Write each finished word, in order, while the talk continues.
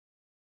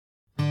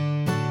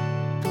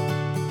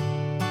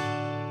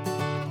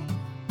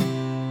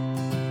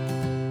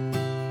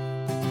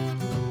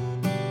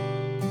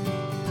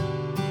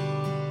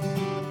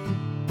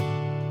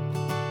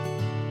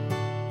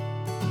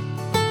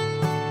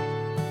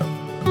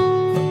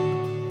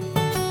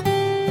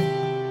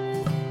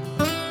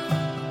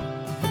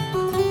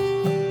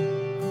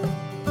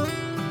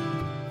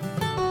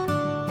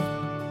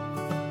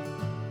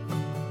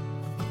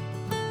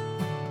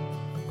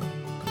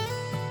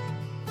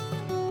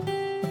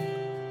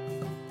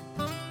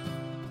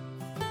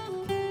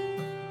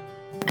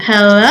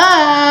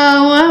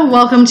Hello!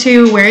 Welcome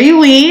to Where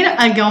You Lead,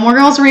 a Gilmore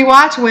Girls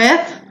rewatch with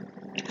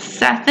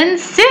Seth and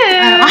Sue.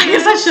 I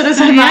guess I should have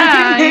said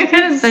my name. You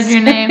could have said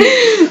your name.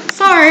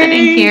 Sorry.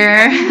 Sitting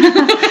here.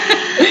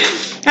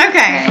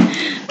 Okay.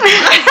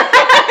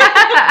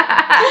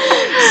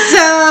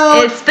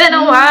 So it's been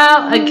a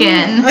while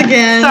again.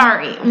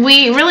 Sorry.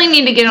 We really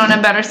need to get on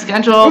a better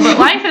schedule, but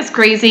life is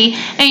crazy.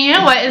 And you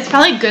know what? It's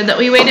probably good that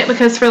we waited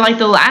because for like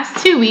the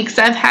last 2 weeks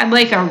I've had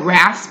like a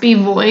raspy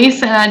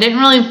voice and I didn't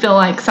really feel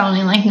like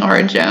sounding like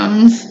Nora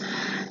Jones.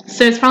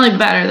 So it's probably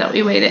better that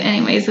we waited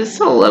anyways. It's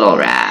a little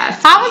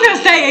raspy. I was going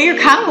to say, you're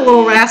kind of a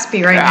little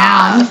raspy right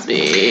now.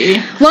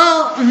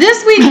 Well,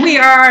 this week we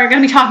are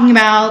going to be talking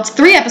about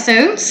 3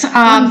 episodes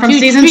from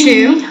season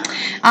 2.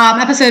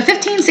 Episode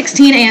 15,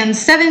 16, and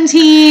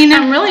 17.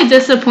 I'm really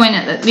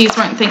disappointed that these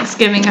weren't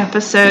Thanksgiving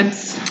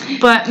episodes.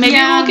 But maybe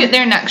we'll get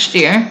there next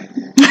year.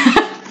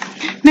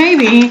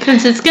 Maybe.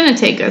 Because it's going to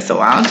take us a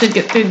while to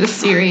get through the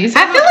series.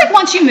 I feel like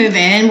once you move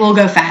in, we'll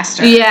go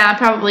faster. Yeah,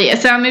 probably.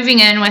 So I'm moving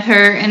in with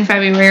her in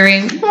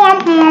February.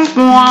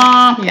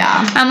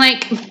 Yeah. I'm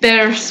like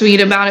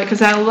bittersweet about it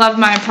because I love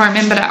my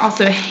apartment, but I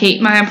also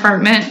hate my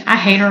apartment. I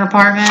hate her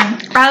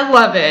apartment. I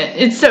love it.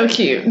 It's so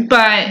cute, but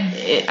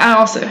I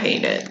also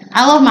hate it.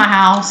 I love my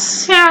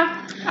house.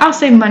 Yeah, I'll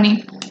save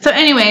money. So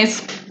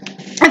anyways,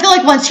 I feel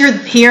like once you're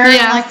here,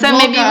 so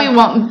maybe we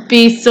won't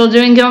be still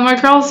doing Gilmore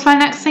Girls by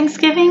next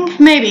Thanksgiving.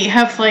 Maybe,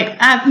 hopefully,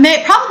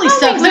 probably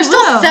so. Because there's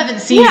still 7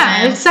 seasons.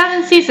 Yeah, it's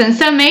 7 seasons.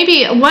 So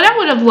maybe what I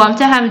would have loved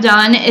to have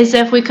done is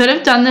if we could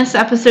have done this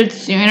episode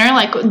sooner,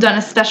 like done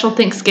a special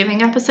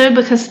Thanksgiving episode,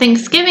 because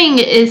Thanksgiving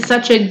is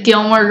such a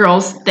Gilmore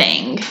Girls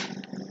thing.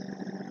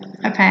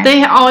 Okay.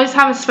 They always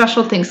have a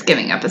special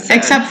Thanksgiving episode,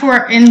 except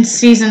for in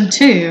season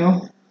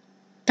 2.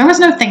 There was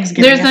no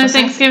Thanksgiving. There's no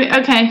Thanksgiving.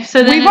 Okay,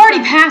 so then we've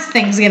already passed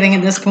Thanksgiving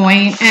at this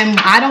point, and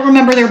I don't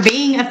remember there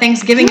being a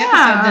Thanksgiving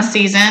episode this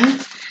season.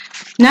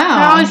 No,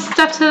 I always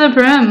stuck to the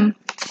brim.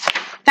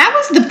 That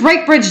was the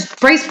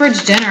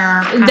Bracebridge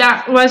dinner.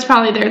 That was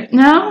probably there.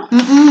 No,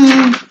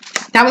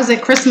 that was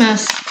at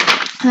Christmas.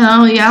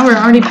 Oh yeah, we're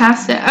already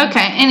past it.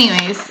 Okay.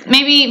 Anyways,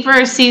 maybe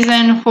for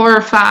season 4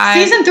 or 5.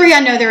 Season 3, I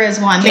know there is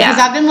one because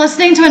I've been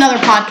listening to another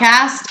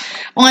podcast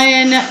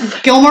on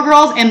Gilmore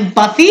Girls and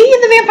Buffy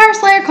the Vampire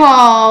Slayer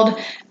called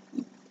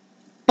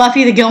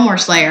Buffy the Gilmore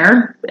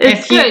Slayer.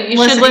 It's good. You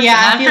should listen.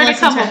 I've heard a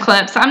couple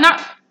clips. I'm not...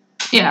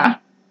 Yeah.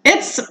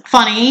 It's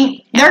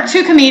funny. They're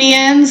 2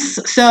 comedians,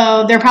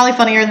 so they're probably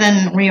funnier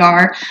than we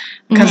are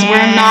because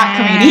we're not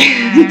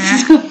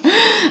comedians.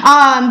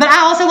 But I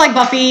also like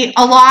Buffy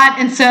a lot,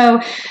 and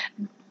so...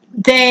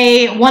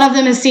 one of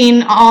them has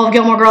seen all of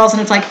Gilmore Girls,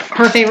 and it's like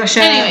her favorite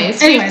show.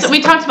 Anyways, we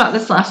talked about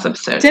this last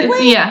episode. Did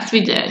we? Yes,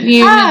 we did.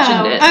 You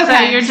mentioned it.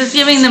 Okay. So you're just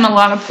giving them a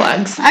lot of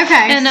plugs.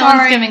 Okay, and no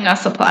one's giving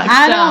us a plug.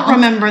 I don't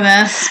remember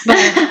this, but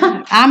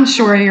I'm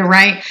sure you're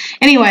right.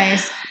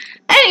 Anyways,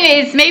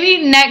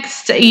 maybe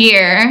next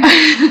year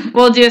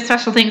we'll do a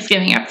special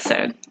Thanksgiving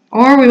episode.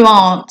 Or we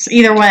won't.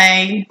 Either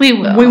way, we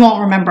will. We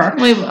won't remember.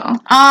 We will.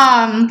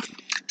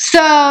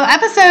 So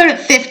episode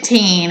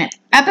 15.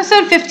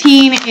 Episode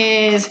 15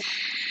 is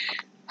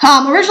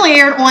originally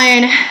aired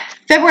on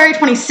February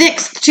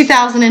 26th,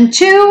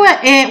 2002.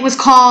 It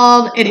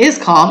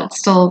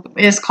still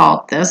is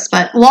called this,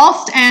 but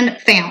Lost and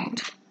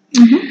Found.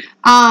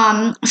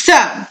 So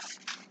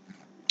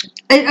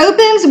it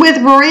opens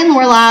with Rory and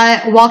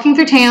Lorelai walking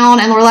through town,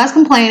 and Lorelai's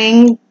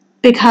complaining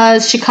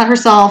because she cut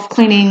herself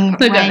cleaning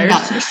the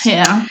gutters.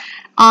 Yeah.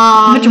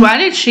 Why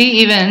did she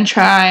even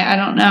try? I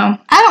don't know.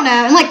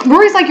 And like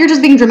Rory's like, you're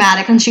just being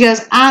dramatic, and she goes,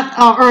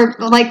 or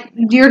like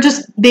you're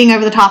just being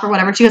over the top or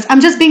whatever. She goes, I'm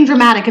just being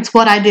dramatic. It's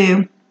what I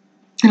do.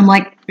 And I'm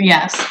like,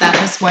 yes, that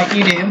is what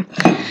you do.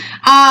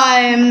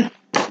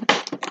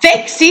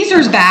 Fake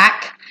Caesar's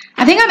back.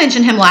 I think I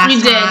mentioned him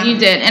last time. You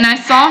did. And I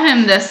saw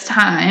him this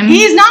time.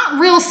 He's not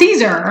real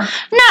Caesar.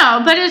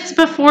 No, but it's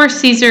before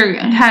Caesar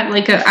had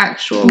like an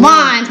actual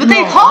lines. But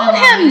they called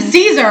him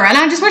Caesar, and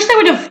I just wish they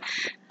would have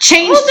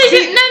changed. Well, they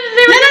didn't. No,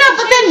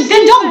 but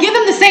then don't give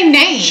him the same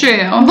name.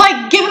 True.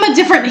 Like, give him a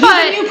different... He's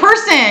a new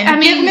person.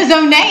 Give him his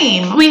own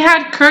name. We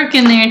had Kirk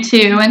in there,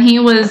 too, and he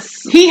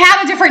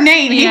had a different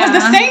name. He was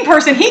the same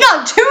person. He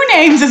got 2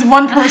 names as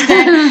one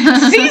person.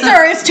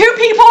 Caesar is 2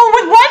 people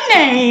with 1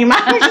 name.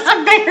 I was just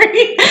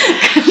very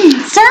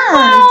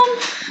concerned.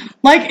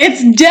 Like,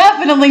 it's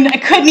definitely... They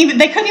couldn't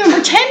even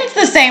pretend it's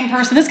the same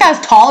person. This guy's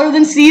taller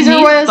than Caesar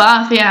was. He's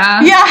buff,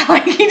 yeah. Yeah,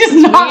 like, he does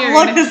not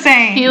look the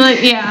same. He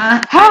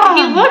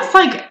looks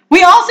like...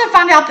 We also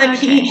found out that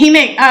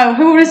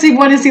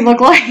what does he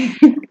look like?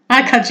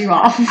 I cut you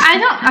off.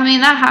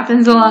 That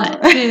happens a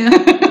lot, too.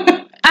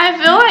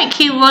 I feel like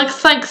he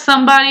looks like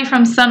somebody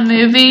from some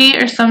movie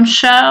or some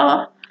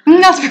show.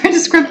 That's very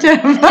descriptive.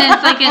 And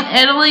it's like in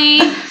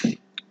Italy.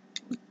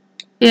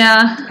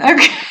 Yeah.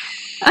 Okay.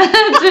 I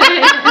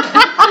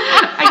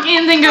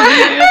can't think of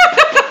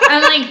who.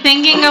 I'm like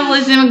thinking of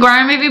Lizzie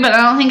McGuire movie, but I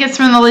don't think it's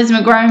from the Lizzie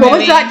McGuire movie. What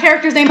was that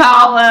character's name?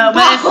 Paolo,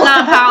 but it's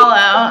not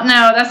Paolo.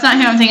 No, that's not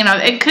who I'm thinking of.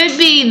 It could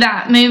be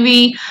that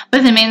movie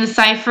with Amanda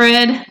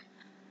Seyfried.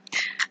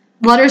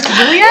 Letters to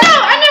Juliet? No,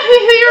 I know who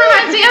he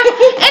reminds me of.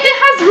 And it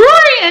has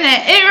Rory in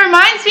it. It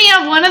reminds me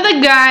of one of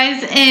the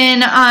guys in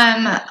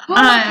oh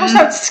my gosh,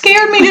 that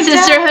scared me to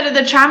death. Sisterhood of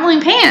the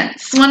Traveling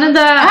Pants. One of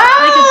the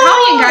like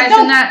Italian guys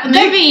in that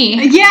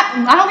movie.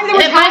 Yeah, I don't think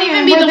they were It might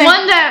even be the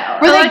one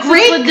that Alexis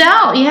Greek?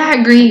 Bledel.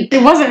 Yeah, Greek.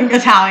 It wasn't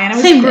Italian. It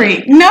was Same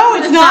Greek. No,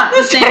 it's not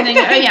the same thing.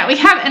 Oh yeah, we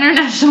have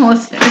international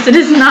listeners. It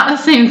is not the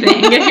same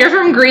thing. If you're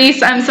from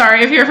Greece, I'm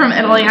sorry. If you're from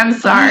Italy, I'm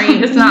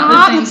sorry. It's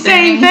not the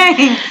same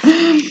thing.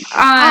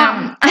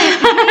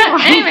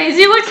 Anyways,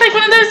 he looks like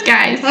one of those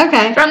guys.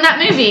 Okay. From that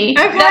movie.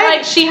 Okay. That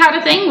like she had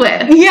a thing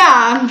with.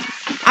 Yeah.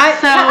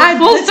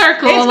 Full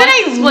circle.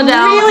 It's been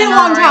a really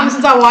long time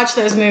since I watched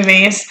those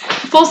movies.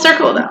 Full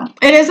circle though.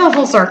 It is a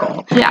full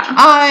circle. Yeah.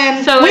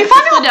 So we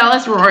found out Bledel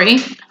is Rory.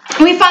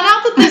 We found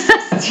out that this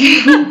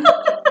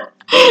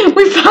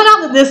we found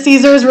out that this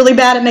Caesar is really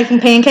bad at making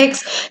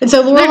pancakes, and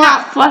so Lorelai, they're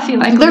not fluffy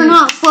like they're Luke's.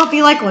 not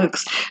fluffy like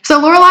Luke's.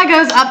 So Lorelai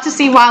goes up to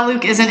see why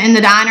Luke isn't in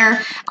the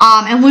diner,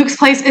 and Luke's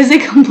place is a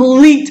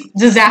complete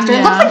disaster. Yeah.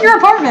 It looks like your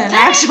apartment,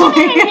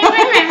 actually.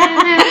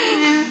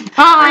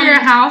 Or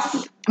your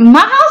house.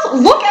 My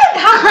house. Look at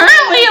how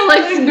currently it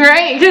looks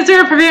great because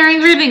we're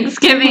preparing for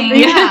Thanksgiving.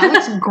 Yeah, it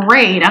looks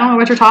great. I don't know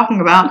what you're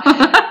talking about.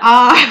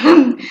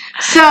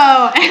 So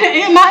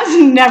and mine's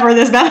never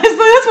this bad.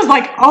 This was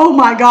like, oh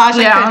my gosh,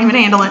 I couldn't even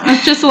handle it.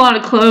 It's just a lot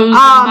of clothes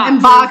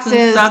and boxes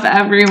and stuff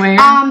everywhere.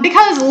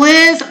 Because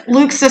Liz,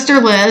 Luke's sister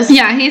Liz.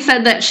 Yeah, he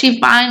said that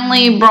she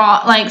finally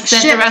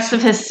sent the rest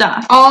of his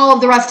stuff. All of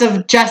the rest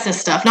of Jess's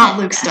stuff, not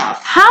Luke's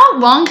stuff. How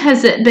long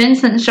has it been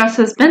since Jess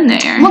has been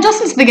there? Well, just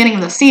since the beginning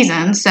of the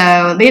season,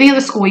 so the beginning of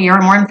the school year,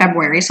 more in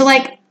February. So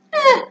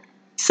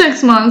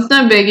 6 months,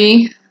 no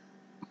biggie.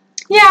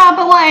 Yeah,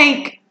 but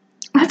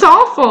that's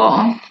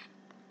awful.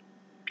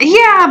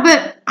 Yeah,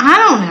 but I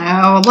don't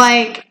know.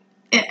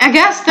 I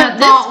guess at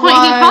this point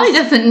he probably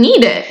doesn't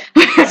need it.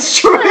 That's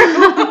true.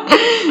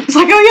 It's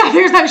like, oh yeah,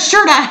 there's that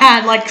shirt I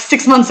had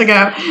 6 months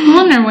ago. I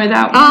wonder where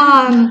that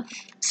was.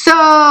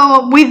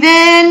 So we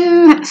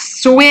then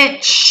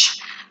switch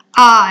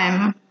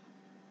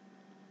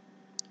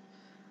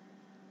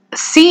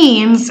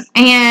scenes,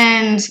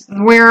 and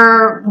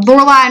where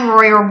Lorelai and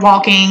Rory are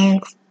walking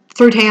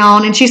through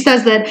town, and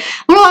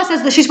Lorelai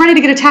says that she's ready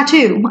to get a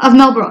tattoo of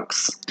Mel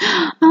Brooks.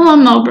 I love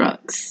Mel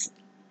Brooks.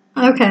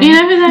 Okay. You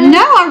know who that is?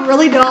 No, I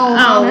really don't.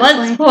 Oh,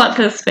 let's pull up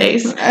his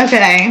face.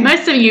 Okay.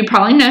 Most of you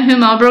probably know who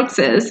Mel Brooks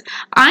is.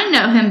 I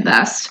know him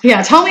best.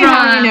 Yeah, tell me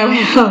how you know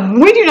him.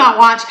 We do not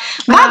watch.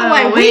 By the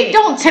way, we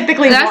don't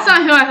typically That's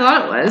not who I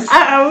thought it was.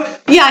 Uh-oh.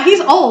 Yeah, he's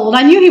old.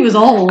 I knew he was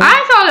old.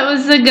 I thought it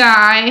was the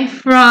guy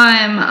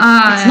from...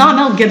 it's not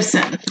Mel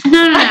Gibson.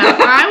 No.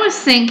 I was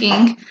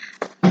thinking...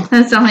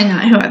 That's definitely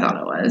not who I thought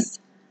it was.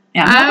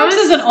 Yeah, Mel Brooks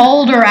is an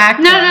older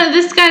actor. No,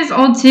 this guy's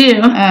old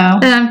too. Oh.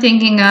 That I'm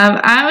thinking of.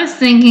 I was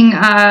thinking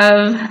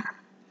of...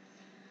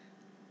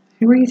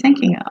 Who were you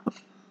thinking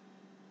of?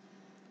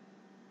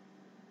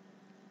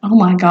 Oh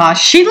my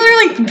gosh. She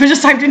literally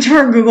just typed into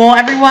her Google,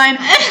 everyone,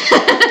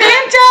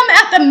 Phantom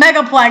at the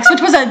Megaplex,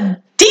 which was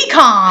a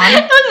decom.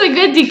 It was a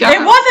good decom.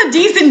 It was a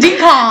decent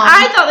decom.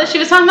 I thought that she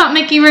was talking about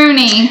Mickey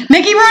Rooney.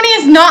 Mickey Rooney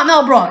is not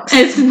Mel Brooks.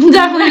 It's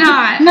definitely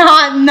not.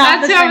 Not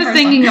That's who I was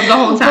thinking of the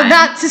whole time. But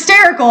that's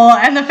hysterical,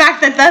 and the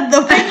fact that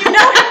the thing you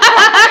know him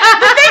from,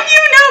 the thing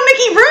you know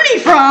Mickey Rooney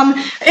from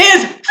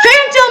is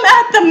Phantom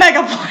at the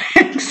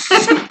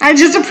Megaplex. I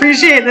just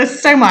appreciate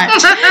this so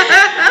much.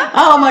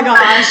 Oh my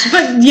gosh.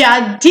 But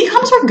yeah,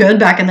 decoms were good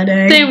back in the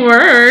day. They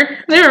were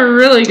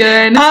really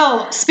good.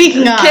 Oh,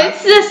 speaking of,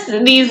 kids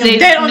these days,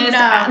 they don't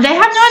know. They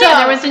have no idea.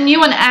 There was a new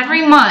one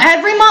every month.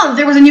 Every month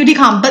there was a new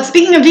decom. But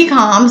speaking of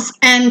decoms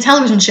and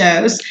television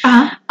shows,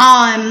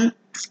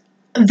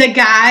 the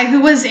guy who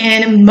was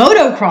in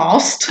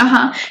Motocrossed,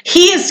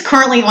 he is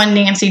currently on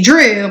Nancy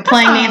Drew,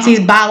 playing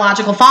Nancy's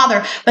biological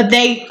father, but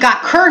they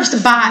got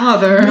cursed by...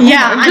 Father.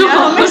 Yeah, I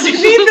know. It makes me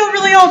feel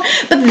really old.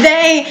 But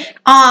they,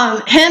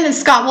 him and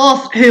Scott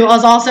Wolf, who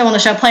was also on the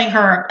show playing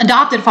her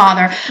adopted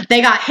father,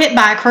 they got hit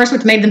by a curse,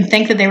 which made them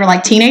think that they were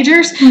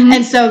teenagers. Mm-hmm.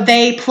 And so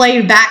they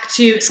played back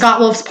to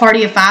Scott Wolf's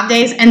Party of 5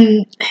 Days,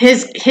 and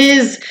his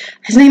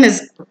name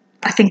is...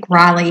 I think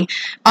Riley,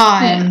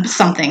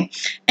 something.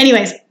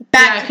 Anyways,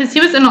 because he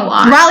was in a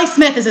lot. Riley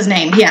Smith is his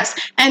name, yes.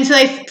 And so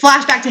they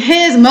flash back to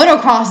his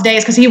motocross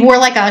days because he wore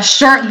a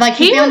shirt,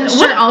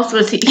 what else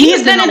was he?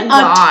 He's been in a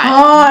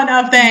ton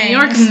of things. New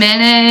York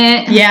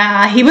Minute.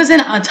 Yeah, he was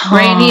in a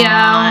ton.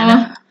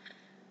 Radio.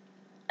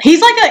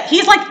 He's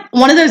like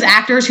one of those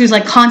actors who's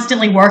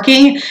constantly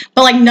working,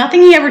 but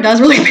nothing he ever does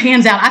really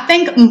pans out. I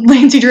think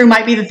Nancy Drew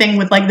might be the thing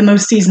with the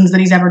most seasons that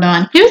he's ever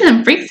done. He was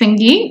in Freaks and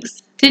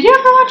Geeks. Did you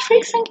ever watch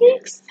Freaks and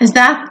Geeks? Is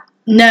that?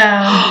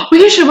 No. Well,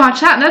 you should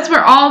watch that. That's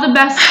where all the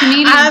best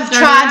comedians I've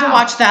tried to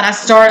watch that. I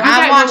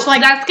watched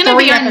that's going to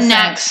be our episodes.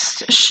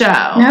 next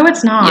show. No,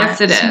 it's not.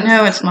 Yes, it is.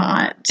 No, it's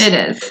not. It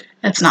is.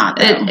 It's not,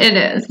 though. It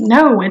is.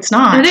 No, it's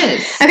not. It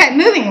is. Okay,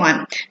 moving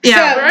on.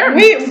 Yeah, so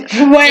we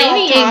way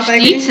off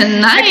topic. ADHD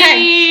tonight.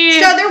 Okay,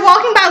 so they're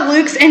walking by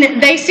Luke's, and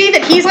they see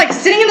that he's like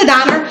sitting in the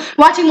diner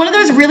watching one of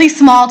those really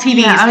small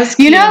TVs. Yeah, was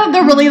you know,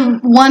 the really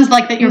ones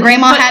like that your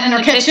grandma had in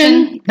her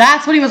kitchen?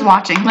 That's what he was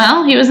watching.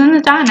 Well, he was in the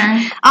diner.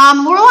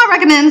 Lorelai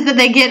recommends that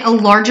they get a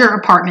larger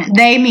apartment.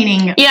 They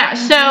meaning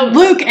so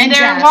Luke and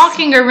they're Jess.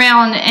 walking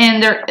around,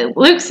 and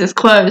Luke's is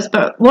closed,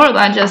 but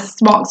Lorelai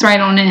just walks right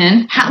on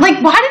in. Why did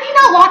he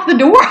not lock the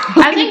door?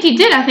 I think he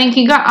did. I think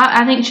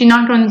she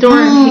knocked on the door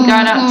and he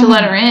got up to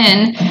let her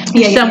in.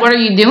 She said, "What are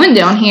you doing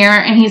down here?"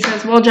 And he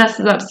says, "Well, Jess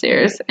is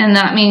upstairs, and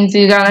that means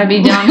you gotta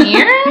be down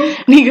here."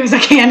 And he goes,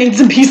 "I need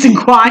some peace and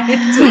quiet."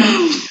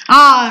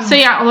 So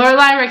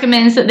Lorelai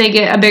recommends that they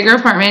get a bigger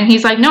apartment.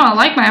 He's like, "No, I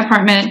like my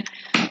apartment."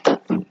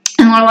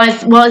 And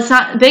Lorelai's, "Well, it's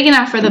not big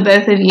enough for the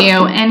both of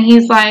you." And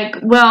he's like,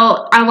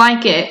 "Well, I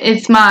like it.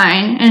 It's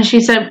mine." And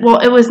she said, "Well,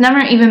 it was never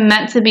even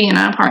meant to be an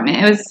apartment.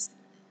 It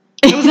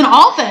was an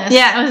office."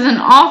 Yeah, it was an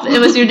office. It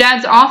was your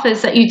dad's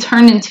office that you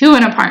turned into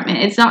an apartment.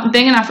 It's not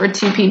big enough for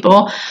two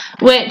people,"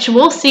 which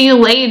we'll see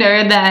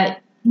later that.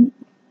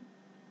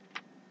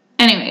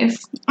 Anyways.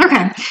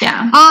 Okay.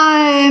 Yeah.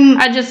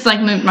 I just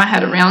moved my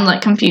head around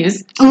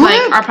confused.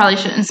 I probably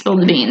shouldn't spill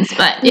the beans,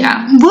 but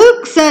yeah.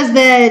 Luke says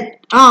that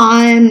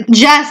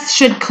Jess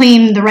should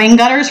clean the rain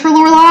gutters for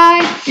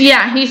Lorelai.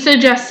 Yeah, he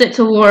suggests it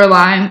to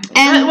Lorelai.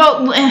 And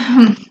what?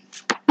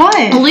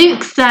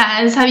 Luke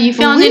says, "Have you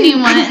found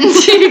anyone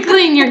to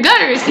clean your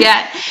gutters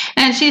yet?"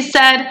 And she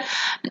said,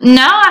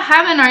 "No, I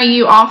haven't. Are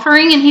you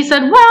offering?" And he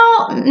said,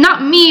 "Well,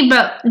 not me,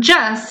 but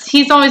Jess.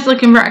 He's always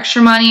looking for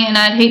extra money, and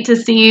I'd hate to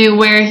see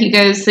where he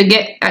goes to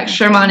get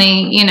extra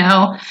money,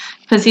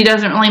 because he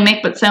doesn't really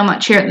make but so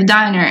much here at the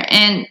diner."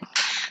 And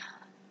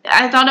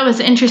I thought it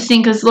was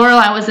interesting because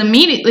Lorelai was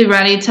immediately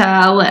ready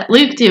to let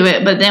Luke do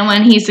it, but then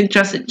when he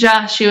suggested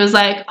Jess, she was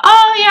like,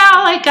 "Oh yeah,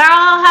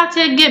 I'll have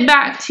to get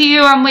back to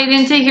you. I'm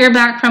waiting to hear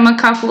back from a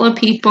couple of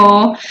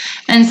people."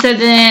 And so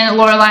then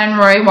Lorelai and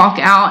Rory walk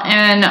out,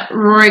 and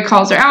Rory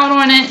calls her out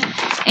on it,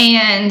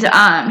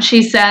 and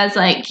she says,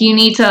 "You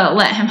need to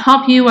let him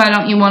help you. Why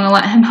don't you want to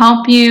let him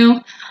help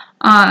you?"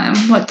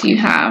 What do you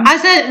have? I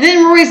said,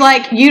 then Rory's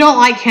like, "You don't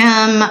like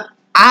him."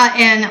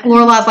 And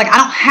Lorelai's like, "I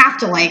don't have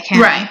to like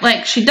him."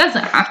 Right. She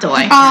doesn't have to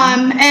like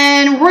him.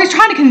 And Rory's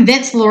trying to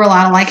convince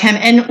Lorelai to like him.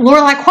 And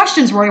Lorelai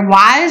questions Rory,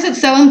 "Why is it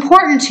so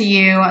important to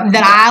you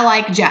that I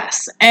like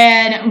Jess?"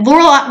 And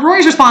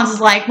Rory's response is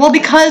well,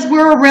 because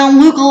we're around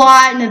Luke a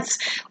lot, and it's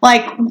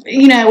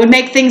it would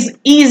make things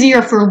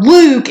easier for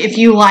Luke if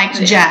you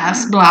liked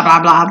Jess, blah, blah,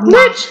 blah.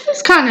 Which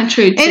is kind of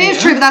true, too. It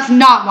is true, but that's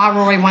not why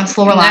Rory wants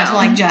Lorelai to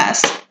like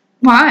Jess.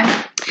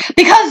 Why?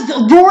 Because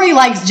Rory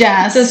likes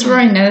Jess. Does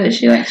Rory know that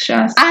she likes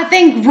Jess? I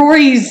think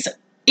Rory's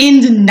in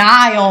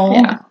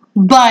denial,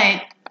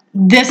 but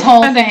this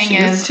whole thing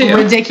is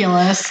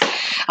ridiculous.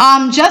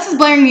 Jess is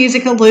blaring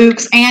music at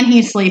Luke's, and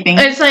he's sleeping.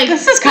 It's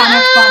this is kind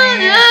of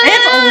funny.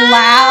 It's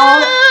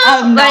loud,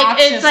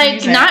 obnoxious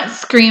it's not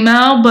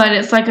screamo, but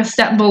it's a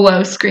step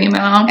below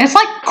screamo. It's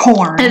like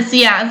Korn. It's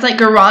like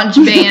garage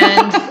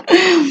band,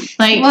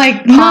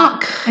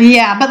 punk.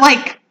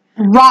 But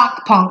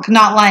rock punk,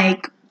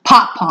 not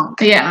pop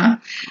punk. Yeah.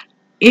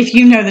 If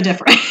you know the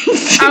difference.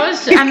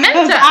 I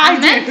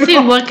meant to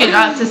look it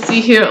up to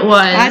see who it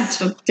was. I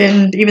just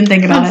didn't even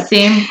think about it.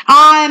 See.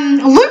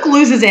 Luke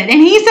loses it,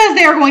 and he says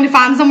they are going to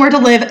find somewhere to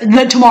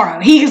live tomorrow.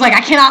 He's like,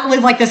 "I cannot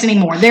live like this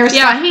anymore." There's he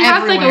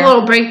has a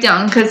little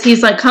breakdown because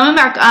he's coming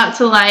back up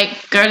to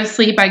go to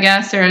sleep, I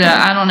guess, or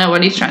I don't know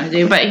what he's trying to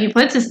do, but he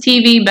puts his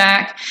TV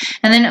back,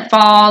 and then it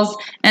falls,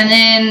 and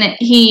then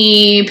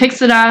he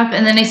picks it up,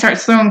 and then he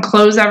starts throwing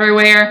clothes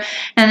everywhere,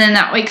 and then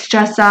that wakes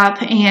Jess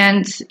up,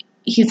 and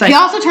he's he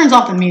also turns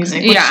off the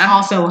music, which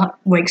also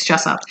wakes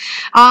Jess up.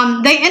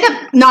 They end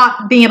up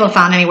not being able to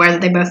find anywhere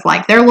that they both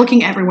like. They're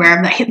looking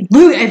everywhere.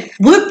 If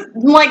Luke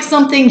likes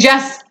something,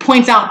 Jess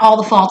points out all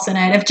the faults in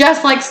it. If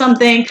Jess likes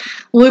something,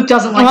 Luke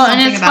doesn't like something.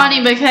 Well, and it's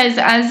funny because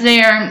as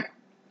they're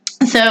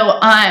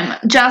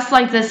Jess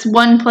liked this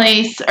one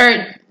place,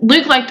 or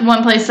Luke liked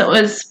one place that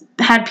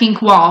had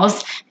pink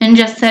walls, and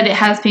Jess said it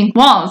has pink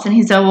walls, and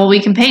he said, "Well, we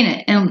can paint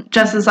it." And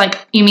Jess is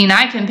like, "You mean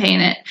I can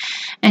paint it?"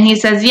 And he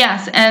says,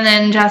 "Yes." And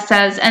then Jess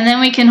says, "And then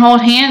we can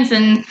hold hands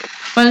and."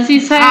 What does he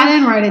say? I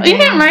didn't write it down. You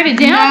didn't write it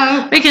down?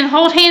 No. We can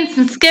hold hands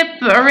and skip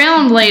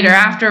around later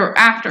after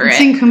it.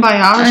 Sing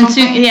Kumbaya or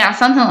something?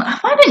 Something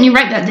like. Why didn't you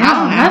write that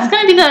down? That's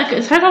going to be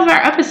the title of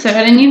our episode,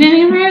 and you didn't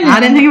even write it down. I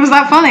didn't think it was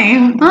that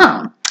funny.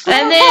 Oh.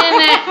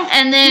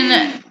 And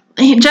then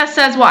Jess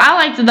says, "Well, I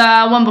liked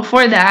the one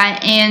before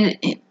that," and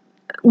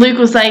Luke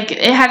was like,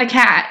 "It had a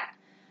cat."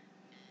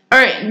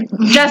 Or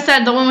Jess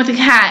said, "The one with the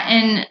cat,"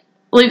 and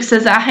Luke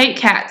says, "I hate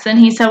cats," and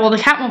he said, "Well, the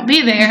cat won't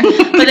be there,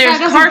 but there's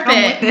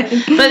carpet."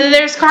 But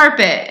there's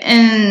carpet,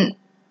 and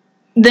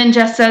then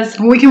Jess says,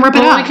 "We can rip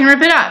it up." We can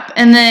rip it up,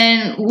 and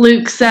then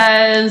Luke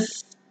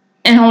says,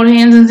 and hold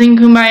hands and sing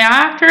Kumbaya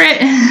after it.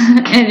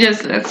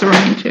 That's a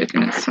running joke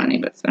and it's funny,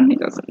 but Stephanie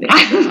doesn't do it.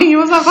 I think it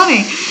was not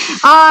funny.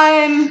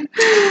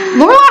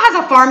 Lorelai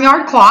has a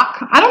farmyard clock.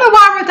 I don't know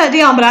why I wrote that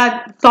down, but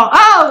I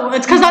thought,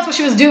 it's because that's what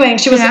she was doing.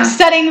 She was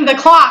setting the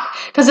clock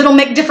because it'll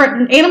make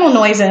different animal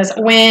noises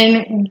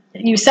when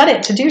you set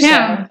it to do so.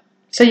 Yeah.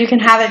 So you can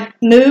have it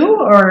moo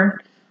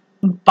or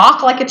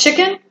balk like a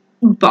chicken.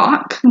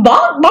 Balk?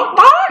 Balk, balk,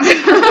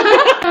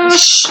 balk.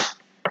 Shh.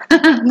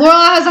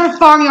 Lorelai has her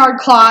farmyard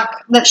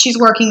clock that she's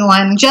working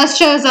on. Jess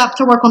shows up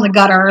to work on the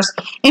gutters,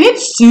 and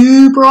it's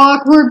super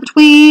awkward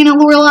between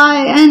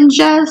Lorelai and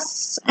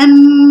Jess.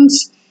 And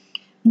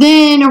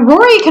then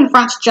Rory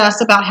confronts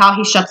Jess about how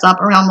he shuts up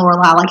around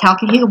Lorelai, like how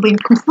he'll be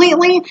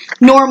completely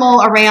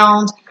normal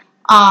around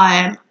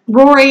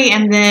Rory,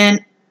 and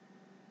then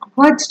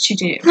what did you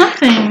do?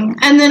 Nothing.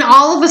 And then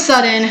all of a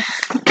sudden,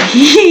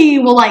 he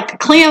will like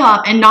clam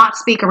up and not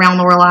speak around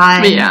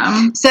Lorelai.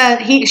 Yeah. So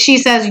she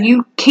says,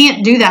 "You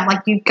can't do that.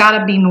 Like you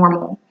gotta be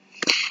normal."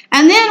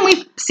 And then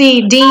we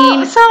see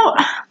Dean.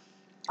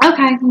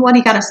 Okay, what do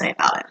you gotta say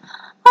about it?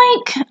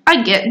 Like,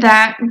 I get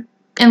that,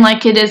 and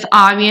like it is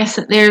obvious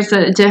that there's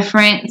a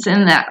difference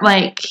in that.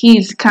 Like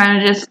he's kind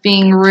of just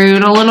being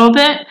rude a little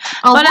bit,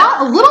 a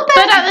little bit.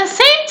 But at the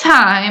same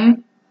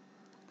time.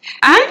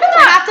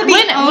 Have to be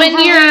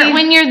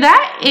when you're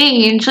that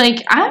age,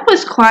 like I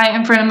was quiet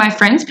in front of my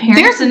friends'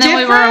 parents, and then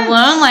we were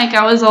alone. Like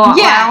I was a lot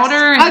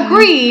louder.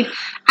 Agreed.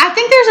 I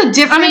think there's a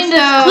difference. I mean,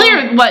 it's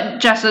clear what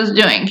Jess is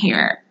doing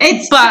here.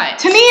 But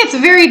to me, it's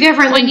very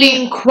different than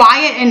being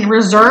quiet and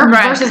reserved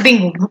versus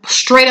being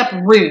straight up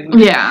rude.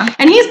 Yeah,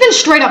 and he's been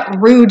straight up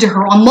rude to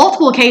her on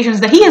multiple occasions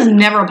that he has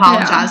never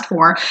apologized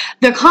for.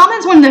 The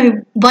comments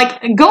when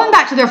going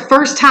back to their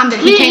first time that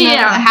he came over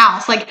to the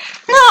house, like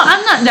no,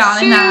 I'm not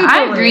doubting that.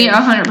 I agree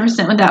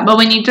 100% with that. But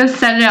when you just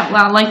said it out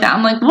loud like that,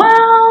 I'm like,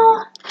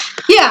 well.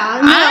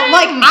 Yeah,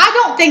 I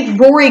don't think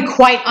Rory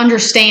quite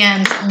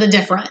understands the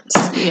difference.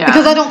 Yeah.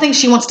 Because I don't think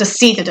she wants to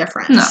see the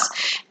difference. No.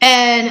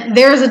 And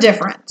there's a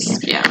difference.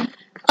 Yeah.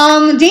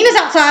 Dean is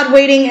outside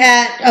waiting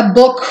at a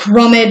book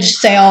rummage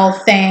sale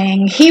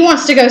thing. He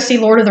wants to go see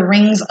Lord of the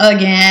Rings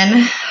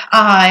again.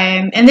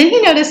 And then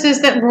he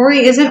notices that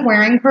Rory isn't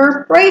wearing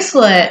her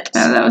bracelet.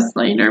 Oh, that was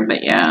later,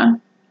 but yeah.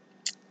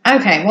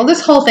 Okay, well,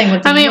 this whole thing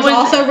with Dean was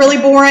also really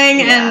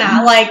boring, and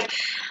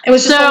it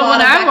was just so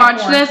when I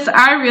watched this,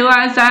 I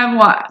realized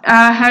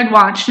I had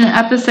watched an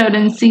episode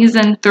in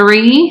season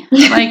 3,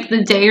 like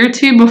the day or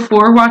two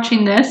before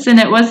watching this, and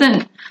it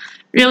wasn't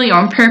really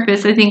on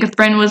purpose. I think a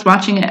friend was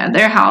watching it at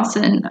their house,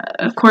 and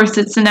of course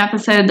it's an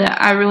episode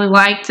that I really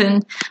liked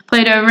and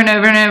played over and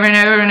over and over and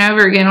over and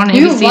over again on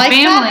ABC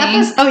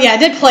Family. Oh yeah, I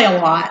did play a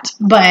lot,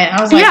 but I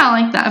was like, yeah,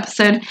 I like that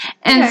episode.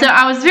 And so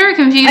I was very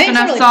confused when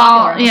I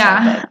saw,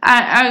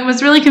 I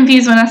was really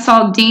confused when I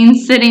saw Dean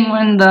sitting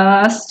on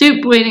the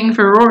stoop waiting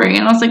for Rory,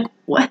 and I was like,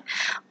 what?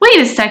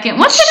 Wait a second,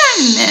 what did I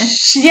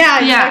miss?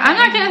 Yeah, I'm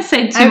not gonna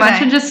say too much.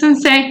 I'm just gonna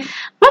say,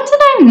 what did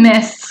I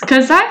miss?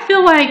 Because I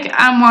feel like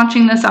I'm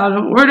watching this out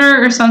of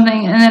order or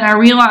something, and then I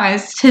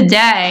realized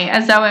today,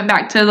 as I went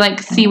back to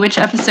see which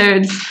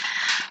episodes,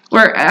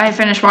 where I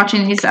finished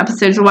watching these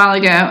episodes a while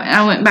ago, and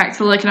I went back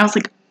to look, and I was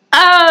like,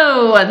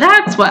 oh,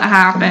 that's what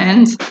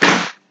happened.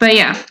 But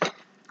yeah.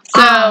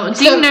 So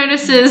Dean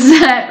notices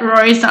that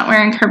Rory's not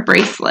wearing her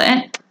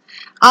bracelet.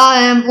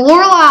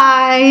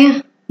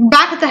 Lorelai,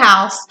 back at the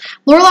house,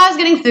 Lorelai's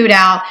getting food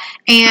out,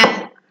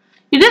 and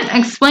you didn't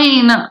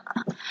explain.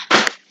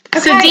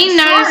 So Dean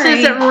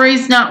notices that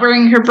Rory's not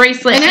wearing her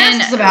bracelet,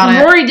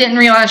 and Rory didn't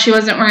realize she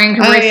wasn't wearing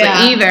her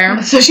bracelet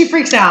either. So she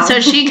freaks out.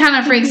 So she kind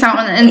of freaks out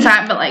on the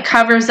inside, but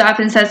covers up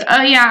and says,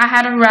 "Oh yeah, I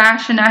had a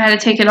rash and I had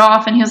to take it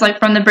off." And he was like,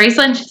 "From the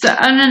bracelet?" And she said,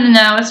 "Oh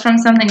no, it's from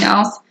something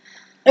else."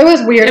 It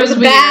was weird. It was a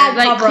weird.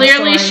 Bad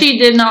clearly she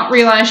did not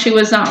realize she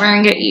was not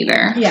wearing it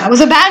either. Yeah, it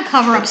was a bad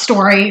cover-up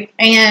story,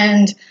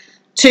 and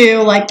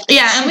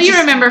and we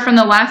remember from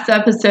the last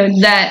episode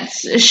that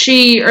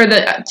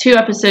the 2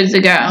 episodes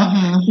ago,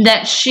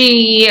 that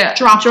she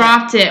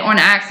dropped it on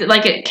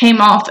accident. It came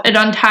off, it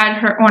untied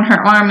her on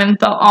her arm and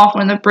fell off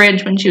on the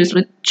bridge when she was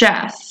with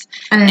Jess.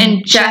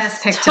 And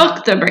Jess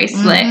took the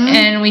bracelet,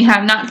 and we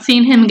have not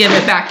seen him give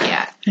it back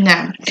yet.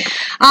 No.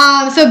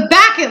 So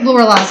back at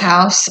Lorelai's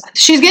house,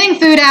 she's getting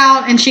food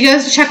out, and she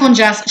goes to check on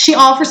Jess. She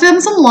offers him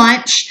some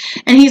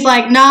lunch, and he's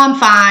like, "No, I'm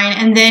fine."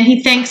 And then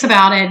he thinks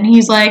about it, and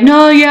he's like,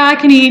 "No, yeah, I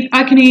can eat.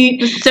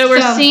 So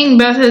we're seeing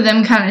both of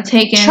them kind of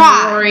taking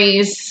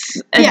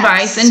Rory's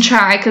advice and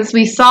try, because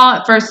we saw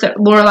at first that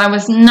Lorelai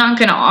was not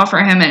going to offer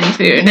him any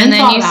food, and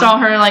then you saw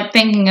her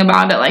thinking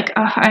about it,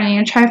 I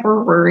need to try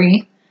for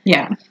Rory.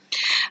 Yeah.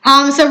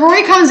 So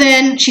Rory comes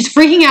in. She's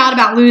freaking out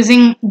about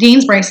losing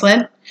Dean's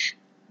bracelet.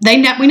 We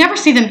never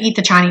see them eat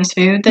the Chinese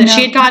food that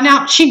she had gotten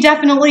out. She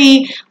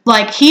definitely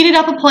heated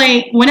up a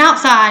plate, went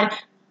outside,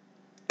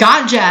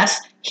 got Jess.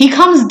 He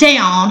comes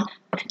down.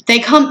 They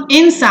come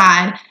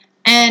inside,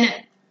 and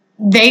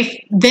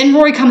then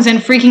Rory comes in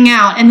freaking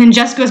out, and then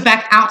Jess goes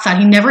back outside.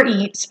 He never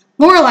eats.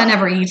 Lorelai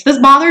never eats. This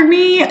bothered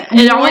me.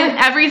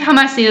 Every time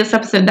I see this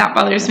episode, that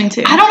bothers me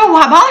too. I don't know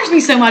why it bothers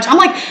me so much. I'm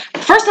like,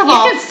 first of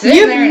all,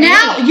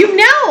 you've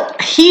now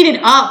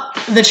heated up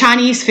the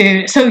Chinese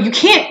food, so you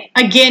can't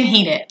again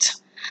heat it.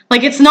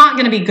 Like, it's not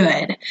going to be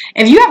good.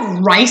 If you have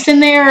rice in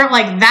there,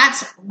 like,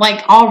 that's,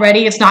 like,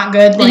 already it's not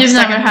good. Like, you've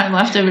never had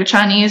leftover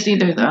Chinese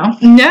either, though.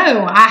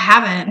 No, I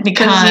haven't.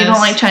 Because you don't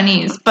like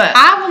Chinese. But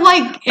I would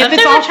like, if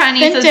it's authentic.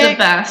 Chinese is the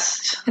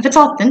best. If it's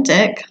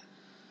authentic.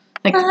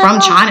 Like, from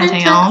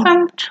Chinatown.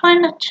 From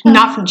Chinatown.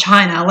 Not from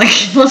China. Like,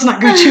 let's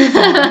not go too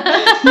far.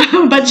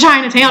 But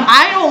Chinatown.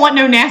 I don't want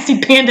no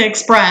nasty Panda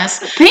Express.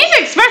 Panda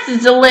Express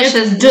is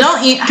delicious.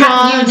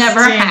 You've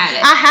never had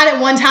it. I had it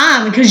one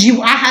time because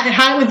I had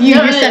it with you.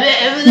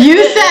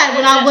 You said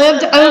when I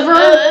lived over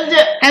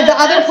at the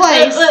other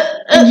place,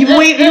 you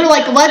were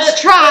like, let's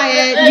try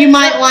it. You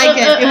might like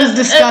it. It was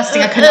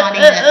disgusting. I could not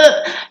eat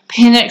it.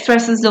 Panda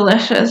Express is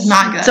delicious.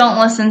 Not good. Don't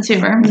listen to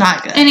her.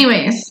 Not good.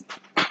 Anyways.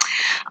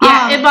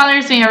 Yeah, it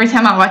bothers me every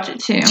time I watch it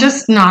too.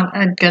 Just not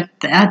a good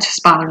thing. That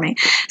just bothered me.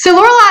 So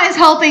Lorelai is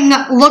helping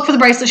look for the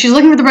bracelet. She's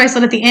looking for the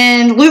bracelet at the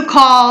end. Luke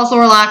calls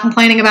Lorelai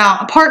complaining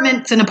about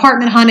apartments and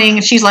apartment hunting.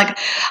 And she's like,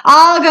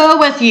 I'll go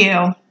with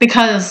you.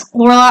 Because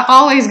Lorelai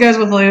always goes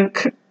with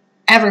Luke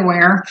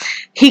everywhere.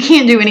 He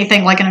can't do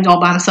anything like an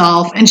adult by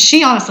himself. And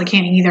she honestly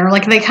can't either.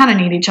 Like, they kind of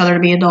need each other to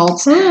be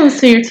adults. Oh,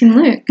 so you're Team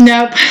Luke.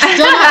 Nope.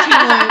 Still not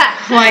Team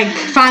Luke. Like,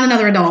 find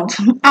another adult.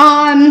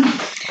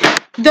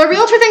 The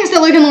realtor thinks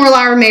that Luke and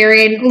Lorelai are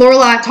married.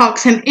 Lorelai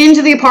talks him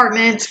into the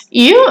apartment.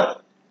 You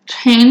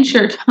change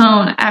your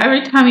tone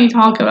every time you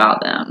talk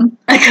about them.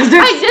 Because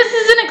this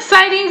is an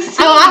exciting scene.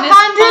 Oh, I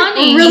find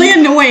it really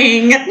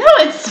annoying. No,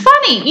 it's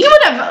funny. You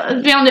would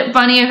have found it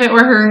funny if it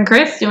were her and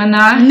Chris doing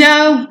that.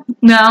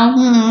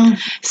 No.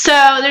 So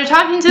they're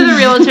talking to the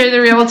realtor.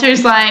 The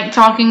realtor's like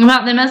talking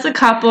about them as a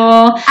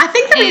couple. I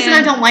think the reason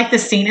I don't like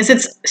this scene is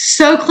it's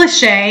so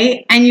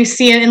cliche, and you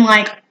see it in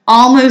like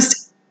almost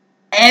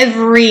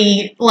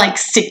every like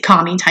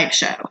sitcom-y type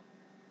show.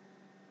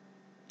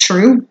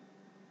 True?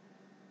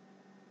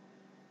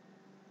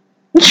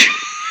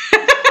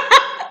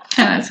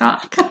 Can I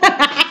talk?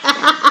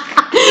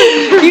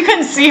 You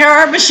couldn't see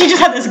her, but she just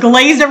had this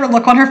glazed over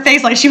look on her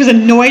face, like she was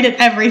annoyed at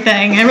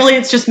everything. And really,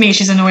 it's just me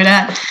she's annoyed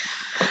at.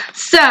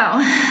 So,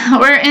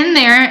 we're in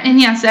there, and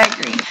yes, I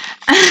agree.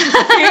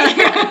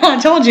 I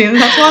told you,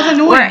 that's why I was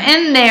annoyed. We're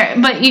in there,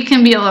 but you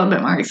can be a little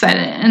bit more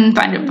excited and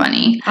find it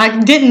funny. I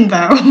didn't,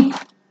 though.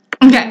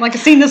 Okay. Like, I've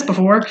seen this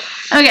before.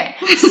 Okay.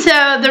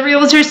 So, the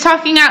realtor's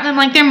talking at them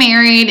like they're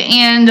married,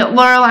 and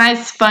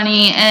Lorelai's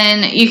funny,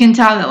 and you can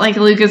tell that, like,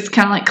 Luke is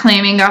kind of, like,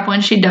 clamming up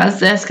when she does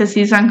this because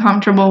he's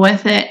uncomfortable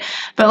with it.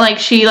 But, like,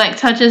 she, like,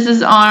 touches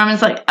his arm and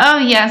is like, oh,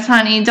 yes,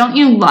 honey, don't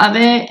you love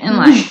it? And,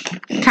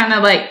 like, kind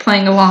of, like,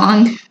 playing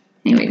along.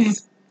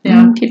 Anyways.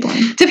 Yeah, keep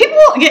playing. Do people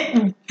get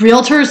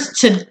realtors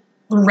to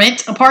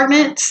rent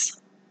apartments?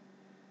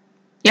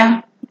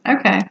 Yeah.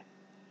 Okay.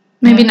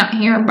 Maybe not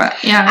here, but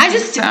yeah. I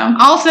just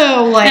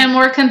also like. And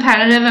more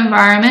competitive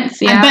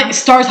environments, yeah. But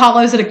Stars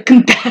Hollow's at a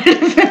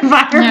competitive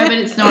environment. No, but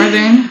it's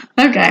northern.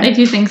 Okay. They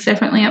do things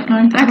differently up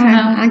north. I don't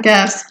know. I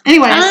guess.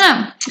 Anyways. I don't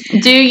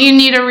know. Do you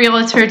need a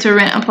realtor to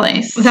rent a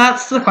place?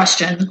 That's the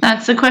question.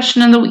 That's the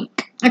question of the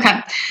week.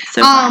 Okay.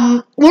 So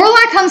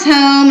Lorelai comes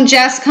home.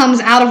 Jess comes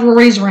out of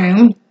Rory's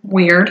room.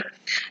 Weird.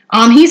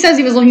 He says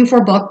he was looking for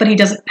a book, but he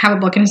doesn't have a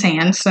book in his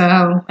hand.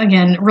 So,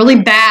 again, really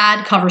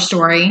bad cover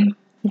story.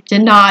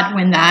 Did not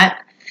win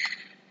that.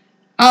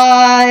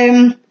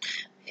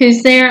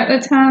 Who's there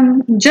at the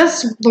time?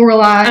 Just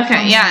Lorelai.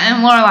 Okay, yeah,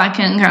 and Lorelai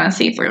can kind of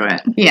see through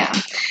it. Yeah.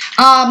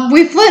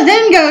 We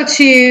then go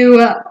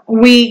to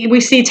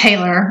we see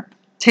Taylor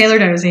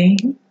Dozy.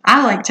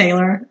 I like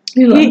Taylor.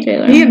 You love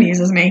Taylor. He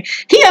amuses me.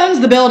 He owns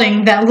the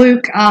building that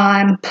Luke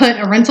put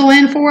a rental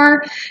in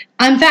for.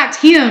 In fact,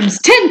 he owns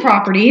 10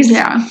 properties.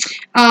 Yeah.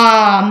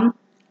 And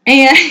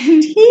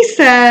he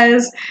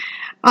says,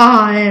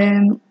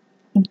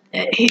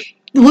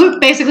 Luke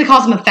basically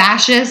calls him a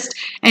fascist,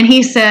 and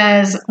he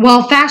says,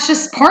 well,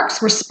 fascist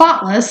parks were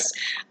spotless.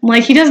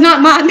 Like, he does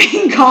not mind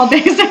being called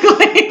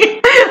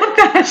basically a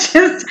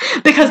fascist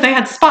because they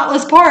had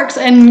spotless parks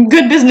and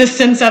good business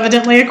sense,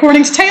 evidently,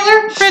 according to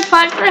Taylor. Red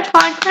flag, red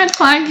flag, red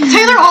flag.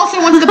 Taylor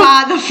also wants to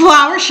buy the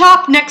flower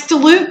shop next to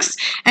Luke's,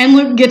 and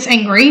Luke gets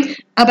angry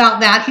about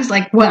that. He's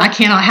like, well, I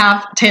cannot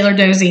have Taylor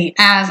Dozy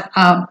as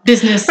a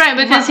business. Right,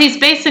 because he's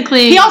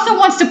basically he also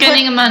wants to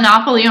getting a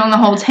monopoly on the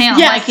whole town.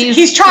 Yes, like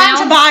he's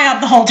trying to buy up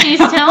the whole town. He's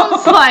town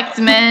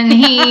selectman.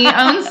 He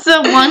owns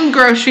the one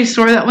grocery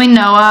store that we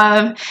know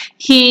of.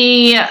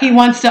 He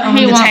wants to own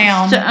the town. He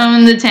wants to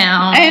own the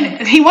town.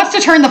 And he wants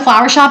to turn the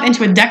flower shop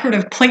into a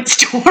decorative plate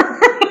store.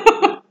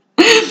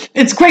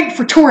 it's great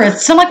for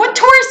tourists. I'm like, what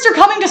tourists are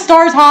coming to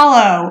Stars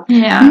Hollow?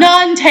 Yeah.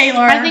 None,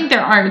 Taylor. I think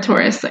there are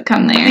tourists that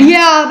come there.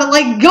 Yeah, but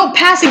like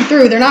passing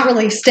through, they're not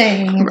really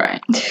staying.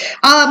 Right.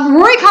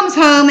 Rory comes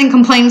home and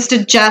complains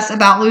to Jess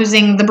about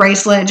losing the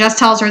bracelet. Jess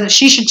tells her that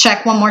she should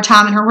check one more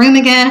time in her room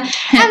again.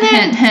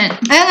 Hint. And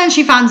then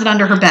she finds it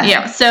under her bed.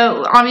 Yeah,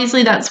 so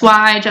obviously that's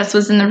why Jess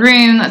was in the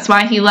room. That's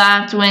why he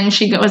left when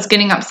she was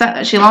getting upset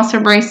that she lost her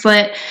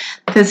bracelet,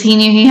 because he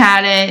knew he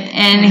had it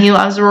and he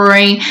loves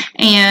Rory.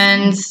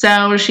 And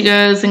so she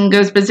goes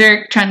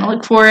berserk trying to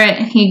look for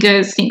it. He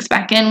sneaks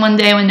back in one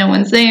day when no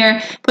one's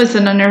there, puts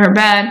it under her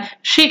bed.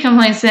 She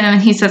complains to him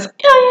and he says,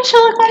 you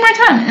should look one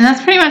more time. And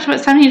that's pretty much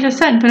what he just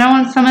said, but I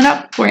want to sum it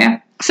up for you.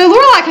 So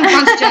Lorelai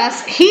confronts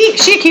Jess. She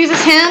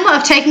accuses him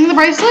of taking the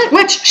bracelet,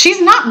 which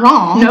she's not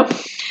wrong. Nope.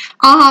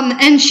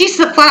 And she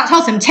flat out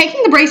tells him,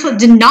 taking the bracelet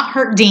did not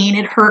hurt Dean,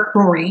 it hurt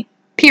Rory.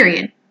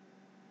 Period.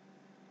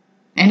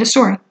 End of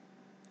story.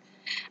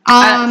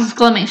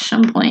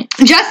 Exclamation point.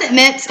 Jess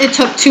admits it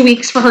took 2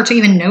 weeks for her to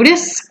even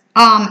notice,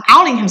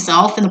 outing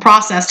himself in the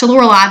process to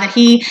Lorelai that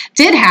he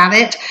did have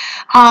it.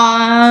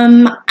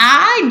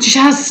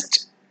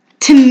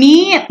 To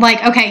me,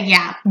 like, okay,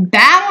 yeah,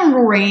 bad on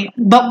Rory,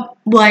 but,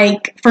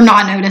 like, for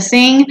not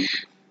noticing,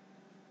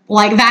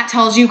 like, that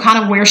tells you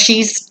kind of where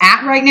she's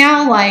at right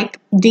now. Like,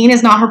 Dean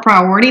is not her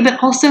priority, but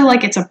also,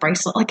 like, it's a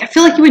bracelet. Like, I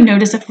feel like you would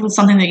notice if it was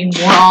something that you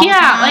wore all the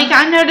time. Like,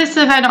 I notice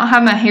if I don't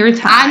have my hair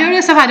tied. I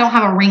notice if I don't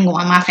have a ring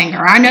on my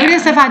finger. I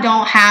notice if I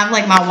don't have,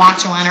 like, my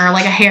watch on or,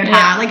 like, a hair tie.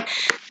 Yeah. Like,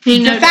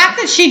 the fact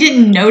that she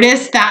didn't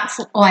notice, that's,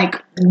 like,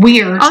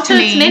 weird also, to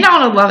me. It's made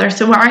out of leather,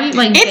 so why are you,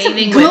 like,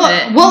 bathing with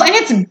it? Well, and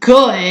it's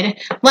good.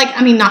 Like,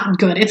 I mean, not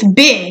good. It's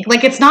big.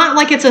 Like, it's not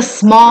like it's a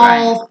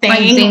small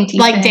thing.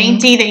 Like,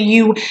 dainty that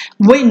you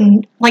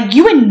wouldn't, like,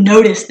 you wouldn't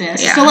notice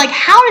this. Yeah. So, like,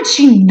 how did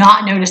she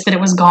not notice that it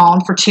was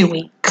gone for 2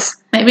 weeks?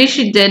 Maybe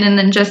she did and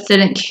then just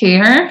didn't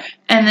care.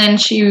 And then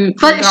she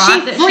forgot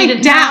that she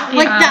didn't out.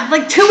 Like, that,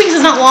 like, 2 weeks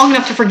is not long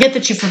enough to forget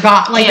that you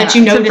forgot. Like, that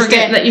you noticed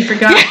it. That you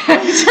forgot.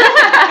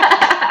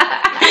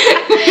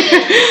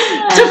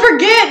 To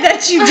forget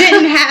that you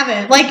didn't have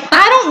it. Like,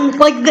 I don't,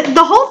 like,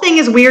 the whole thing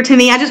is weird to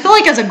me. I just feel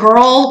like as a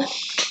girl,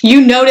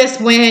 you notice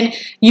when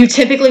you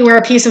typically wear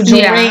a piece of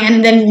jewelry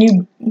and then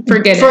you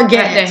forget it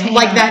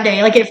that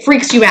day. Like, it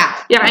freaks you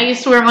out. Yeah, I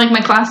used to wear, like,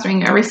 my class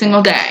ring every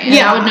single day. And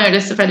I would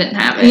notice if I didn't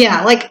have it.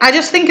 Yeah, like, I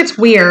just think it's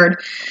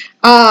weird.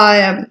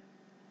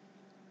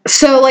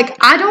 So, like,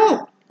 I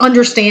don't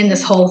understand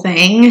this whole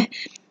thing.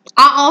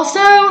 I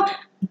also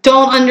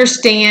don't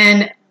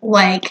understand,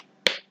 like,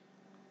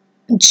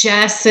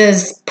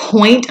 Jess's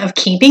point of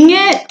keeping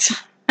it.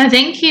 I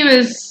think he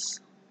was...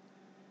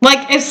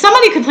 Like, if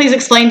somebody could please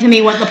explain to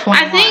me what the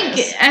point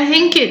was. I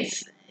think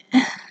it's...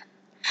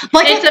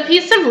 Like, it's a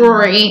piece of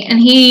Rory, and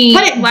he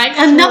likes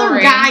another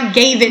Rory, guy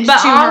gave it to her.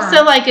 But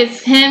also, like,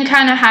 it's him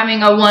kind of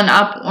having a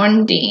one-up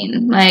on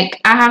Dean. Like,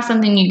 I have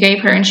something you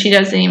gave her, and she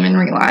doesn't even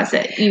realize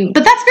it.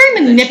 But that's very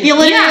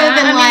manipulative. We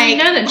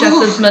know that Jess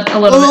is a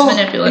little bit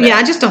manipulative. Yeah,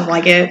 I just don't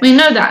like it. We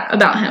know that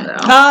about him, though.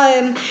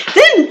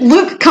 Then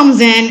Luke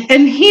comes in,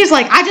 and he's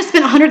like, I just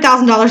spent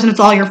 $100,000, and it's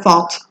all your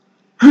fault.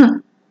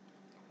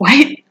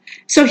 What?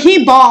 So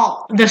he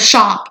bought the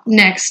shop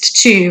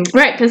next to...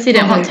 Right, because he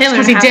didn't want Taylor to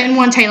have it. Because he didn't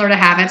want Taylor to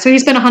have it. So he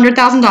spent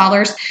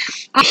 $100,000.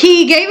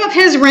 He gave up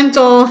his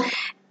rental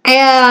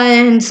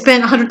and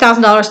spent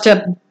 $100,000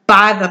 to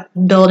buy the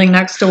building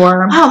next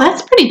door. Wow,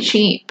 that's pretty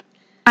cheap.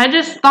 I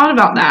just thought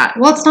about that.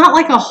 Well, it's not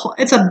like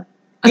it's a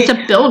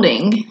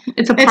building.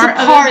 It's a part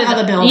of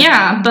the building.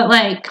 Yeah, but,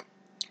 like...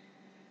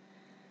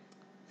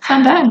 It's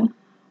not bad.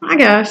 I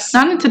guess.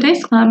 Not in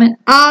today's climate.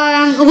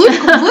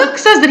 Luke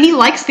says that he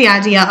likes the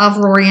idea of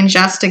Rory and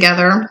Jess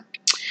together.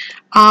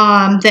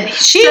 That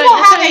she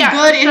will have a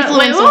good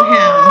influence on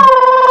him.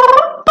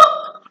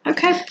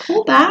 Okay,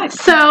 pull back.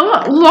 So,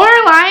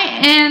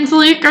 Lorelai and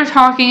Luke are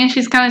talking, and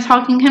she's kind of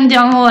talking him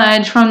down the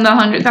ledge from the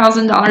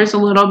 $100,000 a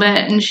little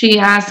bit, and she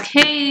asks,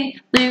 hey,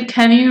 Luke,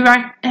 have you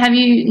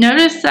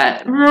noticed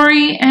that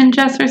Rory and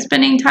Jess are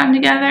spending time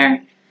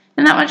together?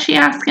 Isn't that what she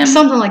asked him?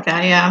 Something like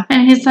that, yeah.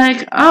 And he's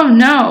like, oh,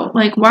 no.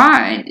 Like,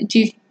 why?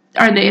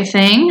 Are they a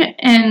thing?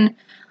 And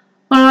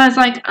Lorelai's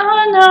like,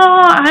 oh, no,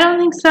 I don't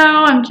think so.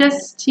 I'm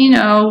just,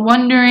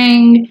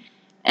 wondering.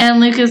 And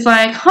Luke is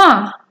like,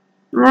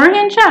 Rory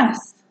and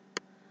Jess.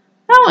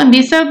 That wouldn't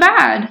be so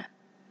bad.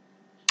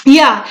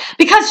 Yeah,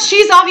 because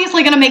she's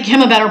obviously going to make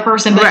him a better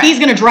person, but he's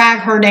going to drag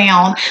her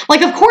down.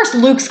 Like, of course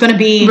Luke's going to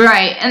be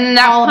and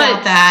that all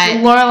about that.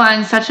 Lorelai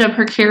in such a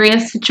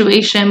precarious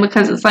situation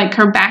because it's like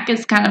her back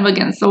is kind of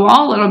against the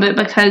wall a little bit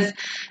because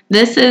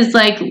this is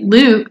like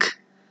Luke,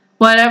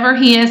 whatever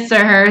he is to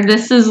her,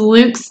 this is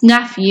Luke's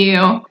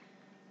nephew,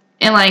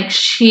 and like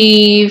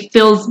she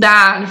feels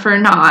bad for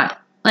not.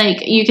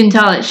 Like, you can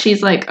tell that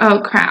she's like, oh,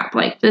 crap,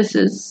 like, this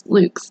is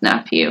Luke's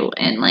nephew,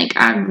 and, like,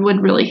 I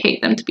would really hate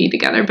them to be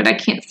together, but I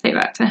can't say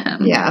that to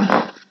him.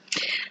 Yeah.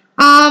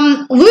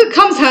 Luke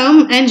comes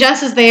home, and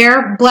Jess is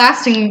there,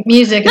 blasting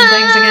music and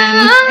things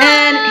again,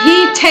 and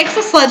he takes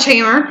a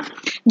sledgehammer.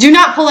 Do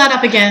not pull that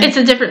up again. It's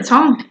a different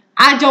song.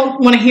 I don't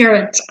want to hear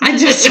it. I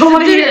just don't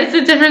want to hear it. It's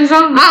a different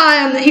song.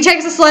 He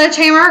takes a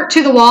sledgehammer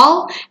to the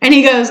wall, and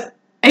he goes,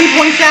 and he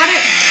points at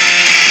it.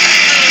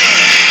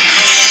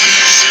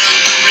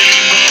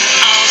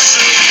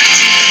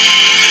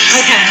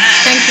 Okay,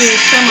 thank you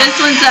so much. This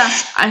one's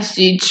I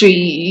see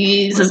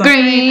trees of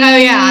green. Oh,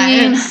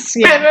 yeah.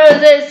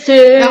 It's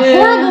a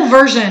horrible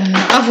version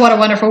of What a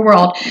Wonderful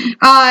World.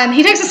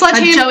 He takes a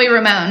sledgehammer. Joey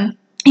Ramone.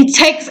 He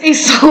takes a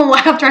soul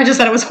after I just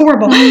said it was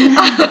horrible.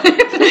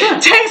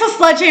 Takes a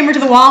sledgehammer to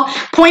the wall,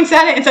 points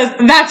at it, and says,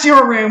 "That's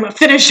your room.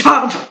 Finish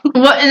up."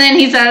 What? And then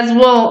he says,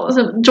 "We'll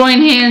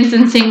join hands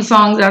and sing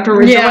songs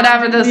afterwards," or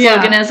whatever the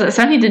slogan is that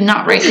Sonny did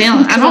not write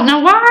down. I don't know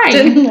why.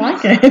 Didn't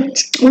like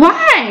it.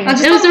 Why?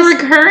 It was a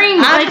recurring.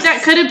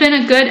 That could have been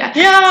a good.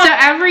 Yeah. So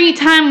every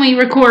time we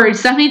record,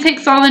 Stephanie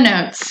takes all the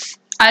notes.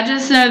 I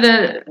just know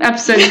the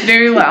episode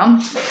very well.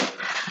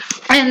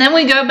 And then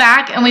we go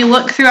back and we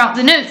look throughout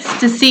the notes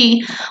to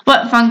see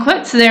what fun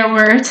quotes there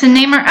were to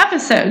name our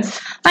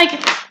episodes.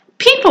 Like,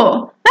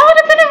 people, that would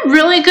have been a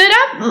really good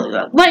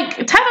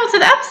title to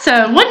the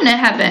episode, wouldn't it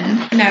have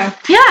been? No.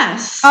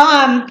 Yes.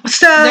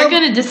 So they're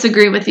gonna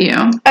disagree with you.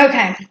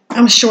 Okay.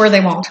 I'm sure they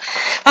won't.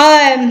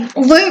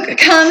 Luke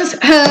comes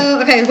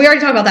home. Okay, we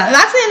already talked about that.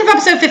 That's the end of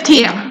episode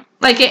 15. Yeah.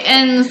 Like, it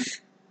ends,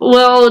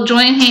 we'll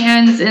join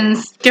hands and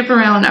skip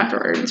around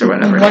afterwards or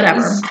whatever.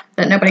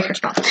 That nobody cares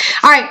about.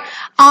 All right.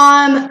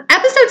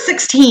 Episode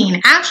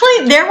 16.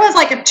 Actually, there was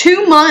like a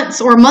 2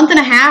 months or a month and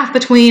a half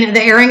between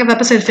the airing of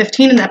episode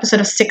 15 and the episode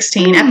of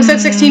 16. Episode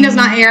 16 does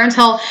not air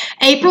until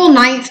April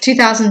 9th,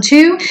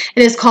 2002.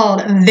 It is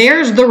called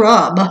There's the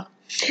Rub.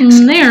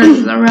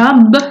 There's the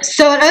rub.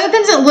 So it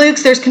opens at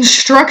Luke's. There's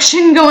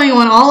construction going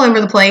on all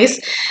over the place.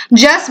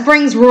 Jess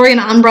brings Rory an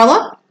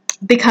umbrella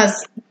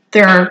because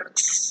there are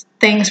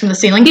things from the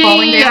ceiling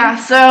falling down. Yeah,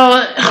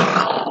 so...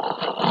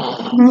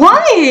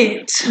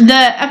 What?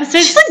 The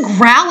episode... She's like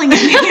growling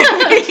at me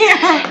over here.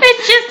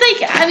 It's just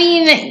like, I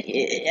mean...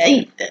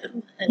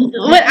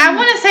 what I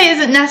want to say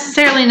isn't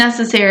necessarily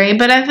necessary,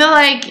 but I feel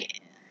like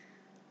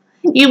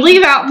you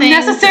leave out things...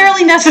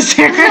 Necessarily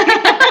necessary.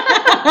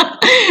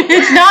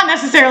 It's not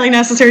necessarily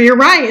necessary. You're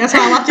right. That's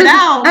how I left it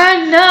out.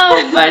 I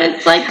know, but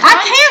it's like... I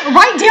can't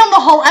write down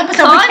the whole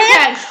episode.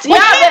 Context. We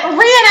can't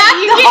reenact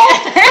the whole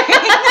thing.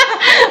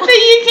 But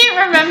you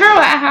can't remember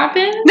what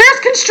happened? There's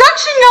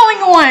construction going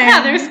on.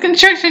 Yeah, there's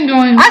construction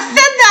going on. I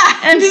said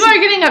that. And people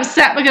are getting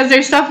upset because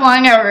there's stuff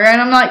flying over.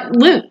 And I'm like,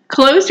 Luke,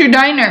 close your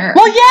diner.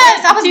 Well,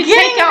 yes, I was to getting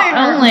take out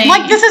there. only.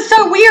 Like, this is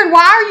so weird.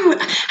 How are you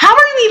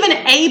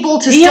even able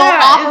to still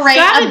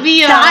operate a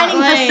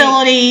dining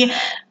facility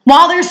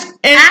while there's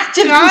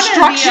active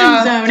construction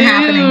zone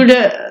happening?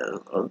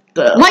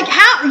 Like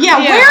how?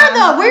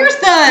 Yeah. Where's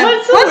the?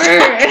 What's the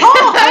word?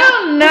 I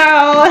don't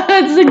know.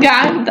 It's the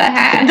guy with the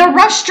hat. The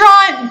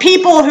restaurant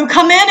people who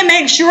come in and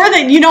make sure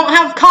that you don't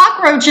have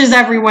cockroaches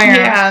everywhere.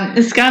 Yeah,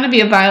 it's got to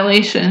be a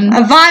violation.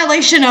 A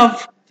violation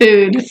of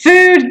food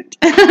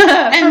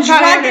and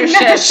drug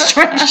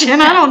administration.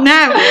 I don't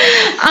know.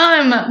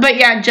 But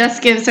yeah, Jess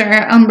gives her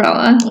an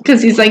umbrella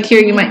because he's like,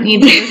 "Here, you might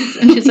need this,"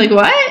 and she's like,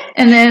 "What?"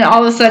 And then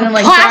all of a sudden,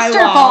 like, plaster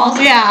drywall falls.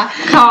 Yeah,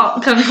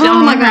 comes down. Oh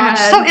my gosh!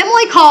 So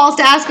Emily calls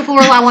to ask if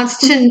Lorelai wants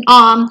to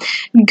know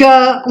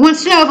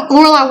if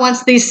Lorelai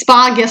wants these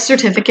spa gift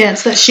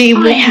certificates that she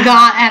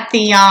got at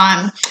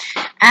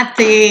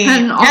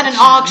an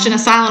auction, a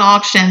silent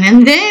auction,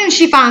 and then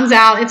she finds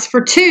out it's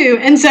for 2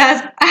 and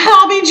says,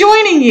 "I'll be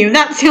joining you.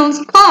 That sounds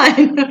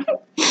fun."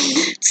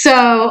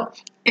 So,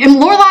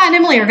 Lorelai and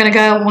Emily are going to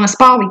go on a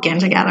spa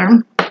weekend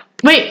together.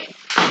 Wait,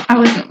 I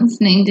wasn't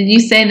listening. Did you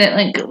say that,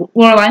 like,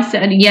 Lorelai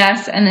said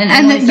yes, and then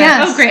Emily said,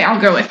 yes. "Oh, great, I'll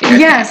go with you." Okay.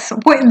 Yes.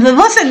 Wait,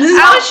 listen,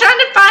 I was trying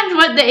to find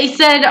what they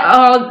said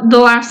the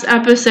last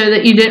episode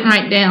that you didn't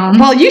write down.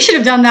 Well, you should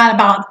have done that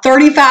about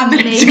 35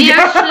 minutes Maybe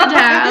ago. I should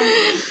have.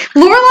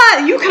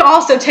 Lorelai, you could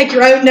also take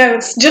your own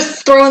notes.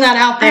 Just throwing that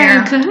out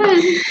there. I could.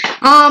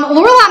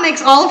 Lorelai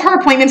makes all of her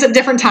appointments at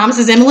different times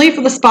as Emily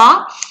for the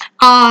spa.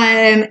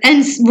 And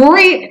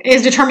Rory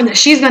is determined that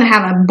she's going to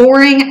have a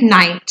boring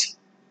night.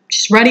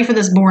 She's ready for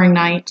this boring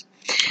night.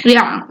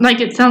 Yeah, like,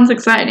 it sounds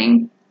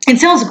exciting. It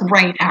sounds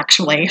great,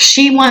 actually.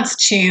 She wants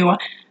to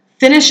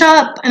finish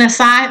up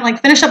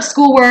finish up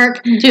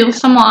schoolwork. Do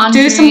some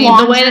laundry.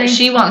 The way that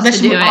she wants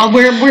to do it.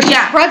 Where she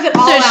spreads it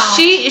all out.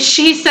 So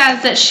she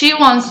says that she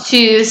wants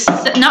to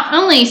not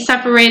only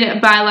separate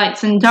it by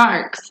lights and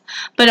darks,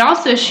 but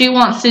also she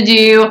wants to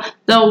do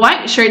the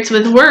white shirts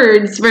with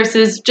words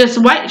versus just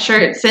white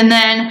shirts, and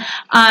then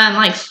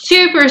like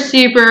super,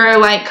 super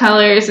light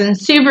colors and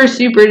super,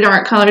 super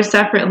dark colors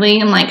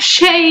separately, and like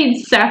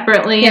shades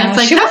separately. Yeah, and it's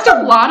like, that's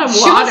a lot of water.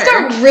 She wants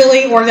to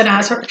really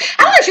organize her.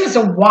 I don't know if she wants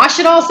to wash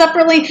it all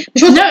separately. She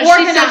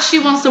said she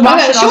wants to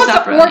wash it all separately. She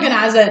wants to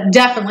organize it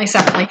definitely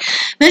separately.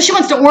 Then she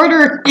wants to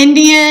order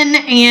Indian,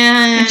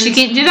 and she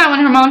can't do that when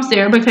her mom's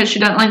there because she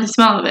doesn't like the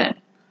smell of it.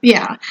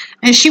 Yeah,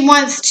 and she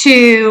wants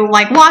to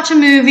like watch a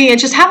movie and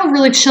just have a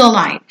really chill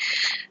night.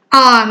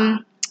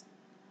 Emily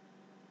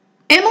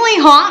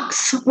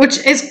honks,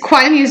 which is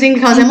quite amusing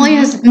because Emily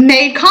has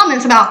made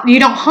comments about you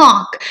don't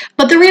honk,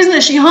 but the reason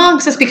that she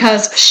honks is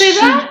because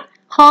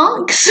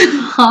Honks.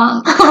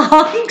 Honk.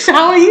 Honks.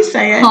 How do you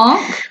say it?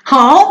 Honk.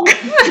 Honk.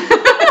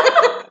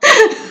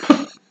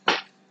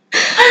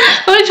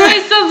 Which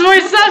one sounds more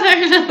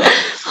southern?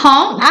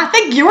 Honk? I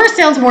think yours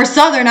sounds more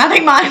southern. I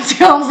think mine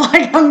sounds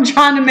like I'm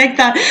trying to make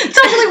that. It's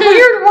actually a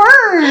weird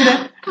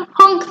word.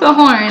 Honk the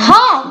horn.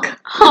 Honk.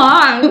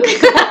 Honk.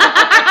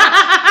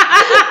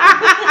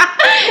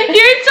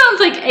 Yours sounds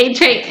like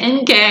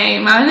H-A-N-K.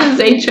 Mine is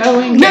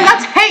H-O-N-K. No,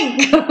 that's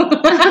Hank.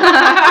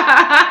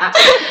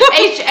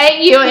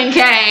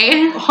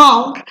 H-A-U-N-K.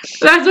 Honk.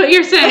 That's what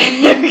you're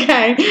saying.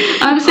 Okay.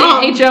 I'm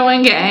saying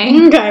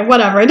H-O-N-K. Okay,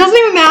 whatever. It doesn't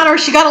even matter.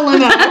 She got a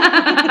limo.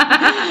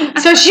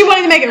 So she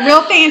wanted to make it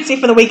real fancy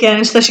for the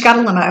weekend, so she got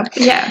a limo.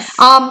 Yes.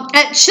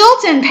 At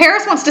Chilton,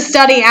 Paris wants to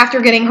study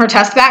after getting her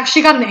test back.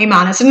 She got an A-,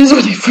 and is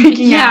really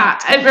freaking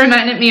out. Yeah, it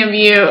reminded me of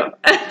you.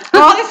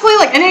 Honestly,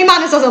 like an A-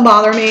 doesn't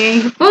bother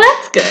me. Well,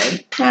 that's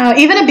good.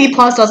 Even a B+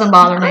 doesn't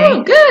bother me.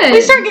 Oh, good.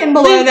 We start getting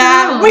below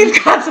that,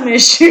 we've got some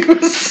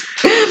issues.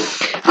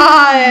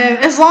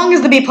 As long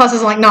as the B+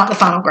 is like not the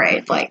final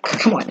grade, like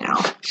come on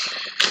now.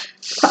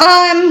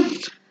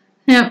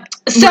 Yep.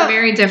 So we're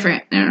very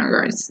different in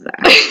regards to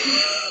that.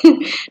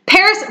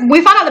 Paris,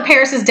 we found out that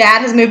Paris's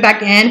dad has moved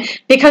back in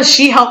because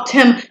she helped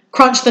him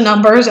crunch the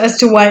numbers as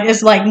to what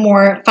is like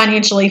more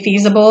financially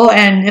feasible,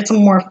 and it's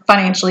more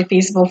financially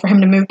feasible for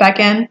him to move back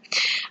in.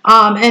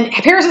 And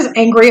Paris is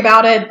angry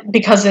about it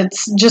because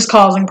it's just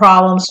causing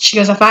problems. She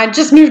goes, if I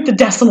just moved the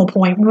decimal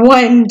point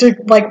one,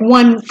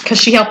 because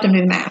she helped him do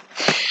the math.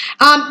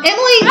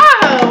 Emily.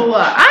 Oh,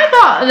 I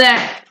thought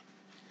that.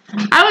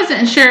 I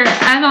wasn't sure.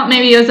 I thought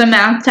maybe it was a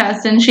math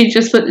test and she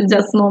just put the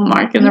decimal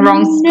mark in the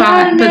wrong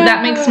spot, but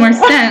that makes more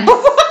sense.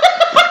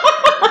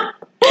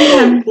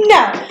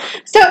 No.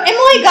 So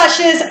Emily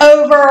gushes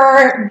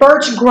over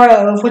Birch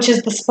Grove, which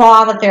is the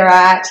spa that they're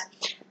at.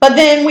 But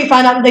then we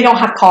find out that they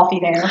don't have coffee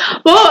there.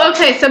 Well,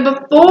 okay, so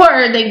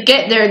before they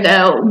get there,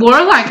 though,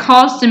 Lorelai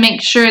calls to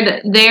make sure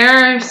that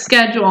their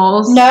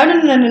schedules... No.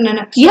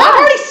 Yeah. I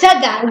already said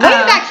that.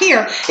 Way back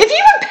here. If you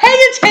would pay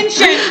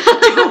attention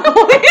to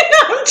when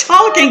I'm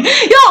talking.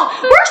 Y'all,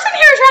 we're sitting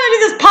here trying to do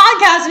this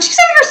podcast, and she's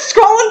over here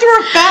scrolling through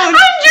her phone.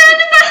 I'm trying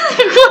to find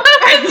the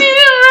quote. You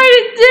didn't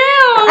write it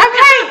down.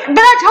 Okay,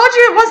 but I told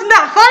you it wasn't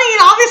that funny,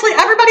 and obviously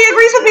everybody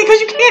agrees with me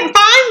because you can't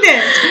find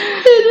it.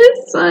 It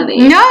is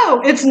funny.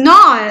 No, it's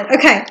not.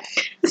 Okay.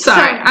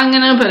 Sorry, I'm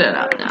going to put it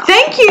up now.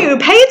 Thank you.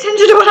 Pay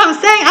attention to what I'm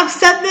saying. I've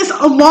said this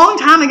a long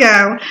time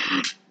ago.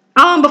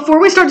 Before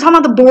we started talking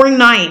about the boring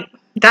night.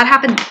 That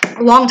happened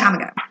a long time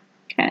ago.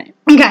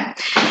 Okay.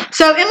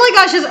 So Emily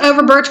gushes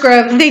over Birch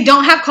Grove. They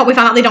don't have coffee. We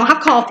found out they don't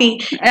have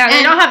coffee. Yeah,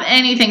 they don't have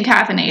anything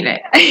caffeinated.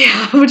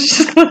 Yeah, which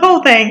is the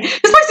whole thing. This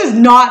place does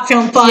not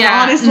sound fun,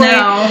 honestly.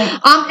 No.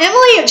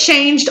 Emily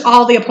changed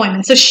all the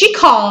appointments. So she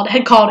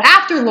had called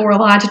after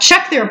Lorelai to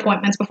check their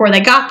appointments before they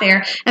got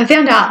there and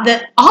found out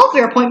that all of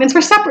their appointments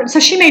were separate. So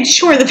she made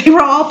sure that they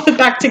were all put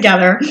back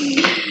together.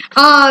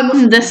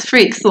 This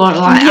freaks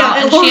Lorelai out,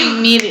 and she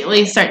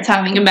immediately starts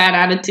having a bad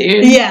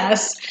attitude.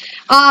 Yes.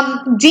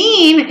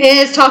 Dean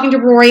is talking to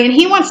Rory, and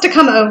he wants to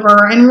come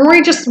over, and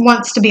Rory just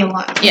wants to be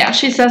alone. Yeah,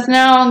 she says,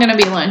 no, I'm going to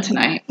be alone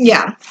tonight.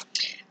 Yeah.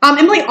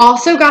 Emily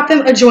also got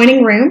them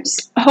adjoining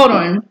rooms. Hold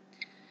on.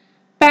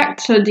 Back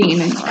to Dean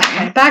and Rory.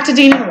 Okay, back to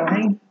Dean and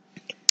Rory.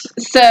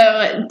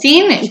 So,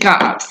 Dean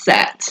got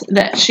upset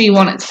that she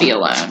wanted to be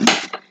alone,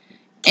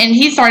 and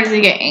he started to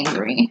get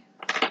angry.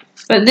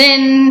 But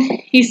then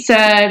he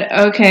said,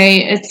 okay,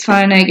 it's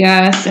fine, I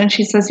guess. And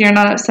she says, you're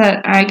not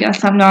upset? I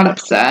guess I'm not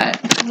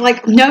upset.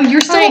 Like, no, you're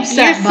so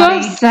upset, You're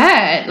buddy. so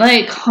upset.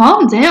 Like,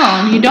 calm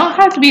down. You don't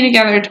have to be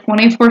together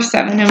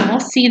 24/7. And we'll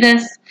see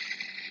this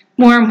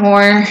more and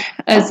more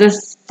as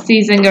this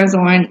season goes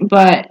on.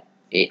 But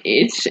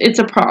it's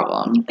a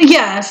problem.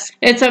 Yes.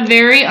 It's a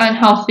very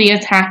unhealthy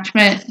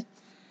attachment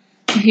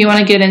if you want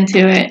to get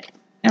into it.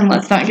 And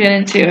let's not get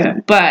into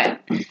it, but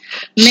man,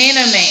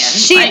 oh man,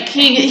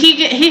 he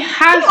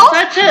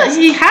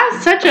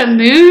has such a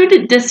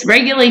mood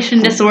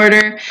dysregulation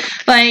disorder.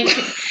 Like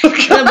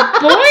the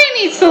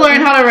boy needs to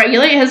learn how to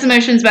regulate his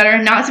emotions better,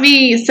 and not to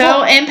be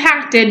so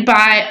impacted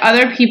by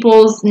other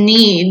people's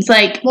needs.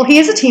 Like, well, he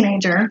is a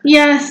teenager.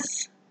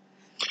 Yes,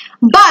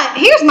 but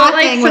here's my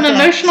thing with some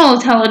emotional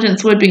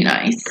intelligence would be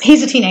nice.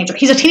 He's a teenager.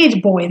 He's a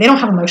teenage boy. They don't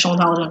have emotional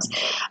intelligence.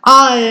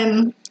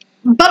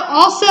 But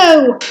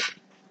also.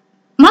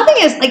 My thing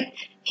is, like,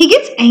 he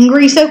gets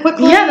angry so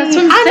quickly. Yeah, that's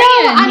what I'm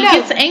saying. I know. He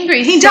gets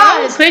angry He so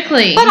does.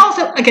 quickly. But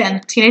also,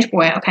 again, teenage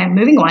boy. Okay,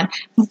 moving on.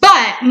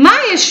 But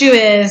my issue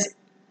is,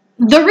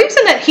 the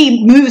reason that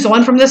he moves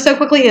on from this so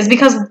quickly is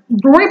because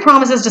Rory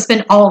promises to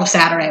spend all of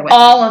Saturday with him.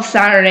 All of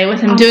Saturday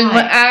with him, doing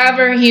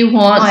whatever he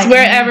wants,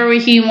 wherever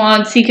he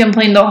wants. He can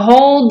play the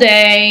whole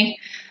day.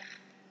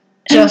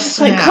 Just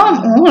like, come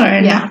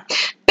on. Yeah.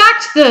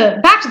 Back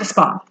to the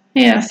spa.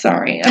 Yeah,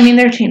 sorry. I mean,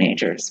 they're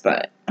teenagers,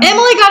 but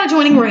Emily got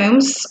adjoining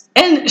rooms,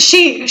 and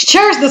she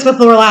shares this with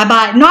Lorelai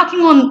by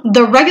knocking on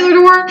the regular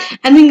door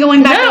and then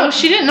going back. No,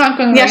 she didn't knock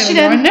on the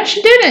regular door. No,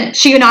 she didn't.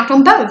 She knocked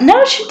on both.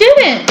 No, she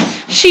didn't.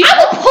 I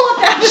will pull up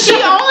that. She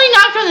only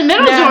knocked on the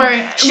middle door.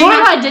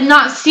 Lorelai did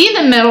not see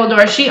the middle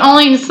door. She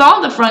only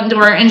saw the front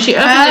door, and she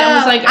opened it and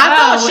was like, I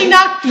thought she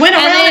went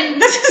around.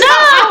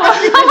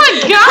 Oh my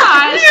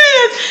gosh.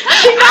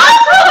 She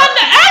knocked on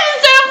the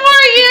exit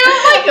for you.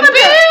 Like, boo.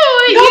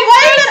 You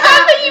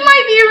thought that you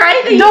might be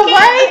right.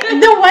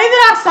 The way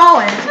that I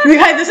saw it,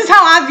 okay, this is how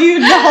I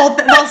viewed this whole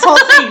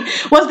scene,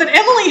 was that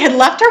Emily had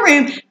left her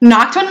room,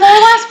 knocked on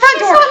Lorelai's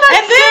front door,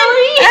 and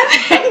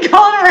then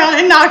gone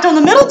around and knocked on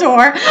the middle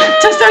door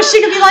so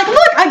she could be like,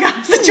 look, I got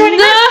us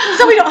adjoining room,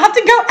 so we don't have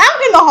to go out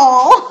in the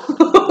hall.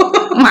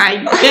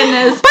 My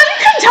goodness. But you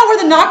couldn't tell where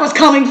the knock was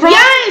coming from.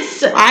 Yes.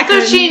 So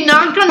she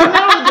knocked on the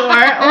middle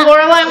door.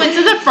 Lorelai went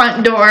to the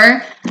front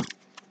door.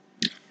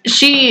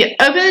 She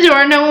opened the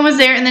door, no one was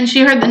there, and then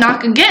she heard the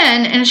knock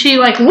again, and she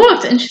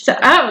looked, and she said,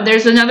 oh,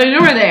 there's another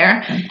door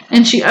there.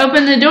 And she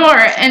opened the door,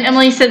 and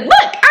Emily said,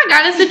 look, I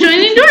got us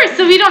adjoining doors,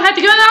 so we don't have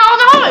to go in the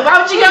hallway. Why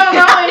would she go in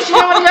the hallway if she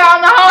didn't want to go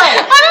out in the hallway?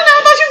 I don't know,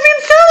 I thought she was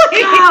being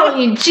silly.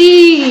 Golly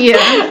gee.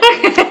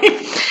 Okay.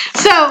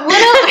 So,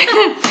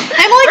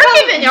 Emily we're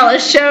giving y'all a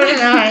show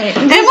tonight.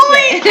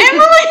 Emily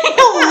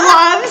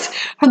loves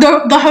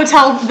the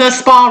hotel, the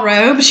spa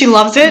robe. She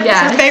loves it.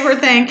 Yes. It's her favorite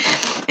thing.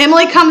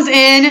 Emily comes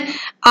in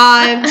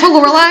to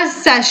Lorelai's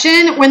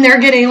session when they're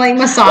getting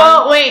massage.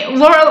 Well, wait,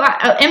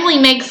 Emily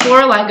makes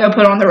Lorelai go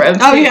put on the robe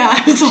too. Oh yeah,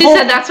 she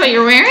said, "That's what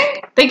you're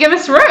wearing? They give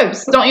us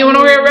robes. Don't you want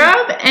to wear a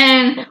robe?"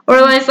 And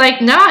Lorelai's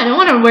like, "No, I don't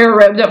want to wear a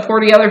robe that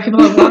 40 other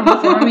people have worn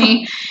before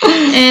me."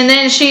 And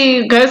then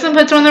she goes and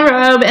puts on the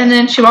robe, and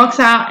then she walks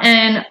out,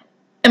 and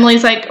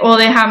Emily's like, "Well,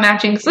 they have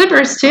matching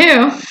slippers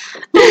too."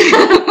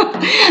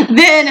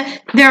 Then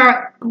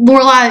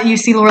you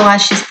see Lorelai,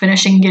 she's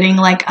finishing getting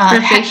a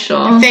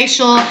facial,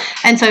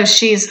 and so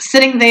she's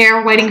sitting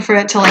there waiting for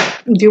it to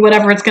do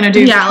whatever it's gonna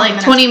do. Yeah,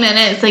 20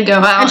 minutes they go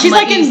out, and she's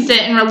you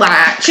sit and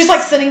relax. She's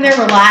sitting there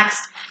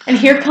relaxed, and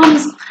here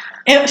comes.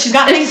 She's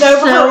got things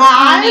over her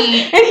eyes,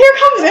 and here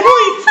comes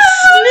Emily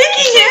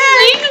sneaking in.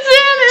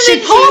 She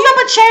pulls up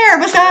a chair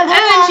beside Lorelai. And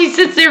then she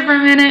sits there for a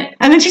minute.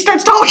 And then she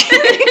starts talking.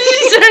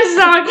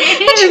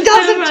 And she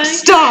doesn't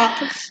stop.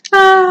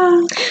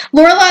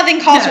 Lorelai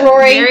then calls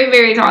Rory. Very,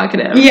 very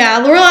talkative.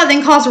 Yeah, Lorelai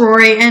then calls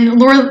Rory,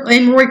 and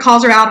Rory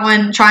calls her out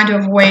on trying to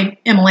avoid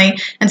Emily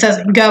and says,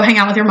 go hang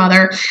out with your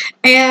mother.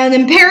 And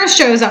then Paris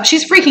shows up.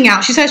 She's freaking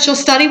out. She says she'll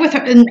study with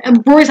her. And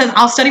Rory says,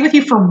 I'll study with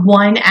you for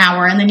 1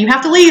 hour, and then you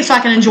have to leave so I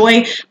can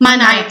enjoy my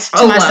night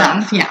to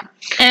myself. Yeah.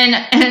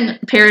 And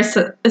Paris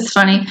is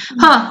funny.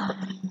 Huh.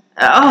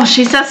 Oh,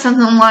 she says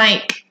something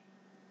like...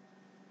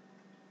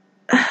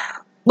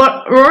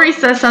 Rory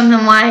says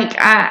something like,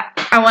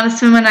 I want to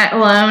spend my night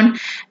alone.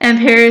 And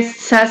Paris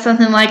says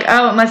something like,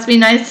 oh, it must be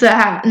nice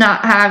to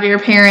not have your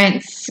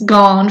parents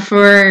gone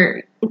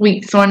for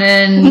weeks on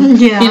end.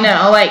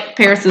 Yeah.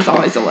 Paris is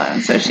always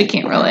alone, so she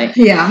can't really.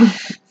 Yeah.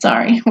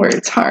 Sorry,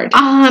 words hard.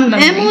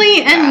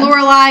 Emily and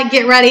Lorelai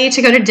get ready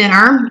to go to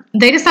dinner.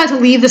 They decide to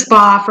leave the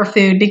spa for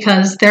food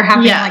because they're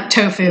having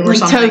tofu or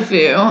something.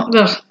 Tofu.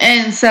 Ugh.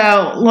 And so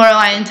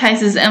Lorelai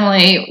entices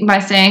Emily by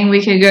saying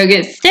we could go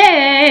get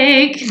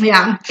steak.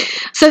 Yeah.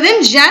 So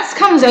then Jess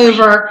comes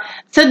over.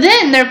 So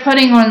then they're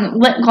putting on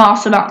lip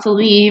gloss about to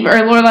leave, or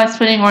Lorelai's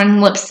putting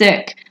on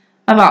lipstick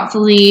about to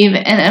leave,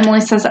 and Emily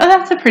says, oh,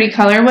 that's a pretty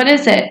color. What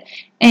is it?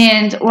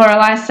 And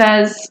Lorelai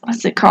says,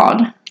 what's it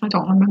called? I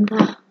don't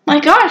remember. My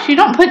gosh, you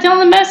don't put down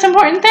the most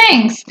important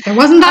things. It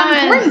wasn't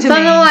that important to me.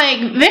 Something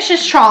like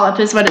Vicious Trollop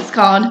is what it's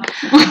called.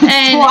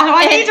 And well,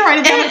 I need to write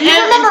it down. You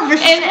remember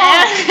Vicious Trollop?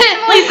 And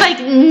Emily's like,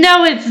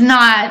 no, it's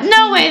not.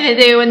 No way that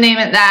they would name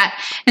it that.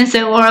 And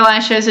so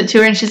Lorelai shows it to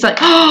her, and she's like,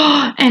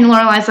 oh. And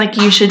Lorelai's like,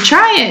 you should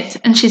try it.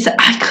 And she said,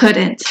 I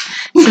couldn't.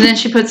 So then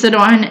she puts it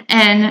on,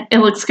 and it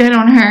looks good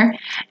on her.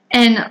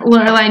 And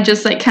Lorelai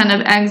just kind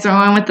of eggs her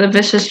on with the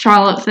Vicious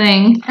Trollop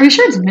thing. Are you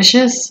sure it's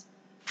vicious?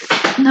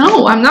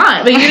 No, I'm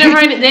not. But you didn't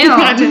write it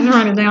down. I didn't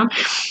write it down.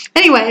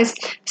 Anyways,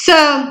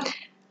 so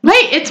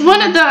wait, it's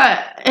one of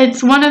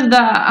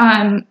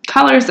the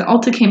colors that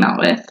Ulta came out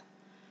with.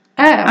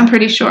 Oh, I'm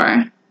pretty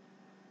sure.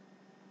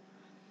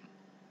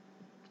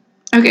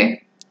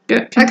 Okay,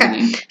 good.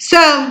 Continue. Okay,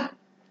 so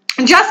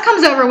Jess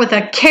comes over with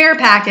a care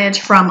package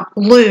from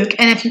Luke,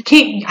 and if you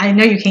can't, I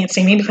know you can't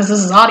see me because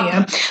this is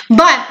audio,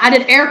 but I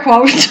did air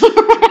quotes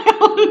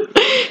around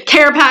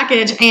care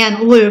package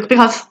and Luke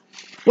because.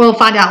 We'll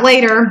find out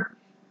later.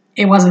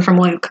 It wasn't from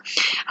Luke.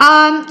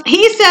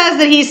 He says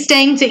that he's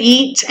staying to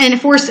eat, and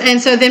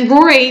so then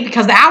Rory,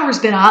 because the hour's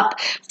been up,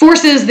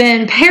 forces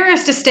then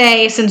Paris to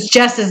stay since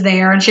Jess is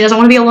there, and she doesn't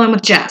want to be alone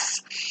with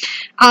Jess.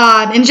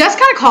 And Jess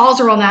kind of calls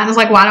her on that and is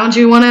like, why don't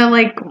you want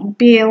to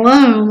be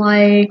alone,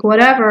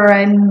 whatever?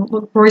 And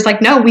Rory's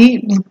like, no,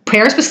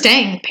 Paris was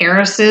staying.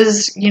 Paris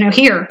is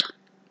here.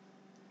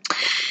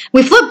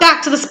 We flip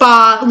back to the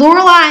spa.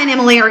 Lorelai and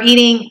Emily are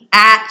eating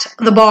at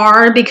the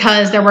bar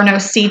because there were no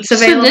seats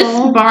available. So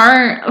this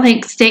bar,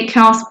 like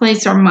steakhouse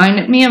place,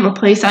 reminded me of a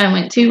place I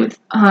went to with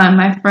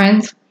my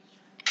friends,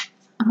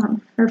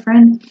 her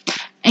friend.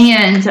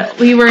 And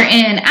we were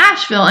in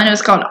Asheville, and it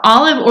was called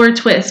Olive or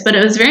Twist, but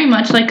it was very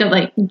much like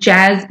a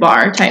jazz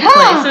bar type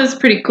place. So it was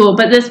pretty cool.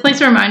 But this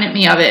place reminded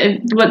me of it.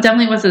 It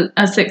definitely was a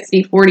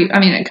 60-40. I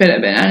mean, it could have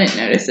been. I didn't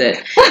notice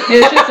it.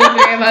 It was just the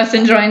three of us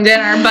enjoying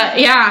dinner. But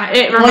yeah,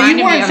 it reminded me of it. Well,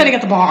 you weren't sitting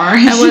at the bar.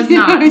 I was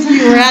not.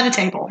 You were at a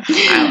table.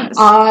 I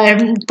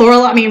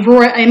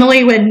was.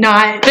 Emily would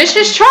not.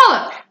 Vicious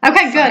Trollop.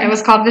 Okay, good. Sorry. It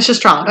was called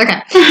Vicious Trollop.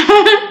 Okay.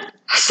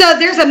 So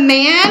there's a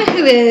man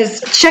who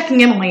is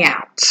checking Emily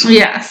out.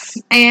 Yes.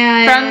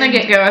 And from the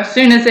get-go, as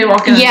soon as they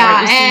walk in the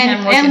door, you see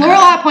him looking and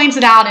Lorelai points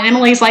it out, and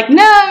Emily's like,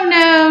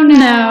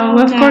 no,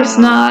 of course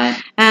not.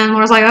 And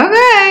Laura's like,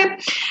 okay.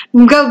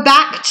 We go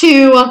back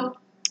to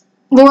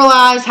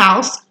Lorelai's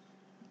house,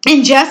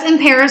 and Jess and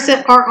Paris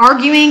are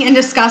arguing and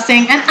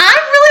discussing, and I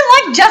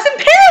really like Jess and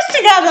Paris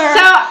together.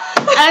 So,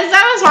 as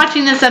I was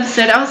watching this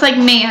episode, I was like,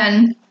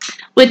 man,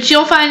 which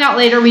you'll find out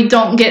later, we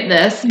don't get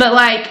this, but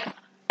like,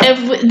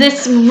 if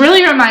this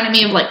really reminded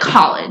me of like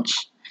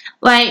college,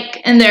 like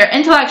in their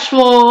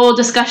intellectual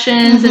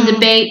discussions and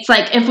debates.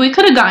 Like if we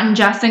could have gotten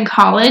Jess in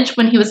college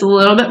when he was a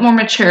little bit more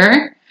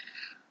mature,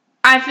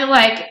 I feel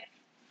like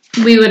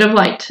we would have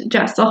liked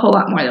Jess a whole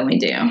lot more than we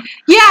do. Yeah,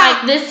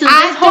 like this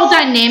whole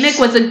dynamic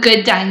was a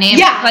good dynamic.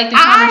 Yeah, like the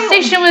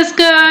conversation was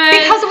good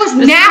because it was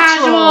natural.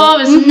 Casual,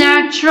 it was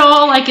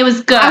natural. Like it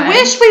was good. I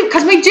wish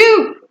because we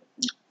do.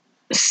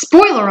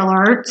 Spoiler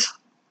alert.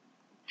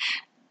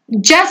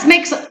 Jess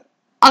makes a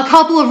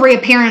couple of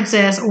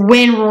reappearances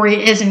when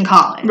Rory is in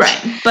college.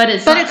 Right. But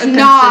it's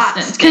not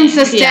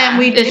consistent. Yeah.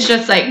 It's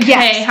just like,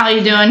 hey, how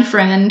you doing,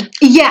 friend?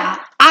 Yeah.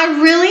 I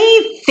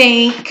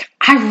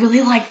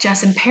really like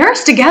Jess and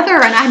Paris together,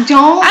 and I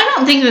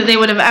don't think that they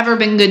would have ever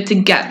been good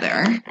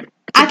together.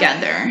 I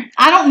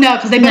don't know,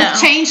 because they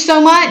both changed so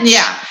much.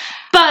 Yeah.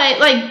 But,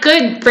 like,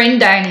 good friend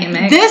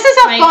dynamic. This is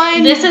a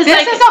fun... This is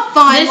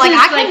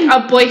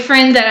a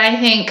boyfriend that I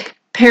think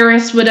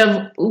Paris would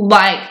have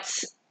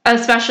liked,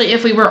 especially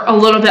if we were a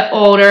little bit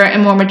older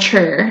and more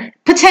mature.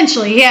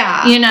 Potentially,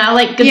 yeah. You know,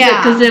 like,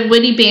 because the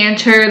witty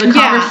banter, the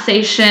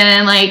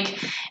conversation, like...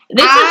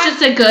 This is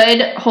just a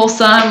good,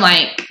 wholesome,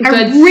 like,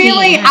 good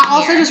scene. I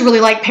also just really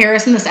like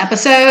Paris in this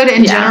episode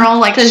in general.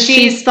 Like,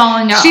 she's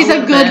falling out. She's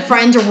a good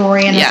friend to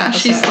Rory in this episode. Yeah,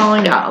 she's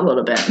falling out a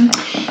little bit.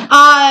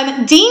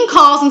 Dean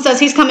calls and says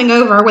he's coming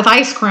over with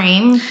ice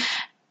cream.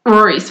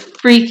 Rory's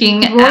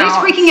freaking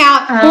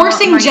out,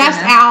 forcing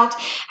Jess out,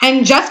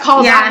 and Jess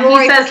calls out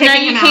Rory for kicking him out.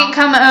 No, you can't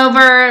come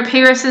over.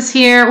 Paris is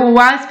here. Well,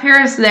 why is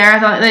Paris there? I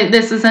thought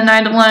this is a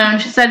night alone.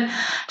 She said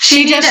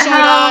she just showed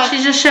up.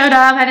 She just showed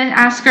up. I didn't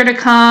ask her to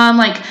come.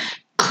 Like,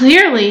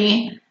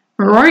 clearly,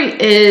 Rory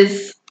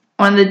is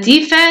on the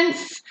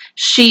defense.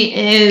 She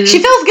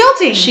feels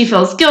guilty.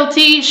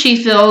 She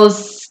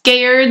feels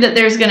scared that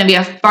there's going to be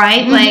a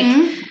fight. Like,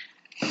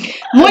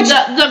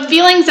 the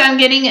feelings I'm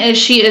getting is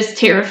she is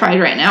terrified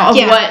right now of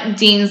what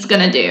Dean's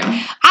gonna do. I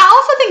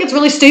also think it's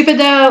really stupid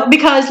though,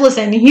 because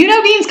listen,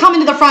 Dean's coming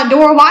to the front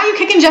door. Why are you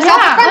kicking Jess out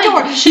the front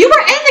door? You were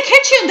in the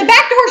kitchen. The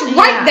back door's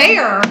right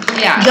there.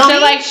 Yeah. Dummy.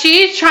 So like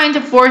she's trying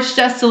to force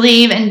Jess to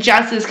leave, and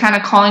Jess is kind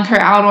of calling her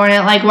out on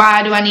it. Like,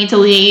 why do I need to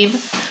leave?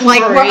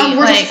 Like we're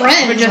just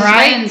friends. We're just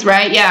friends,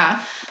 right?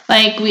 Yeah.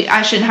 Like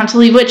I shouldn't have to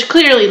leave. Which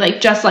clearly, like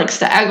Jess likes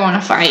to egg on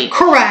a fight.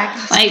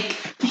 Correct. Like.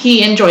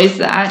 He enjoys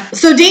that.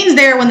 So Dean's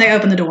there when they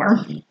open the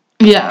door.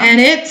 Yeah. And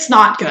it's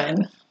not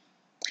good.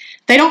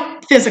 They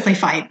don't physically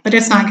fight, but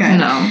it's not good.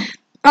 No.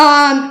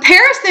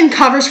 Paris then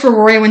covers for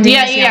Rory when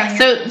Dean is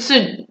yelling.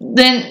 So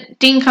then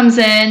Dean comes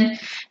in.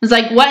 Is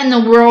like, what in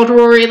the world,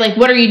 Rory? Like,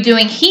 what are you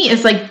doing? He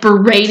is like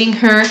berating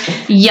her,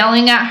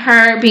 yelling at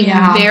her, being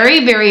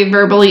very, very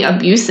verbally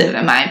abusive,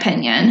 in my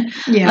opinion.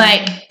 Yeah.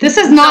 Like, this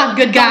is not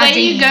good guy. The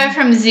way you go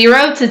from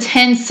 0 to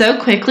 10 so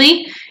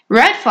quickly.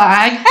 Red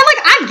flag. And,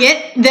 like, I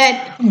get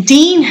that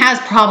Dean has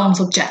problems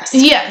with Jess.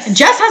 Yes.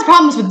 Jess has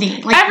problems with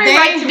Dean. Like, every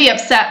right to be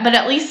upset, but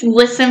at least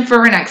listen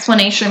for an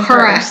explanation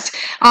first.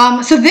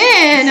 So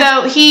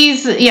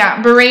he's,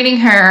 berating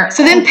her.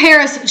 So then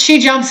Paris, she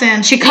jumps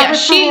in. She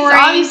covers for Rory. She's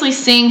obviously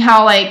seeing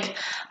how, like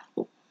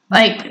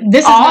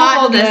this is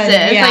awful not good. This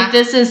is. Yeah. Like,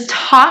 this is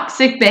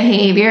toxic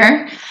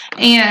behavior.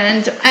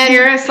 And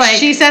Paris, like...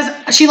 She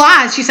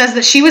lies. She says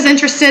that she was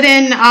interested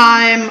in,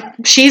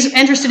 she's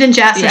interested in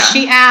Jess. Yeah. And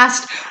she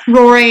asked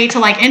Rory to,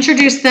 like,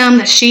 introduce them,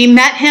 that she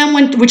met him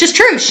which is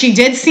true. She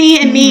did see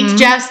and meet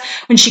Jess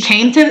when she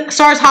came to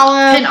Stars Hollow.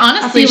 And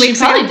honestly, she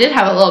probably did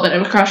have a little bit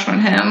of a crush on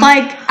him.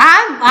 Like,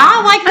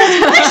 I like this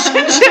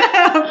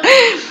relationship.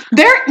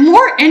 They're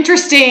more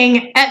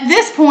interesting at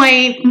this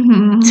point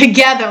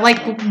together.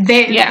 Like,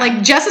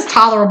 like, Jess is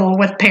tolerable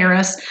with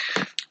Paris.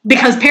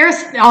 Because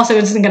Paris also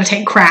isn't going to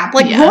take crap.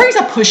 Like, Rory's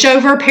a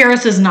pushover.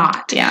 Paris is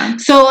not. Yeah.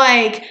 So,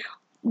 like,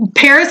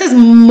 Paris is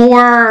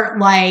more,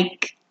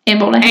 like,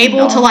 able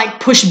to like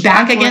push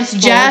back against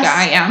Jess.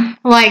 Guy,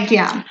 Like,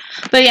 yeah.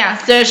 But yeah,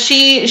 so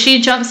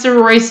she jumps to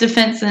Rory's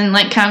defense and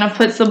like kind of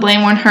puts the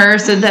blame on her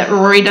so that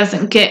Rory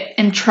doesn't get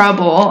in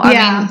trouble.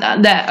 I mean,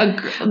 that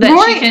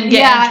Rory, she can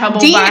get in trouble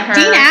by her.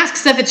 Dean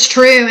asks if it's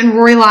true, and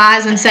Rory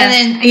lies and says,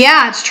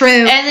 it's true.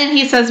 And then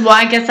he says, well,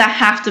 I guess I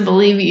have to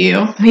believe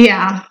you.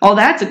 Yeah. Oh,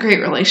 that's a great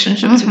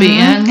relationship to be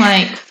in.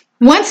 Like,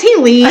 once he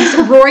leaves,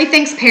 Rory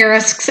thanks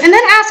Paris and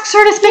then asks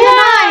her to spend the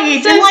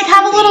night and like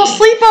have a little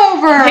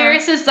sleepover.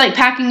 Paris is like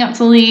packing up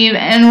to leave,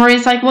 and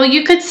Rory's like, well,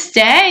 you could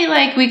stay.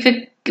 Like, we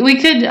could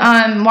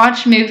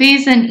watch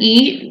movies and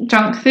eat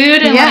junk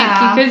food, and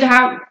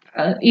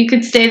you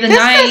could stay the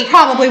night. This is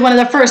probably one of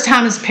the first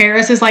times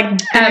Paris is like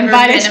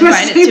invited to a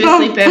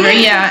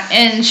sleepover. Yeah,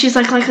 and she's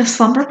like a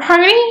slumber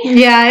party.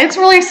 Yeah, it's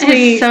really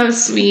sweet. It's so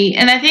sweet,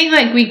 and I think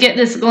like we get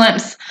this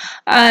glimpse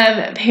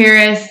of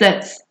Paris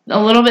that's a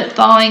little bit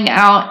thawing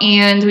out,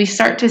 and we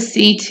start to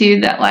see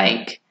too that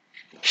like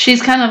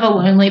she's kind of a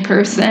lonely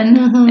person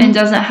and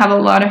doesn't have a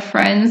lot of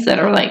friends that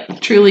are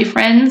like truly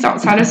friends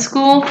outside of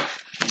school.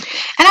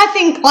 And I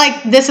think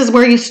like this is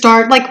where you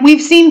start, like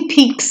we've seen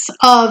peaks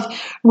of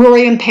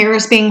Rory and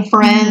Paris being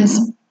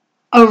friends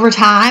over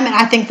time, and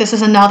I think this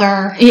is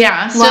another.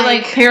 Yeah, so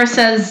like Paris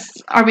says,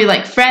 are we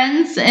like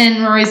friends?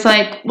 And Rory's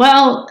like,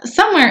 well,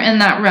 somewhere in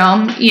that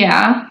realm,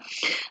 yeah.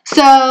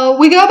 So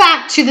we go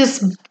back to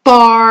this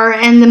bar,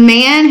 and the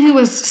man who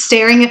was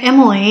staring at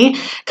Emily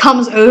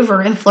comes over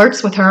and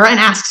flirts with her and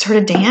asks her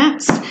to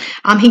dance.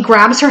 He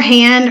grabs her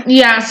hand.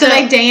 Yeah, so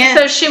they dance.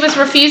 So she was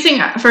refusing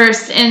at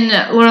first, and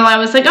Lorelai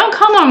was like, "Oh,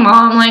 come on,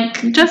 Mom!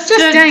 Like, just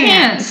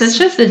dance. It's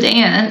just a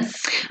dance."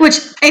 Which,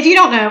 if you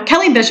don't know,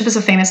 Kelly Bishop is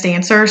a famous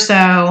dancer,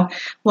 so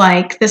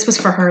like this was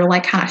for her to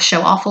like kind of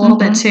show off a little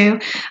bit too.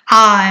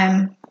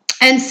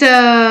 And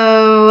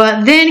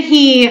so then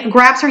he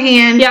grabs her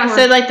hand. Yeah,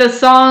 so like the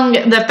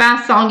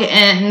fast song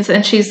ends,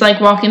 and she's like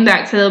walking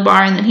back to the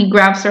bar, and then he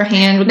grabs her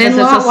hand because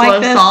it's a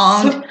slow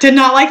song. Did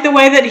not like the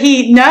way that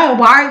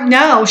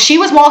No, she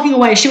was walking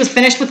away. She was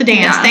finished with the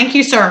dance. Yeah. Thank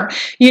you, sir.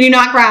 You do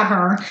not grab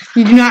her.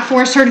 You do not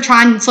force her to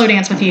try and slow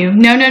dance with you.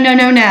 No.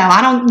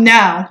 I don't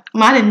know.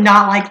 I did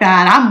not like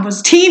that. I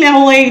was team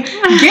Emily.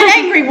 Get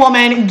angry,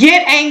 woman.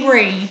 Get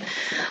angry.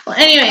 Well,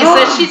 anyway,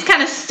 so she's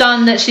kind of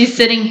stunned that she's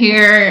sitting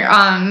here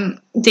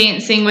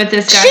dancing with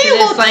this guy. She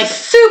looks like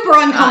super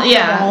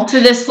uncomfortable. To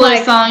this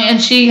slow song, and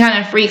she kind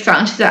of freaks out,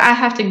 and she's like, I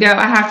have to go.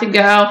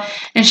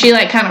 And she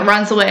like kind of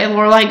runs away, and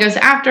Lorelai goes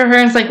after her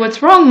and is like,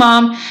 what's wrong,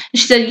 Mom? And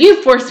she said,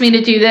 you forced me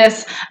to do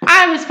this.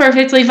 I was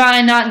perfectly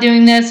fine not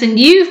doing this, and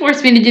you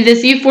forced me to do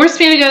this. You forced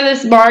me to go to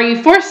this bar.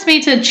 You forced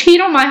me to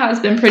cheat on my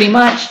husband, pretty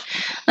much.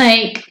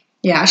 Like,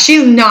 yeah,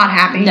 she's not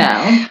happy.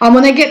 No.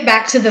 When they get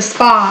back to the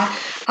spa,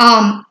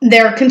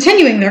 they're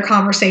continuing their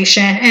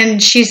conversation,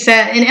 and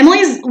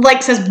Emily's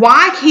like says,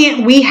 why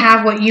can't we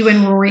have what you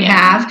and Rory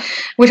have?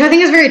 Which I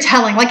think is very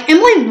telling. Like,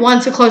 Emily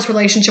wants a close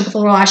relationship with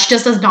Lorelai. She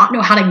just does not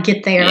know how to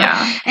get there.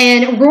 Yeah.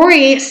 And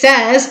Lorelai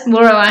says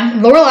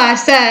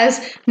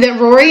that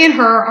Rory and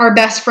her are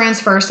best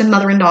friends first and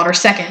mother and daughter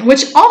second,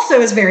 which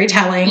also is very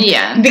telling.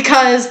 Yeah.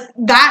 Because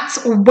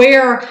that's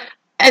where,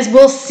 as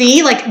we'll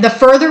see, like the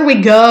further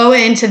we go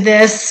into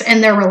this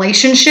and their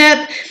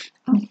relationship,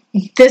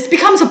 this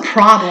becomes a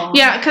problem.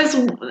 Yeah, because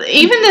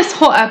even this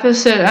whole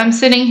episode, I'm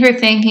sitting here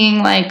thinking,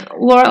 like,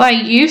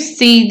 Lorelai, you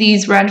see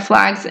these red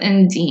flags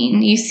in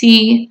Dean. You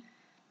see,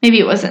 maybe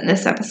it wasn't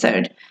this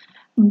episode,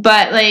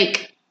 but,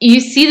 like,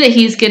 you see that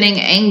he's getting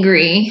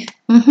angry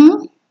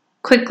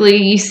quickly.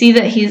 You see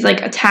that he's,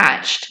 like,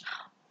 attached.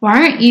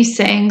 Why aren't you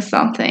saying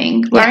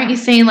something? Why aren't you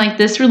saying, like,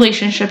 this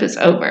relationship is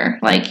over?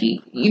 Like,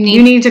 you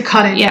need to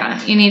cut it.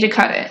 Yeah, you need to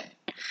cut it.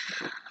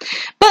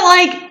 But,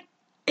 like,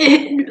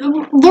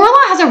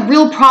 Lorelai has a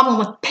real problem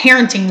with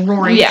parenting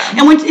Rory. Yeah.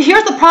 And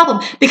here's the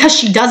problem. Because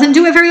she doesn't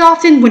do it very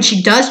often, when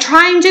she does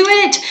try and do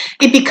it,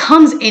 it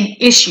becomes an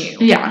issue.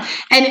 Yeah.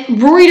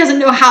 And Rory doesn't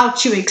know how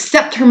to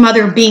accept her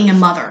mother being a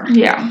mother.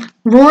 Yeah.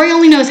 Rory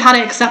only knows how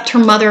to accept her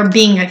mother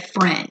being a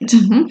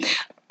friend.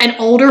 An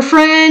older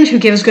friend who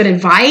gives good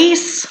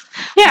advice.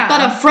 Yeah.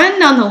 But a friend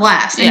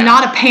nonetheless, and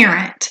not a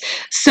parent.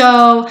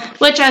 So,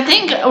 which I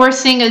think we're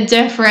seeing a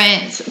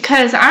difference,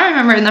 because I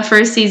remember in the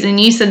first season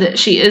you said that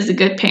she is a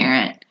good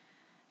parent,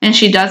 and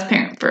she does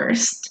parent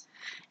first.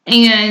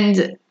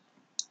 And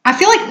I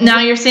feel like now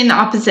you're saying the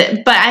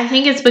opposite, but I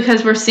think it's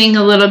because we're seeing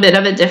a little bit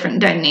of a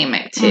different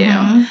dynamic too.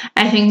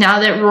 I think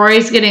now that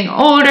Rory's getting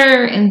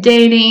older and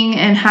dating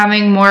and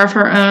having more of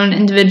her own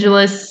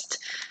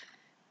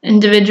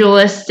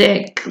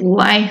individualistic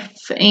life,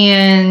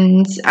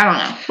 and I don't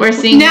know, we're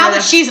seeing now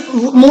that she's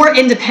more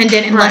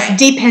independent and less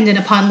dependent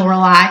upon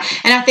Lorelai,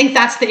 and I think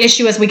that's the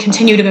issue as we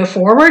continue to go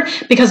forward,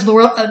 because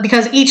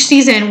each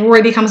season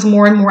Rory becomes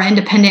more and more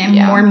independent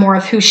and more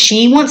of who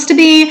she wants to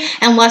be,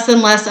 and less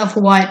of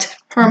what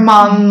her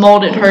mom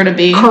molded her to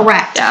be.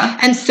 Correct. Yeah.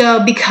 And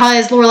so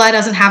because Lorelai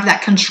doesn't have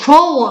that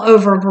control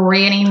over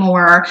Rory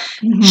anymore,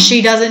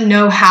 she doesn't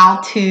know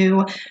how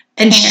to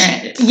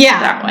parent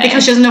that way.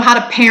 Because she doesn't know how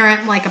to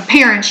parent like a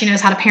parent. She knows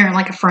how to parent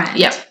like a friend.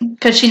 Yep.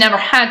 Because she never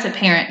had to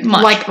parent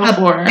much like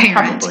before. A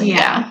parent. Probably.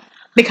 Yeah.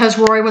 because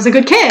Rory was a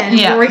good kid.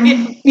 Yeah.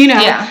 Rory,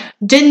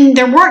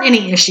 there weren't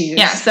any issues.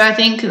 Yeah, so I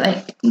think,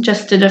 like,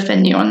 just to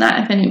defend you on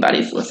that, if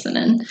anybody's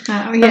listening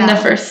from the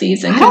first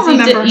season.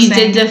 Because you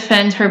did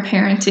defend her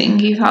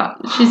parenting. You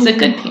thought she's a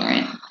good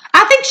parent.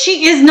 I think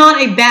she is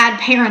not a bad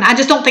parent. I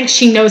just don't think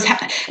she knows how.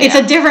 It's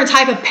a different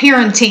type of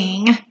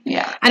parenting.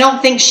 Yeah. I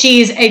don't think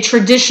she's a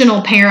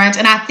traditional parent,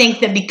 and I think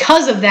that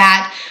because of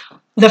that,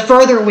 the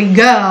further we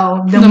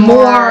go, the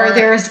more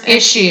there's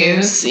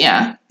issues.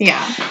 Yeah.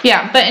 Yeah.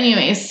 Yeah, but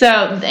anyway,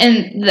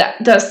 and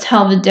that does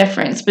tell the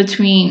difference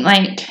between,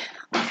 like,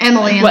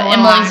 Emily and what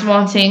Emily's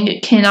wanting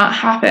cannot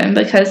happen,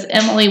 because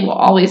Emily will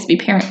always be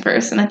parent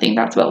first, and I think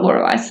that's what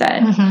Lorelai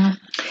said. Mm-hmm.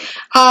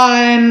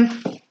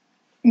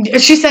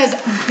 She says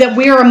that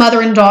we are a mother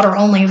and daughter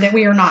only, that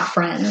we are not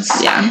friends.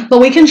 Yeah.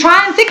 But we can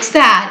try and fix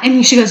that.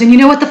 And she goes, and you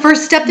know what the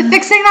first step to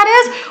fixing that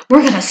is?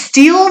 We're going to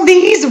steal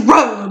these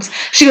robes.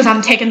 She goes,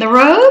 I'm taking the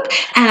robe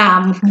and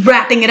I'm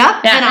wrapping it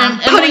up and I'm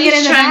putting it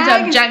in the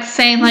bag. Object,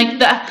 saying, like,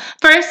 the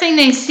first thing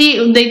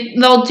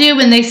they'll do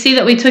when they see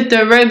that we took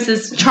the robes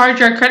is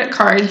charge our credit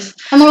cards.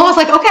 And Lorelai's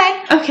like,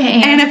 okay.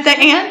 Okay. And if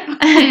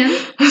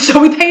they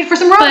so we paid for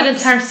some robes. But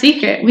it's our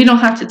secret. We don't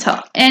have to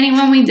tell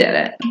anyone we did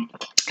it.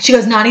 She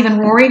goes, not even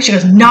Rory? She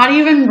goes, not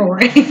even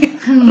Rory.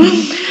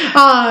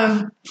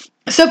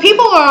 So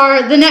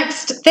the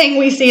next thing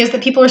we see is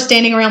that people are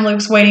standing around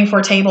Luke's waiting for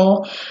a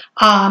table.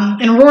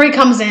 And Rory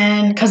comes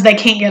in because they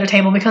can't get a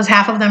table because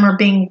half of them are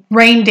being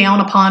rained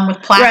down upon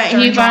with plaster.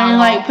 Right, he finally,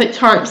 like, put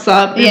tarps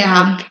up.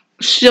 Yeah.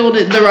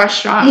 Shielded the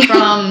restaurant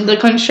from the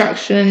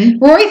construction.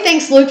 Rory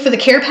thanks Luke for the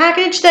care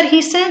package that he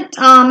sent,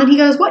 and he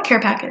goes, what care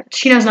package?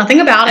 She knows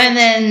nothing about it. And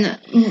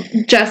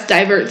then Jess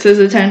diverts his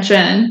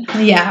attention.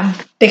 Yeah,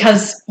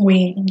 because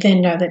we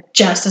then know that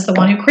Jess is the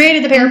one who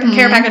created the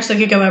care package, so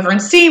he could go over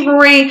and see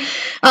Rory.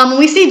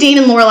 We see Dean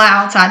and Lorelai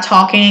outside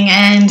talking,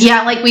 and...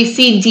 Yeah, like, we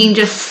see Dean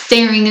just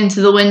staring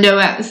into the window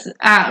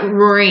at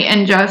Rory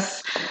and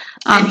Jess...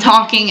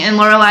 talking, and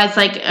Lorelai's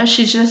like,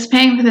 she's just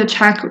paying for the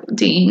check,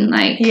 Dean.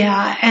 Like,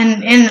 yeah,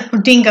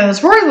 and Dean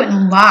goes, Rory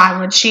wouldn't lie,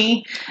 would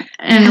she?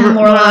 And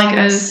Lorelai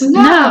goes,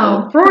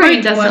 no, Rory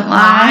doesn't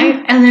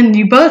lie. And then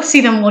you both see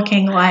them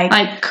looking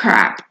like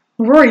crap.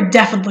 Rory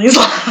definitely is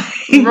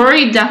lying.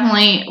 Rory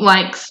definitely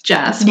likes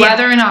Jess,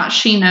 whether or not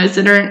she knows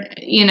it or,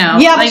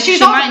 Yeah, like, she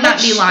might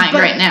not be lying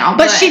right now.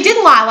 But she did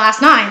lie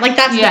last night. Like,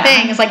 that's the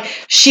thing. It's like,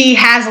 she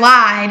has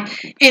lied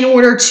in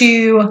order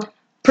to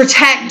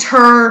protect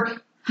her...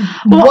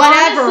 Well,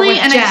 whatever, honestly,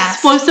 an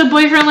explosive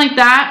boyfriend like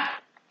that,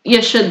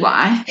 you should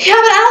lie. Yeah,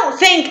 but I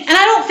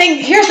don't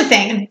think, here's the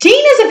thing.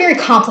 Dean is a very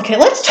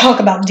complicated, let's talk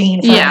about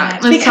Dean for a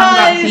minute. Let's talk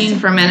about Dean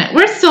for a minute.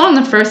 We're still on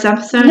the first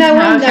episode. No,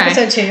 we're on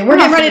episode 2. We're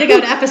getting ready to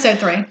go to episode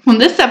 3. Well,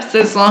 this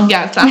episode's long,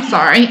 yes, I'm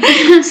sorry.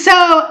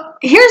 So,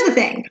 here's the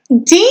thing.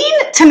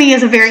 Dean, to me,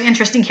 is a very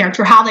interesting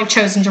character, how they've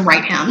chosen to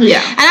write him.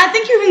 Yeah. And I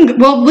think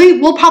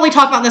we'll probably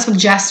talk about this with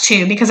Jess,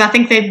 too, because I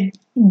think they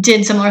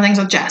did similar things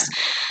with Jess.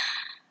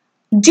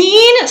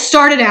 Dean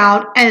started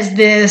out as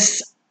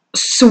this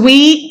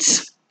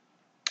sweet,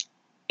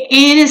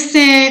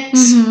 innocent,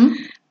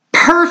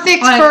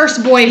 perfect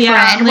first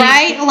boyfriend,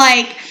 right?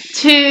 Like,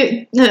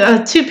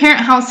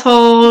 two-parent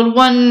household,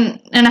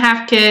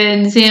 1.5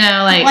 kids,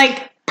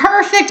 like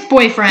perfect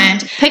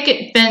boyfriend.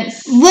 Picket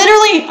fence.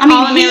 Literally, I mean,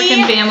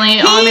 all-American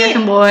family,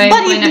 all-American boy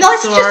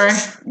next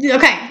door.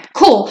 Okay.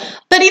 Cool.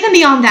 But even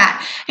beyond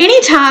that,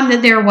 anytime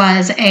that there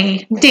was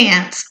a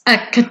dance, a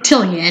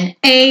cotillion,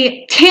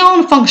 a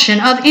town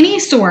function of any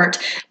sort,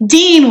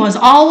 Dean was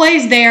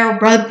always there,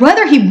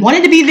 whether he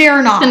wanted to be there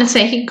or not. I was going to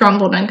say, he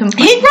grumbled and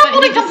complained.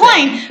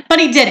 But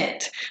he did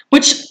it,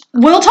 which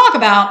we'll talk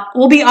about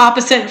will be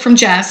opposite from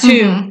Jess,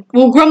 who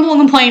will grumble and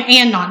complain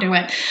and not do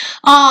it.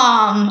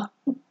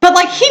 But,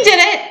 like, he did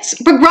it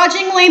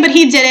begrudgingly, but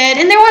he did it.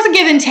 And there was a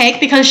give and take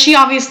because she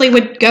obviously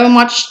would go and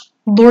watch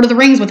Lord of the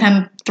Rings with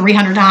him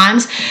 300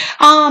 times.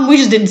 We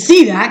just didn't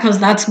see that because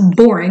that's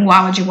boring.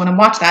 Why would you want to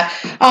watch that?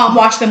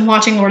 Watch them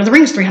watching Lord of the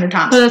Rings 300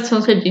 times. Well, that's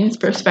also Dean's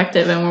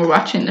perspective, and we're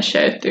watching the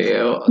show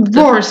through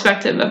the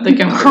perspective of the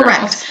Gilmore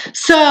Girls.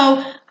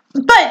 So,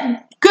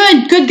 but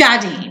good guy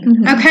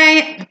Dean.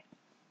 Okay?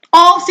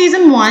 All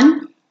season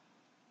 1.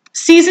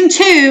 Season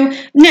 2,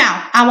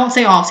 now, I won't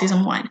say all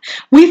season 1.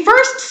 We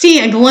first see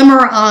a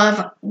glimmer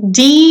of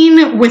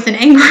Dean with an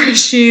anger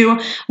issue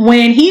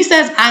when he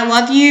says, I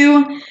love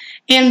you,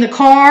 in the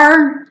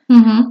car,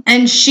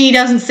 and she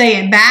doesn't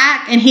say it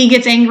back, and he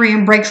gets angry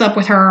and breaks up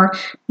with her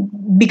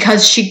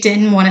because she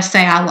didn't want to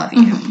say I love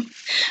you.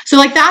 So,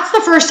 like, that's the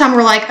first time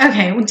we're like,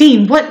 okay, well,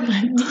 Dean, what?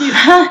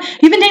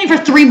 You've been dating for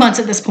 3 months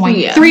at this point.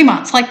 Yeah. 3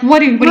 months. Like,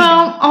 what are you doing?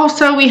 Well,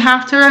 also, we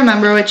have to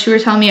remember what you were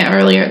telling me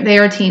earlier. They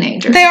are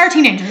teenagers. They are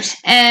teenagers.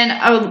 And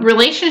a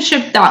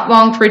relationship that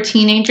long for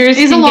teenagers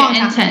is can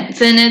get intense.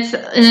 And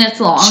it's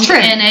long. It's true.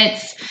 And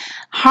it's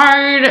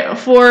hard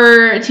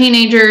for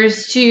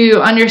teenagers to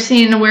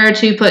understand where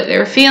to put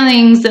their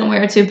feelings and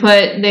where to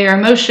put their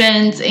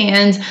emotions.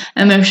 And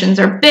emotions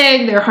are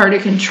big. They're hard to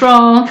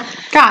control.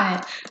 Got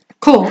it.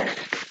 Cool.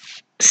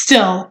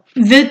 Still,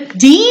 the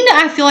Dean,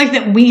 I feel like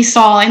that we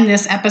saw in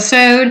this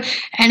episode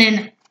and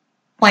in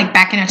like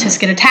back in a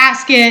Tisket a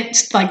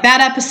Tasket, like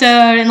that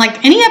episode, and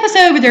like any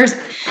episode where there's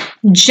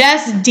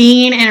Jess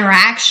Dean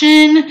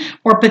interaction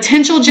or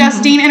potential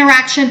Jess Dean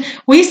interaction,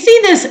 we see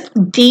this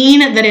Dean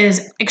that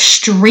is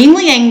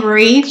extremely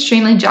angry,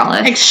 extremely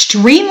jealous,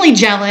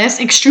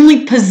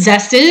 extremely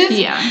possessive.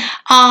 Yeah.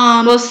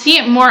 We'll see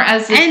it more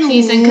as the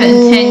season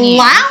continues.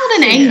 Loud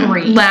and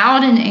angry.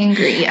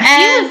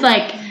 He was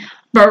like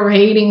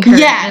berating her in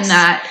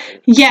that.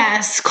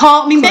 Yes,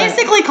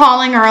 basically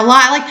calling her a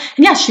lie. Like,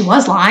 and yes, she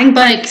was lying,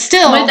 but like,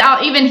 still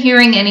without even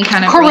hearing any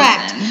kind of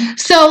reason.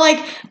 So,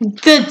 like,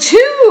 the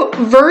two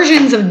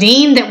versions of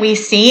Dean that we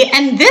see,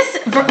 and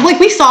this, like,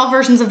 we saw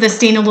versions of this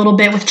Dean a little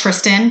bit with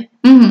Tristan.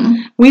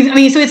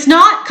 So it's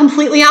not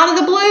completely out of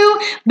the blue,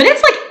 but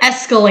it's like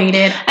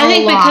escalated. I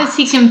think because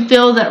he can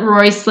feel that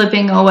Rory's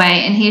slipping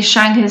away, and he's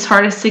trying his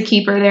hardest to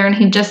keep her there, and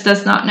he just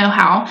does not know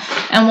how.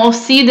 And we'll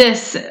see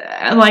this,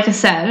 like I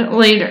said,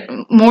 later,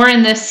 more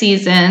in this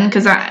season,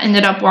 because I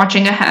ended up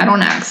watching ahead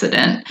on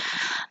accident.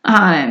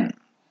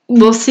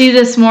 We'll see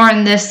this more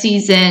in this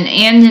season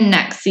and in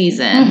next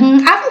season.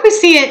 I think we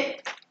see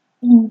it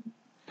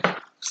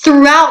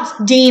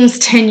throughout Dean's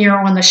tenure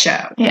on the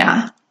show.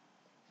 Yeah.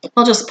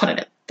 I'll just put it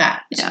at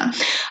that. Yeah.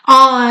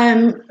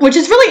 Which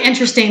is really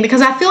interesting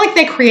because I feel like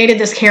they created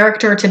this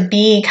character to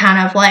be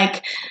kind of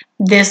like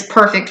this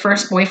perfect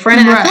first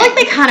boyfriend, and I feel like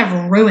they kind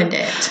of ruined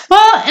it.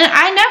 Well, and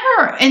I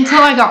never, until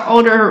I got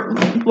older,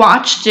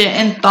 watched it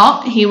and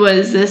thought he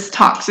was this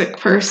toxic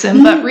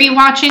person, but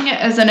rewatching it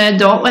as an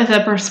adult with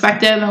the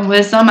perspective and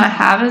wisdom I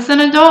have as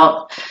an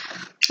adult,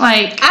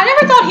 like, I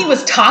never thought he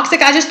was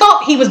toxic. I just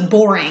thought he was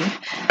boring,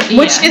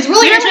 which is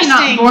really clearly interesting.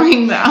 Not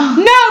boring though.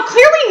 No,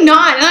 clearly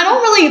not. And I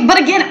don't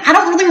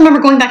really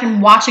remember going back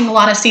and watching a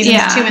lot of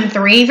seasons 2 and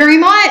 3 very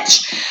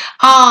much.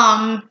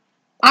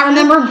 I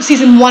remember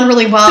season 1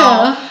 really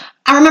well. Yeah.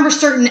 I remember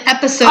certain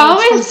episodes. I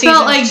always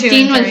felt like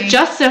Dean was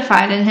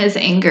justified in his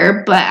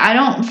anger, but I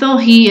don't feel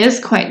he is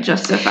quite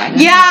justified in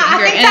his anger.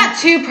 I think that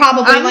too,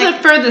 probably. I'm the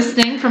furthest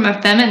thing from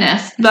a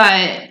feminist,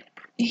 but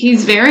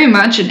he's very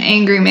much an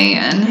angry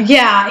man.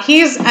 Yeah,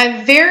 he's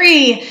a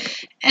very...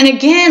 And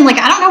again, like,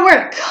 I don't know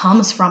where it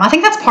comes from. I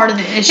think that's part of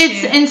the issue.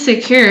 It's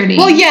insecurity.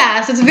 Well,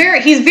 yes, he's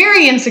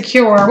very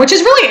insecure, which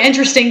is really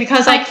interesting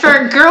because, like,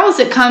 for girls,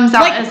 it comes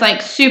out as, like,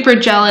 super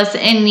jealous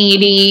and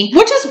needy.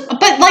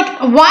 But, like,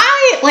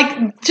 why,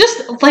 like,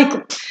 just,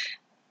 like...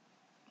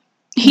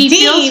 He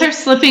feels her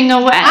slipping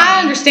away.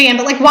 I understand,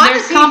 but like, why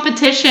there's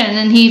competition,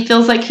 and he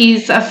feels like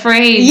he's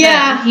afraid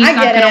that he's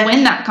not going to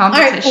win that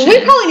competition. All right, well,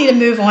 we probably need to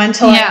move on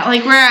to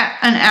like we're at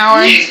an hour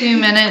and 2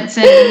 minutes,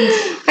 and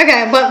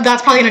okay, but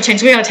that's probably going to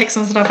change. We got to take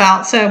some stuff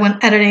out, so when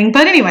editing.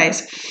 But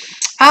anyways,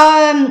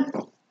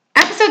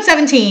 episode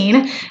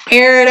 17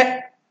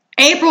 aired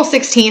April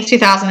 16th,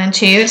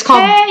 2002. It's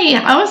called. Hey,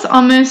 I was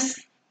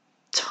almost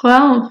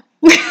 12,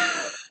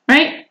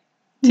 right?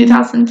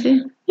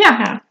 2002.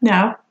 Yeah.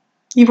 No.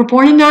 You were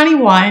born in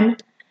 91.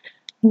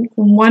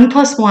 1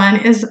 plus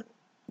 1 is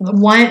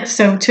 1.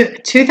 So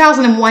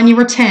 2001, you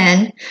were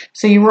 10.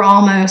 So you were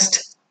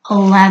almost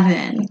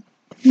 11.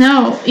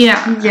 No,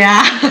 yeah.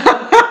 Yeah.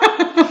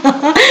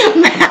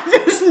 Math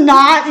is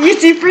not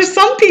easy for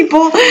some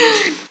people. Okay.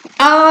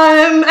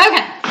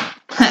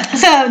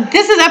 So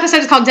this episode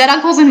is called Dead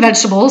Uncles and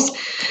Vegetables.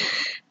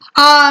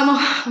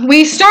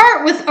 We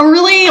start with a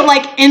really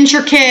like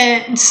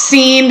intricate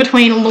scene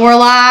between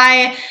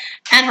Lorelai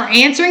and her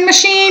answering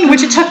machine,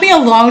 which it took me a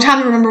long time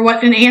to remember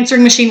what an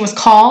answering machine was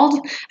called.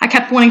 I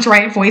kept wanting to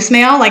write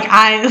voicemail. Like,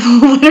 I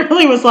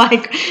literally was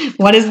like,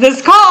 what is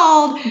this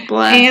called?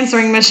 Bless.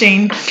 Answering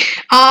machine.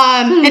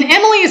 And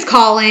Emily is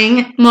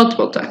calling.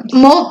 Multiple times.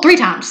 3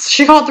 times.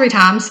 She called 3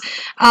 times.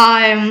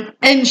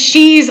 And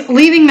she's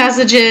leaving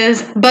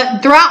messages,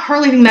 but throughout her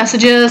leaving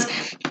messages,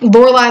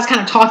 Lorelai's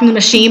kind of talking to the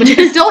machine, but you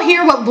can still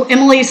hear what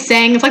Emily's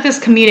saying. It's like this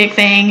comedic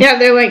thing. Yeah,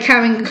 they're like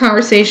having a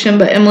conversation,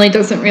 but Emily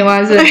doesn't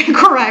realize it.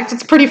 Correct.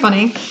 It's pretty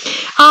funny.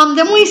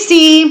 Then we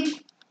see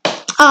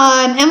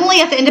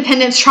Emily at the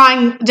Independence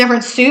trying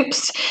different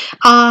soups.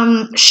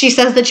 She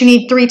says that you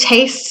need 3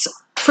 tastes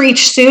for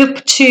each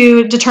soup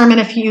to determine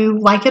if you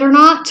like it or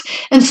not.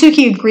 And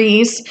Suki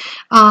agrees.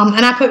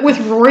 And I put with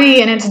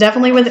Rory, and it's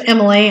definitely with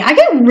Emily. I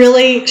can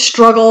really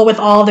struggle with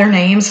all their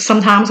names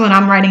sometimes when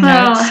I'm writing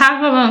notes. Well,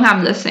 half of them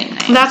have the same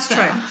name. That's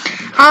true.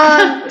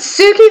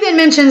 Suki then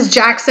mentions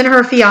Jackson,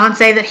 her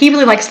fiance, that he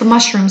really likes the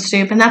mushroom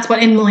soup, and that's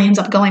what Emily ends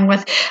up going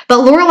with. But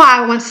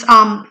Lorelai once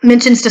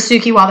mentions to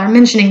Suki while they're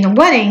mentioning the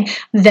wedding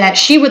that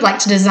she would like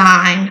to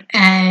design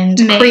and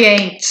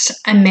create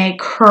and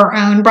make her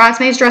own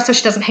bridesmaid's dress so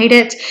she doesn't hate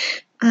it.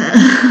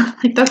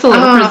 Like, that's a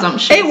little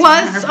presumptuous. It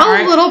was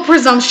a little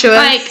presumptuous.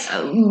 Like,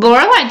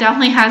 Lorelai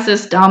definitely has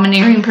this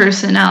domineering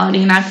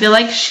personality, and I feel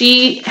like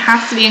she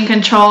has to be in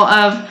control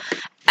of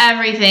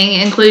everything,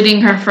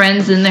 including her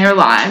friends and their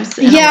lives.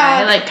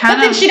 Yeah, but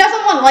then she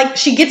doesn't want,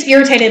 she gets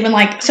irritated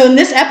when, so in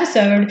this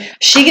episode,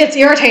 she gets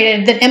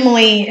irritated that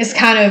Emily is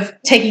kind of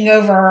taking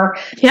over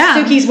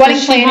Suki's wedding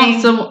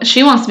planning.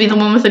 She wants to be the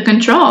one with the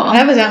control.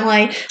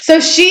 Evidently. So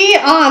she,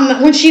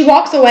 when she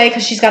walks away,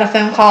 because she's got a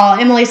phone call,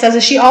 Emily says,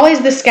 is she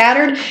always this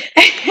scattered?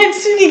 And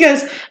Suki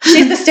goes,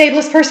 she's the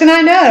stablest person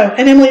I know.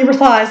 And Emily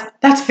replies,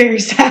 that's very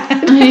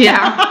sad.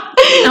 Yeah.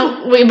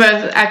 No, we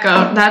both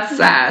echo. That's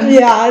sad.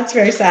 Yeah, it's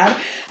very sad.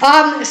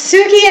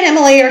 Suki and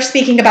Emily are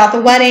speaking about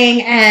the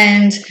wedding,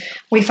 and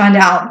we find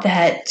out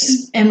that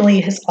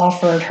Emily has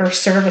offered her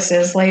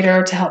services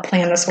later to help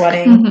plan this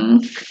wedding.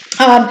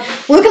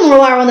 Mm-hmm. Luke and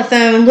Lorelai are on the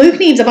phone. Luke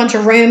needs a bunch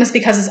of rooms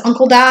because his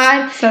uncle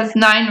died. It says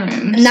 9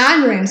 rooms.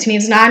 9 rooms. He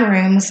needs 9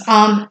 rooms.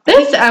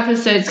 This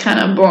episode's kind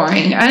of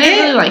boring. I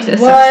didn't really like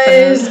this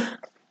episode.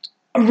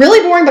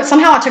 Really boring, but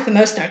somehow I took the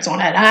most notes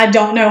on it. I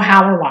don't know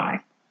how or why.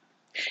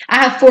 I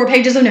have 4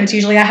 pages of notes.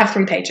 Usually I have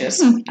 3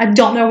 pages. I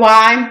don't know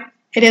why.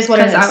 It is what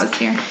it is. Because I was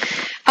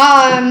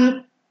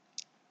here.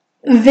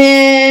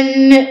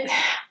 Then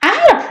I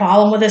had a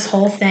problem with this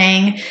whole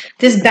thing.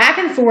 This back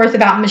and forth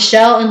about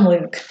Michelle and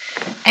Luke.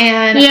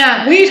 And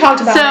we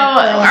talked about it. So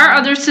our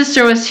other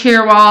sister was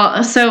here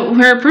so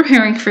we're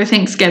preparing for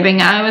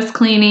Thanksgiving. I was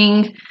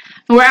cleaning.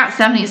 We're at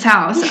Stephanie's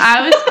house.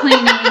 I was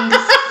cleaning.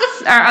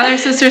 Our other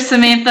sister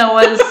Samantha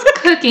was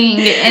cooking,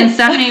 and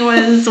Stephanie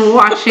was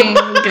watching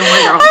Gilmore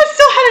Girls. I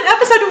still had an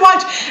episode to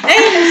watch,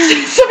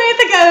 and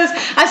Samantha goes,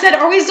 I said,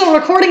 are we still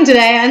recording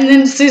today? And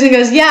then Susan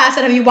goes, yeah. I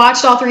said, have you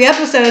watched all 3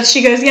 episodes?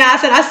 She goes, yeah. I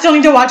said, I still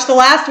need to watch the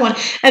last one.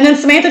 And then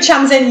Samantha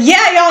chimes in,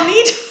 yeah, y'all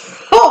need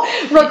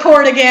to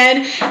record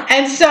again.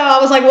 And so I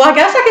was like, well, I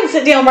guess I can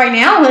sit down right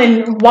now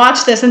and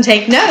watch this and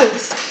take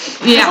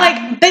notes.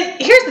 Yeah. But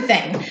here's the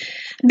thing.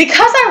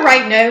 Because I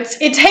write notes,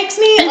 it takes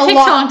me a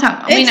long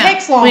time. It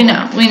takes long. We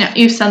know.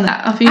 You've said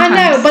that a few times.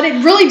 I know, but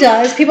it really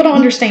does. People don't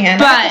understand.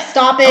 But I have to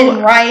stop it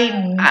and write.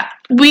 And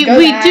we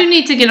do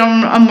need to get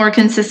on a more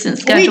consistent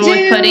schedule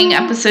with putting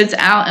episodes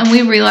out, and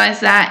we realize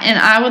that. And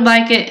I would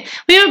like it.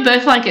 We would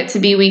both like it to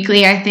be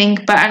weekly, I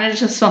think, but I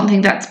just don't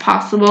think that's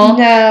possible.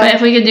 No. But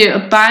if we could do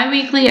it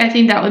bi-weekly, I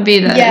think that would be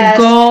the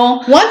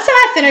goal. Once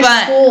I finish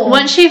school.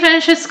 Once she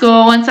finishes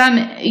school, once I'm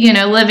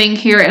living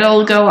here,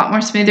 it'll go a lot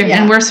more smoother.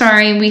 Yeah. And we're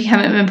sorry we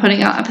haven't been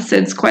putting out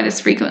episodes quite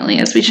as frequently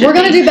as we should. We're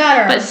gonna do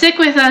better. But stick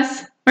with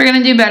us. We're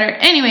gonna do better.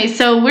 Anyway,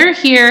 so we're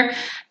here.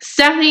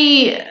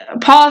 Stephanie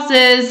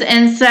pauses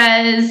and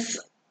says,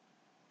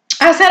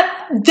 I said,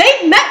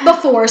 they've met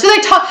before. So they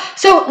talk.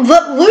 So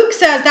Luke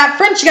says that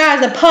French guy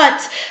is a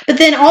putz, but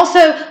then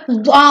also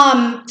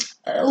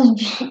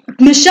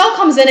Michelle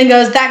comes in and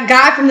goes, that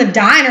guy from the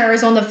diner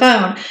is on the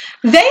phone.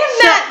 They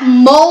have met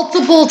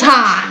multiple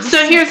times.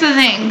 So here's the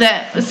thing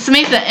that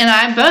Samantha and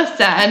I both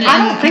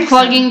said,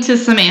 plugging to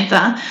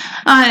Samantha.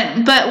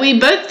 But we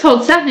both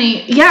told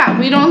Stephanie,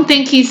 we don't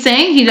think he's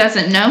saying he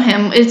doesn't know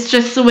him. It's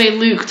just the way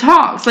Luke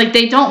talks.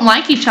 They don't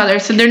like each other,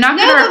 so they're not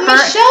going to refer.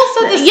 Michelle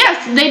said this.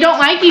 Yes, they don't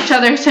like each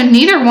other, so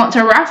neither want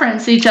to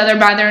reference each other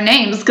by their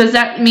names, because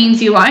that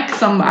means you like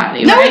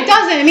somebody. No, right? It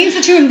doesn't. It means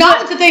that you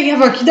acknowledge that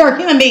they're a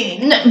human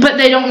being. No, but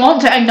they don't want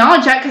to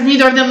acknowledge that because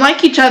neither of them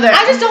like each other.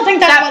 I just don't think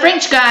that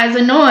French guy is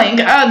annoying.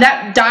 Oh,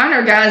 that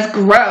diner guy is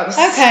gross.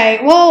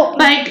 Okay, well,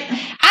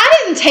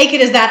 I didn't take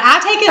it as that. I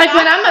take it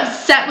when I'm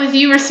upset with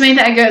you or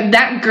Samantha, I go,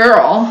 that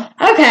girl.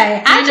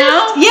 Okay. But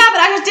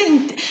I just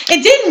didn't,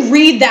 it didn't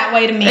read that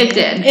way to me. It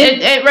did.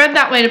 It read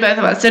that way to both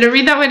of us. Did it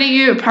read that way to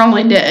you? It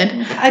probably did.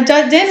 I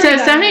did. So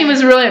Stephanie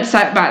was really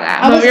upset by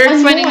that. But we were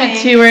explaining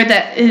it to her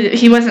that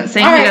he wasn't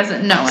saying he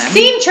doesn't know him.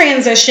 Scene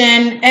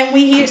transition, and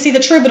we see the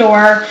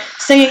troubadour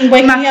singing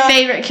Wake Me Up. My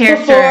favorite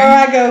character. Before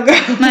I go.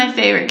 My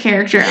favorite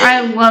character.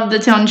 I love the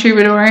town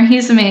troubadour.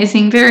 He's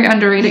amazing. Very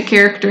underrated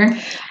character.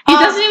 He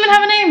doesn't even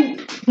have a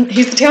name.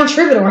 He's the town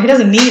troubadour. He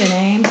doesn't need a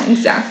name.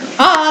 Exactly.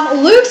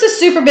 Luke's is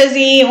super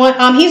busy.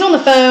 He's on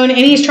the phone and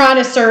he's trying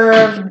to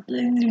serve.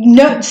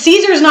 No,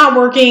 Caesar's not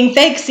working.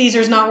 Fake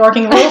Caesar's not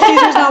working. Real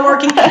Caesar's not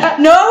working.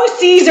 No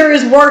Caesar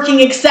is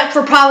working except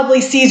for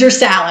probably Caesar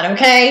salad.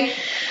 Okay.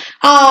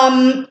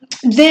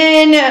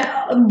 Then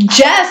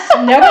Jess,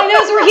 nobody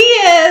knows where he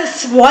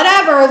is.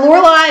 Whatever.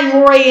 Lorelai and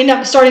Rory end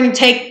up trying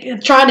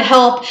to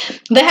help.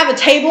 They have a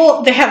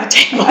table.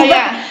 Oh,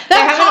 yeah. They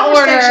have an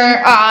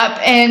order up,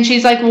 and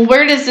she's like, well,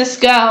 where does this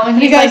go?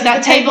 And he's like,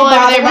 that table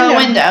over there by the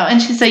window.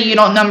 And she said, you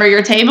don't number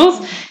your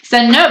tables? He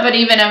said, no, but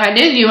even if I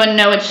did, you wouldn't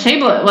know which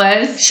table it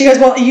was. She goes,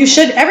 well, you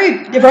should.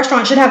 Every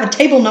restaurant should have a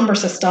table number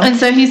system. And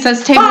so he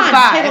says, table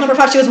 5. Table number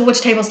 5. She goes, well,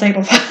 which table's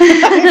table 5?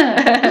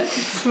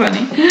 It's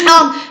funny.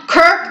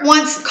 Kirk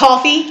wants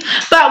coffee.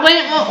 But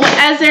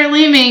as they're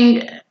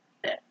leaving,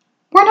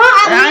 we're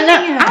not leaving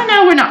yet. I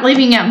know we're not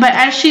leaving yet, but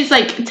as she's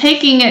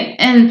taking it,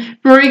 and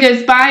Rory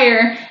goes by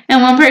her,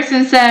 and one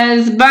person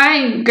says,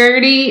 bye,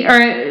 Gertie,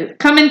 or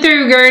coming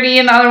through, Gertie,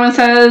 and the other one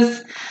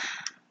says,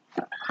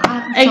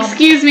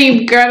 Excuse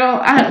me,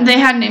 Gretel. They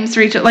had names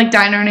for each other, like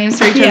diner names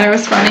for each other. It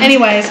was funny.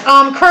 Anyways,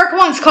 Kirk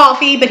wants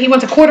coffee, but he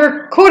wants a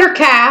quarter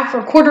calf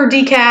or quarter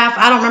decaf.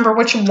 I don't remember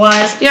which it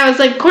was. Yeah, it was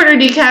like quarter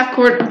decaf,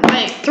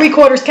 like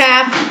 3/4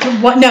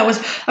 calf. What? No, it was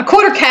a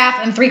quarter calf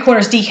and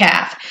 3/4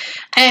 decaf.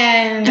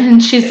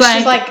 And she's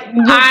like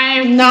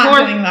I'm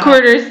not doing that.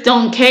 4/4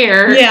 don't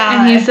care.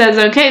 Yeah. And he says,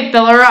 okay,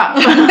 fill her up.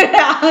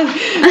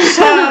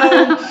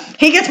 So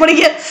he gets what he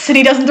gets, and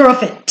he doesn't throw a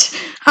fit.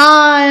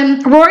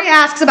 Rory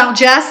asks about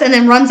Jess and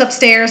then runs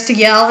upstairs to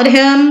yell at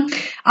him.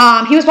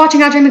 He was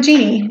watching I Dream of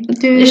Jeannie.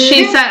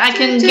 She said, I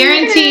can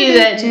guarantee you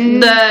that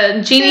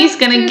the genie's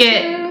gonna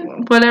get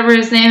whatever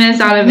his name is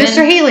out of it.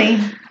 Mr. Healy.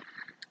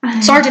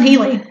 Sergeant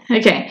Healy.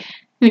 Okay.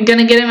 You're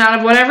gonna get him out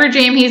of whatever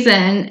jam he's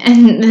in,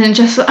 and then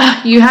just,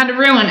 you had to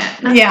ruin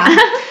it. Yeah.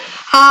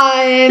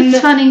 It's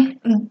funny.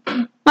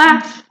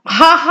 Laugh.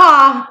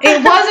 Ha.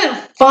 It wasn't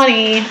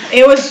funny.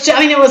 It was,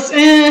 it was,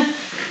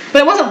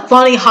 but it wasn't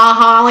funny,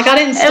 ha. Like, I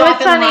didn't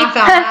stop and laugh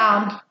out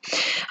loud.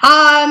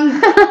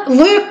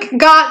 Luke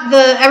got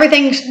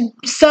everything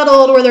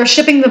settled where they're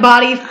shipping the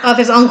body of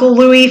his Uncle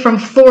Louis from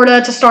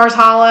Florida to Stars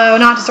Hollow.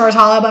 Not to Stars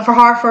Hollow, but to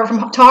Hartford.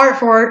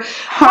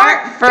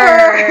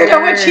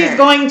 Which he's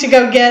going to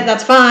go get.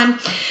 That's fun.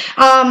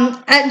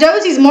 At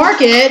Dosey's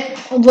Market,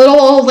 little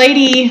old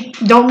lady,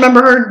 don't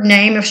remember her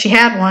name if she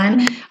had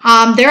one,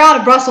 they're out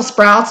of Brussels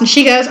sprouts, and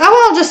she goes,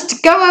 I'll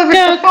just go over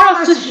to the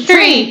farmer's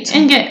street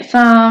and get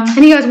some.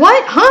 And he goes,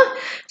 what? Huh?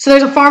 So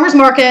there's a farmer's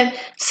market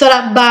set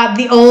up by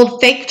the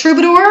old fake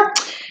troubadour.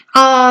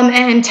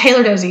 And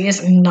Taylor Dosey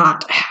is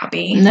not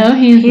happy. No,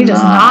 he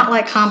does not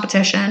like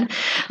competition.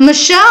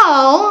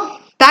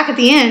 Michelle, back at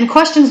the end,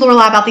 questions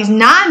Lorelai about these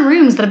 9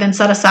 rooms that have been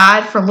set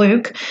aside for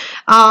Luke.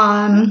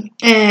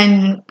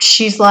 And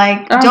she's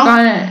like,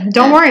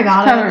 don't worry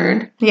about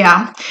it.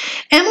 Yeah.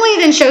 Emily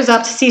then shows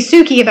up to see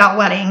Suki about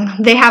wedding.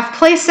 They have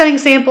place setting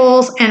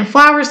samples and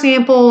flower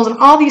samples and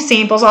all these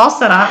samples all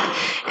set up.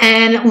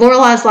 And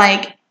Lorelai's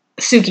like,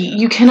 Suki,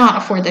 you cannot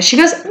afford this. She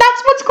goes, that's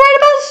what's great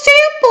about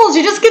samples.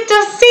 You just get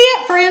to see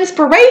it for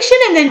inspiration,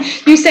 and then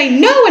you say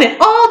no, and it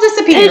all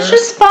disappears. It's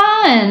just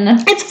fun.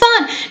 It's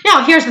fun.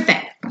 Now, here's the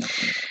thing.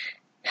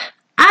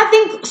 I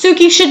think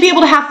Suki should be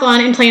able to have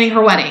fun in planning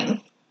her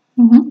wedding.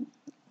 Mm-hmm.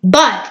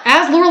 But,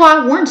 as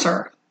Lorelai warns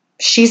her,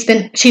 she's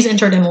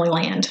entered Emily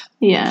Land.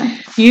 Yeah.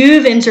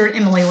 You've entered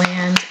Emily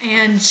Land,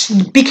 and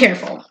be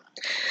careful.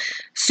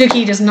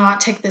 Suki does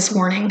not take this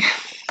warning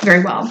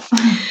very well.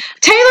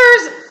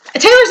 Taylor's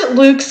at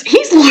Luke's.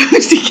 He's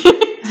losing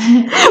it.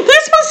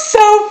 This was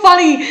so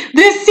funny.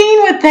 This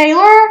scene with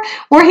Taylor,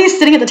 where he's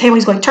sitting at the table,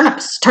 he's going,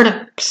 turnips.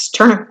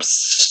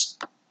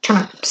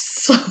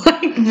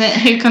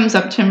 Who comes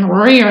up to him,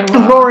 Rory or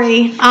Laura?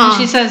 Rory. And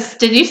she says,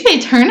 did you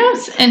say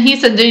turnips? And he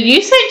said, did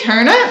you say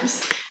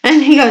turnips?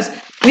 And he goes,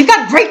 we've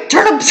got great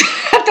turnips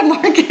at the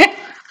market.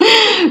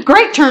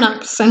 Great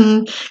turnips.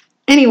 And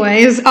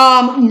anyways,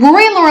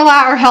 Rory and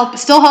Lorelai are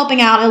still helping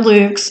out at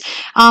Luke's.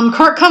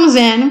 Kirk comes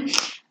in.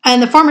 And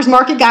the farmer's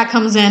market guy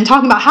comes in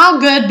talking about how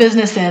good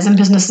business is, and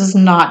business is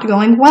not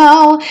going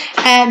well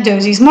at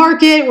Dosey's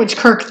Market, which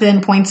Kirk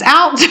then points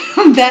out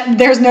that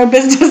there's no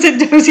business at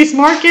Dosey's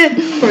Market.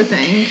 Poor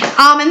thing.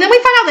 And then we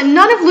find out that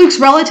none of Luke's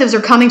relatives are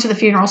coming to the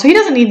funeral, so he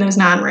doesn't need those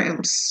 9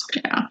 rooms.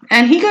 Yeah.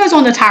 And he goes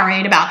on the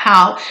tirade about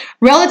how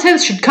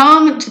relatives should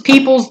come to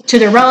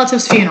their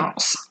relatives'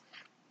 funerals.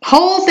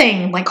 Whole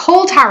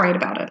tirade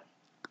about it.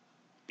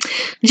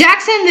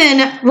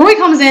 Rory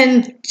comes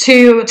in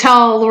to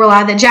tell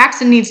Lorelai that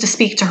Jackson needs to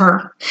speak to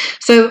her.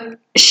 So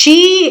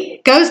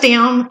she goes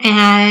down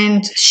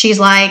and she's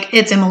like,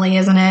 it's Emily,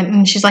 isn't it?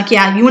 And she's like,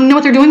 yeah, you want to know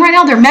what they're doing right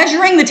now? They're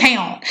measuring the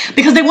town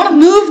because they want to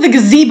move the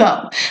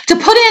gazebo to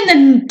put in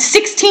the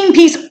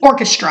 16-piece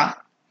orchestra.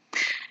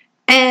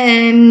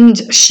 And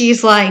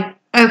she's like,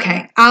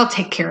 okay, I'll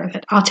take care of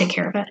it.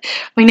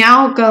 We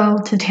now go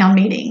to town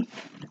meeting.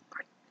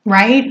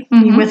 Right?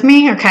 Mm-hmm. You with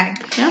me? Okay.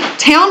 Yeah.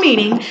 Town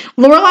meeting.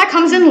 Lorelai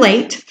comes in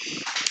late.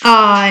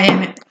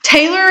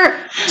 Taylor.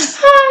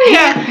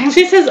 Yeah.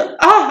 She says,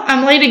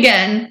 I'm late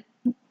again.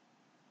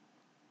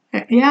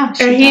 Yeah.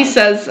 Or he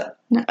says,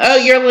 oh,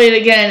 you're late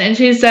again. And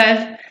she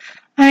said,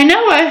 I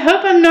know. I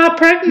hope I'm not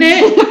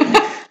pregnant.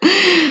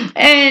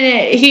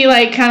 And he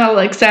kind of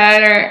looks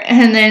at her,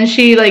 and then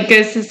she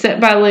goes to sit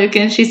by Luke,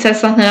 and she says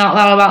something out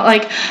loud about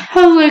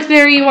oh, Luke,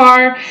 there you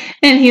are.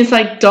 And he's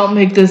like, don't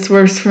make this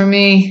worse for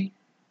me.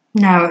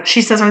 No,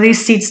 she says, are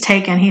these seats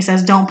taken? He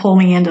says, don't pull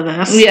me into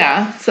this.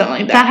 Yeah, something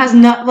like that. That has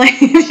not, what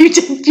you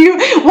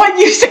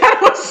said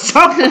was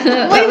so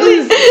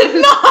completely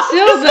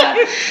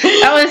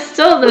that was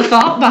still the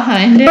thought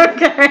behind it.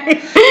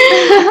 Okay.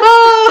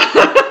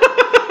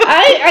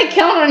 I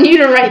count on you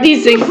to write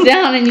these things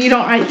down, and you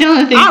don't write down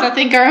the things I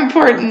think are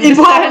important.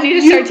 So I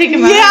need to start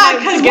taking my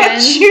notes again.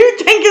 What you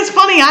think is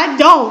funny, I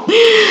don't.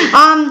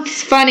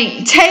 It's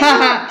funny.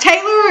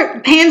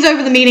 Taylor hands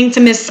over the meeting to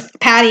Miss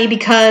Patty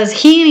because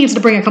he needs to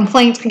bring a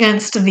complaint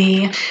against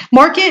the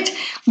market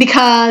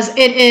because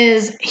it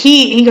is,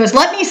 he goes,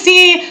 let me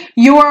see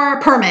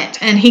your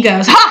permit. And he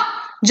goes, ha!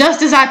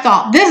 Just as I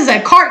thought. This is a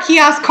cart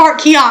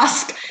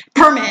kiosk.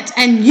 permit,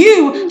 and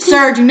you,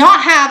 sir, do not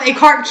have a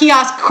cart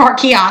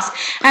kiosk.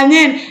 And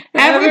then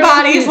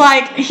everybody's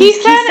like, he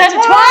said it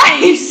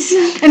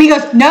twice. And he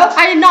goes, no,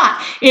 I did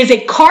not. It is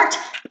a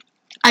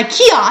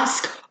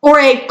kiosk, or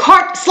a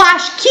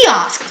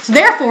cart/kiosk. So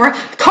therefore,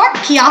 cart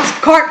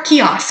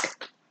kiosk.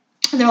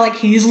 And they're like,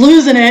 he's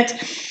losing it.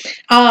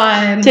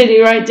 Did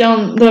he write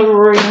down the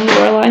Rory and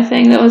Lorelai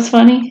thing that was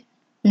funny?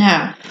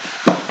 No.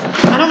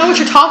 I don't know what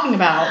you're talking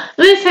about.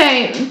 They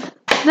say,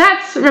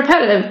 that's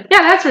repetitive.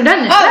 Yeah, that's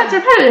redundant. Oh. That's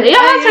repetitive.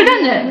 Yeah, that's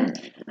redundant.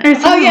 Or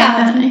something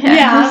like that.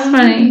 Yeah, it was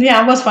funny.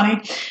 Yeah, it was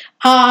funny.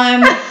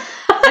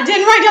 I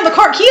didn't write down the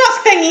cart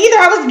kiosk thing either.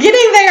 I was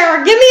getting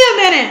there. Give me a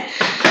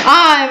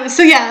minute.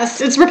 So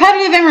yes, it's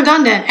repetitive and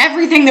redundant.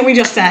 Everything that we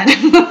just said.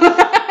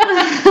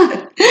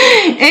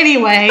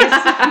 Anyways.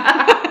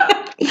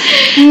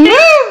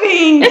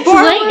 Moving It's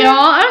forward. late,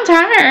 y'all. I'm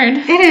tired.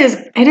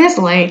 It is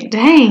late.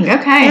 Dang.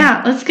 Okay.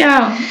 Yeah, let's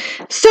go.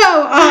 So,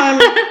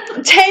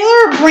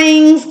 Taylor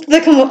brings the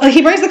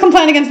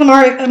complaint against the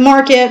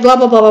market, blah,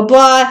 blah, blah, blah,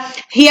 blah.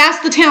 He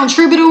asks the town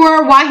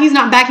troubadour why he's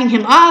not backing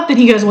him up, and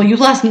he goes, well, you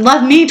left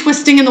me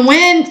twisting in the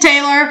wind,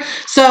 Taylor,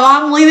 so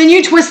I'm leaving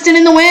you twisting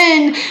in the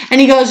wind. And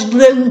he goes,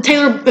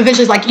 Taylor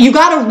eventually is like, you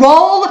gotta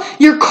roll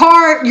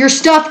your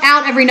stuff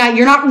out every night.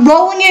 You're not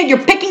rolling it,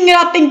 you're picking it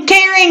up and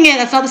carrying it.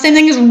 That's not the same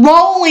thing as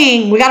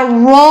rolling. We gotta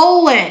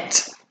roll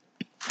it.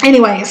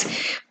 Anyways,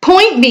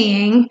 point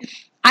being,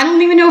 I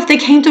don't even know if they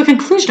came to a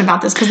conclusion about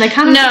this because they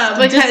kind of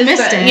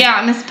dismissed it.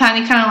 Yeah, Miss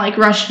Patty kind of like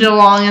rushed it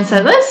along and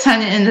said, let's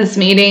kind of end this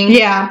meeting.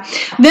 Yeah.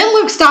 Then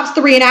Luke stops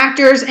the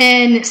reenactors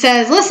and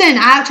says, listen,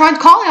 I tried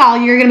calling y'all.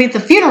 You're going to be at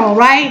the funeral,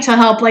 right? To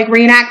help like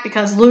reenact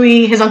because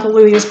his Uncle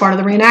Louis is part of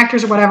the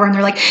reenactors or whatever. And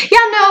they're like, yeah,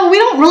 no, we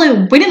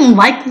didn't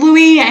like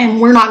Louis and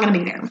we're not going to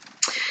be there.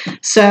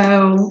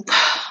 So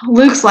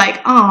Luke's like,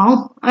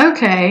 oh,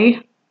 okay.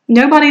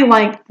 Nobody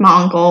liked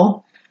my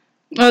uncle.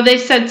 Oh, they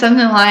said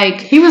something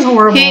like... He was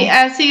horrible.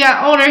 As he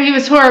got older, he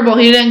was horrible.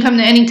 He didn't come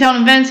to any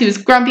town events. He was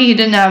grumpy. He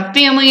didn't have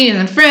family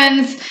and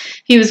friends.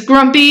 He was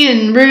grumpy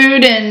and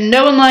rude, and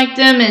no one liked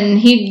him, and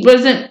he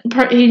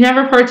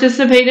never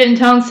participated in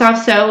town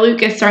stuff, so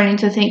Luke is starting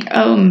to think,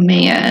 oh,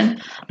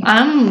 man,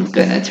 I'm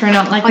going to turn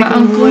out like my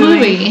Uncle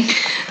Louis.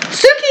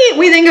 Suki,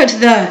 we then go to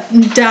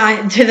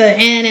the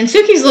inn, and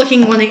Suki's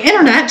looking on the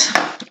internet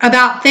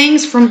about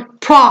things from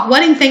Prague,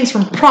 wedding things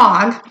from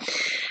Prague.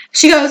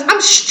 She goes, I'm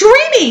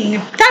streaming.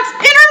 That's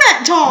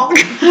internet talk.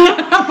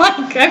 I'm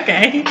like,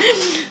 okay,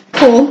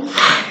 cool.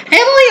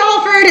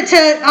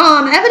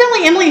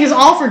 Evidently Emily has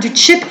offered to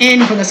chip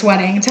in for this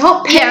wedding to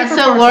help pay for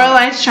so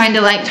Lorelai's trying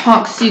to like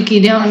talk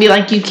Suki down and be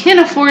like, you can't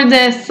afford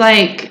this.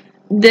 Like,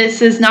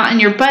 this is not in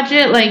your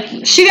budget.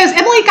 Like, she goes,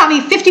 Emily got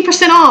me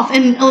 50% off,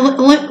 and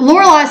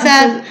Lorelai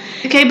said,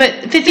 okay,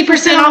 but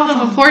 50% off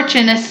of a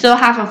fortune is still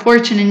half a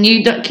fortune, and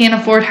you can't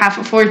afford half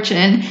a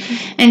fortune.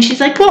 And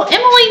she's like, well,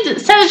 Emily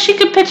says she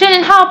could pitch in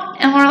and help.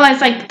 And Lorelai's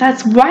like,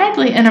 that's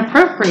widely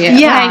inappropriate.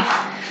 Yeah.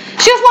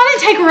 Like, she just wanted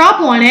to take her up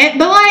on it,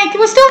 but, like, it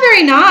was still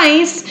very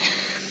nice.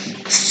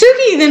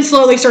 Suki then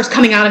slowly starts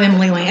coming out of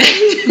Emily land.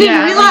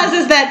 Yeah,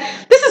 realizes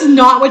that this is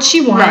not what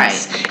she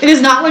wants. Right. It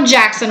is not what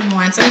Jackson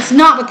wants, and it's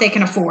not what they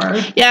can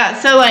afford. Yeah,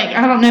 so, like,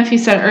 I don't know if you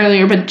said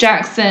earlier, but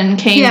Jackson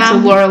came to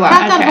Lorelai.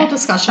 Had that whole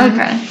discussion.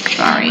 Okay,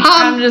 sorry.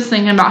 I'm just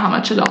thinking about how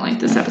much I don't like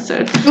this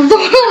episode.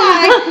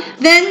 Lorelai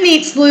then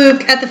meets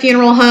Luke at the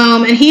funeral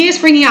home, and he is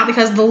freaking out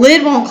because the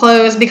lid won't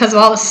close because of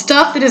all the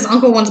stuff that his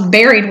uncle once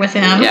buried with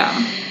him. Yeah.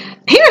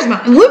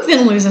 Luke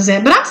then loses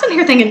it, but I'm sitting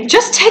here thinking,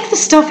 just take the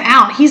stuff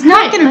out. He's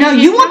not going to know.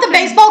 You want the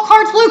baseball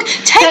cards, Luke?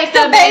 Take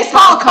the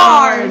baseball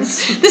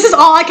cards. This is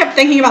all I kept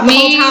thinking about the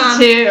whole time.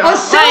 Me too. I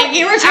was so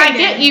irritated. I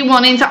get you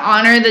wanting to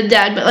honor the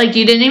dead, but like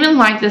you didn't even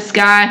like this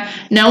guy.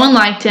 No one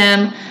liked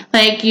him.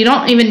 Like you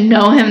don't even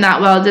know him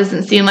that well. It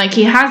doesn't seem like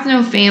he has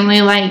no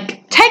family.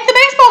 Like take the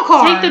baseball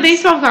cards. Take the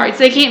baseball cards.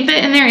 They can't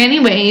fit in there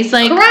anyways.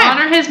 Like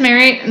honor his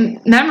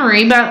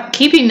memory, but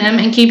keeping them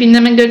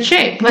in good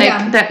shape.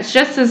 Like that's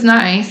just as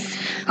nice.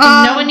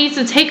 No one needs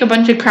to take a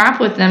bunch of crap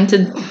with them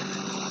to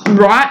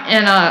rot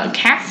in a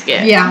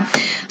casket. Yeah.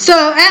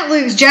 So at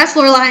Luke's, Jess,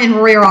 Lorelai, and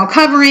Rory are all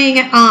covering.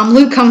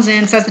 Luke comes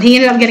in, says that he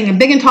ended up getting a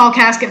big and tall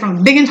casket from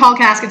a big and tall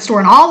casket store,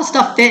 and all the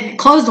stuff fit. And it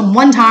closed them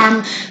one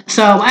time,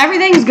 so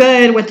everything's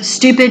good with the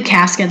stupid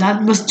casket.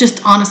 That was just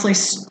honestly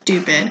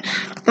stupid.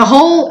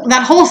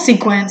 That whole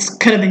sequence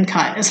could have been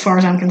cut, as far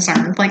as I'm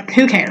concerned. Like,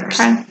 who cares?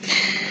 Okay.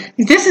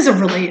 This is a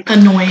really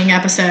annoying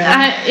episode.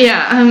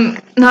 I'm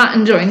not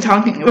enjoying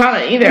talking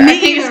about it either. I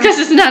think it's because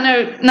it's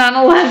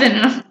 9:11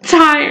 and I'm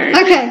tired.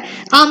 Okay.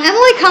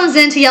 Emily comes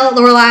in to yell at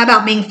Lorelai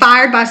about being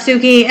fired by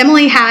Suki.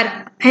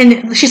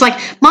 And she's like,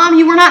 Mom,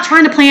 you were not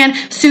trying to plan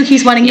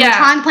Suki's wedding. You were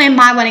trying to plan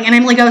my wedding. And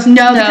Emily goes,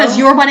 no, because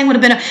your wedding would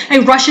have been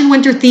a Russian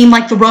winter theme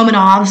like the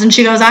Romanovs. And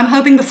she goes, I'm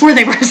hoping before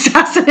they were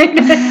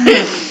assassinated.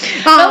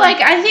 But, like,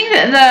 I think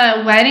that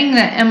the wedding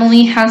that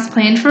Emily has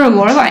planned for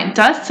Lorelai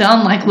does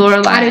sound like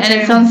Lorelai. And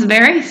it sounds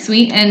very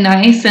sweet and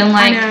nice. And,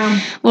 like,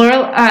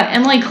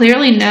 Emily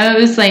clearly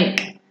knows,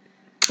 like,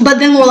 But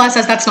then Lorelai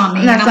says, that's not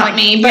me. That's not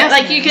me. But, yes,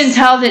 like, you can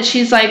tell that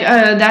she's like,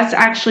 oh, that's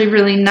actually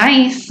really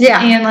nice. Yeah.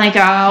 And, like,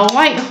 a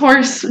white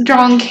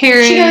horse-drawn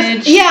carriage. She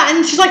goes, yeah,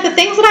 and she's like, the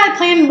things that I had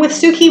planned with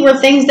Suki were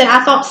things that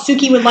I thought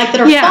Suki would like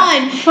that are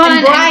fun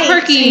and bright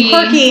and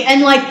quirky.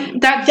 And, like,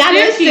 that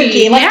is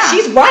Suki. Like,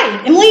 she's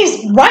right.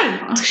 Emily's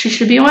right. She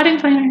should be a wedding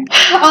planner.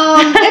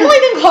 Emily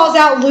then calls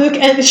out Luke,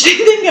 and she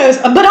then goes,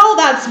 but all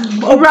that's...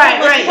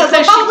 Right. Because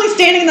they're probably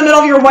standing in the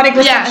middle of your wedding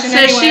reception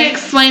anyway. She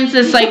explains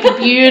this, like,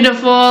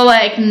 beautiful,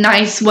 like,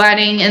 nice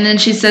wedding, and then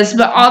she says,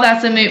 but all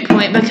that's a moot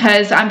point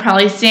because I'm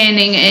probably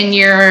standing in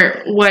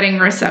your wedding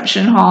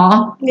reception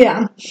hall.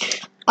 Yeah.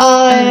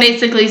 And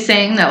basically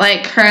saying that,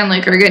 like, her and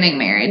Luke are getting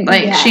married.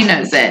 Like, she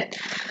knows it.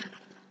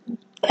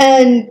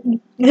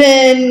 And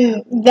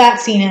then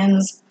that scene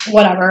ends.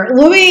 Whatever.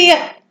 Louis'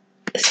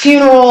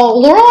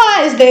 funeral,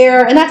 Lorelai is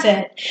there, and that's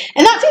it.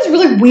 And that seems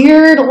really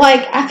weird.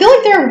 Like, I feel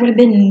like there would have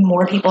been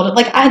more people.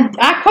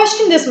 I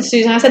questioned this with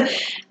Susan. I said,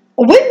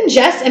 wouldn't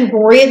Jess and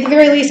Rory at the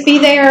very least be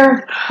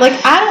there? Like,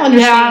 I don't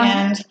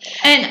understand.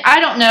 Yeah. And I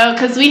don't know,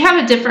 because we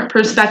have a different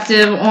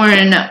perspective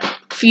on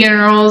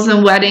funerals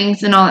and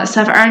weddings and all that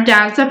stuff. Our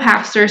dad's a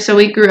pastor, so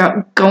we grew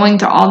up going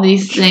to all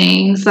these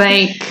things.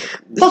 Like,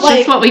 it's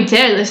just what we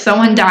did. If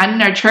someone died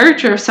in our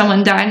church or if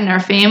someone died in our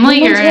family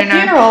we went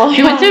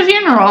to a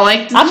funeral.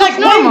 Like, I'm like,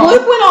 when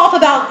Luke went off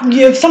about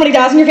if somebody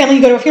dies in your family,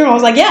 you go to a funeral. I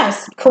was like,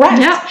 yes, correct.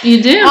 Yeah,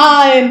 you do.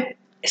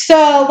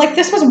 So, like,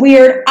 this was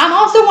weird. I'm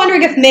also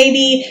wondering if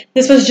maybe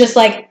this was just,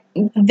 like,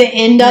 the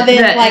end of it.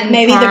 Like,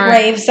 maybe the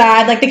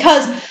graveside. Like,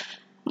 because...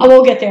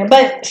 we'll get there.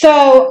 But,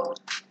 so...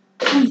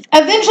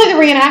 eventually the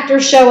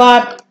reenactors show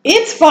up.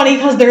 It's funny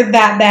because they're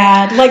that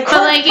bad. Like,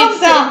 Kurt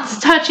comes out. It's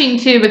touching,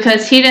 too,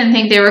 because he didn't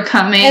think they were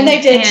coming. And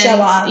they did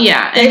show up.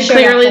 Yeah, and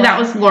clearly that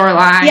was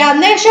Lorelai. Yeah,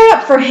 and they showed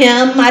up for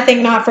him, I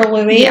think, not for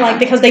Louis. Yeah. Like,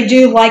 because they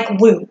do like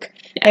Luke.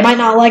 Yeah. They might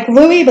not like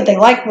Louis, but they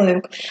like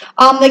Luke.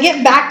 They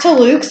get back to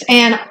Luke's,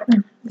 and...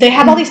 they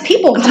have all these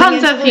people.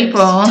 Tons of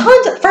people.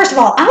 First of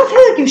all, I don't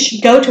feel like you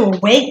should go to a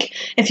wake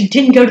if you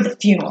didn't go to the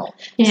funeral.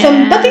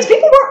 Yeah. But these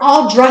people were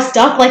all dressed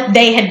up like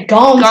they had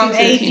gone to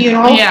a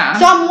funeral. Yeah.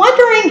 So I'm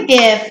wondering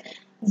if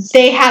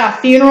they had a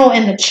funeral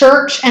in the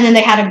church and then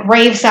they had a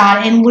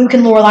graveside, and Luke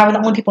and Lorelai were the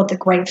only people at the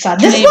graveside.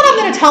 This is what I'm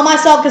going to tell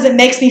myself because it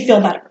makes me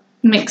feel better.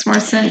 Makes more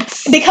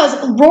sense. Because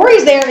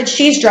Rory's there and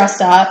she's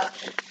dressed up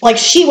like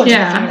she went to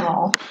the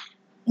funeral.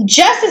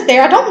 Jess is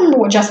there. I don't remember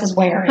what Jess was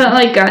wearing. But,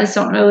 like, guys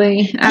don't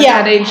really, at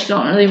that age,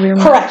 don't really wear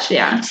much. Correct.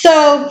 Yeah.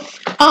 So,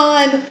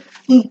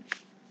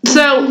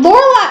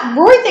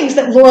 Rory thinks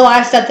that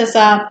Lorelai set this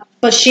up,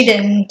 but she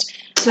didn't.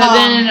 So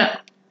then...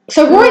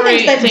 So Rory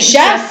thinks that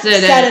Jess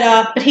set it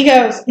up, but he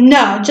goes,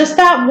 no, just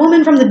that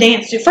woman from the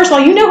dance studio. First of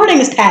all, you know her name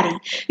is Patty.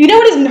 You know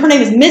her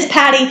name is Miss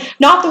Patty,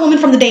 not the woman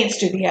from the dance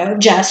studio,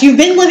 Jess. You've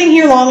been living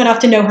here long enough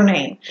to know her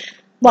name.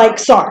 Like,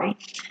 sorry.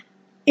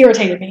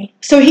 Irritated me.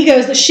 So he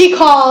goes that she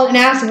called and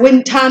asked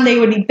when time they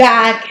would be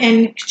back,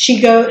 and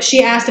she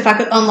asked if I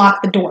could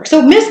unlock the door.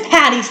 So Miss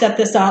Patty set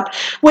this up,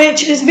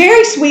 which is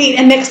very sweet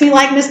and makes me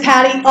like Miss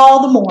Patty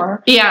all the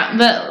more. Yeah,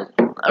 but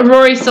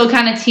Rory still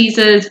kind of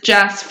teases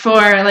Jess for,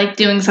 like,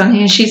 doing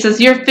something, and she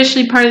says, you're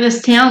officially part of this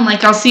town.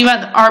 Like, I'll see you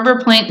at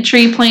the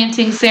tree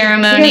planting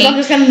ceremony. Because I'm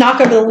just going to knock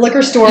over the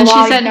liquor store and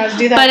while you guys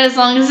do that. But as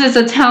long as it's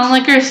a town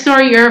liquor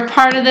store, you're a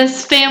part of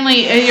this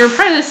family, you're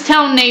part of this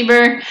town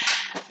neighbor.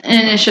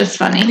 And it's just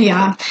funny.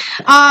 Yeah.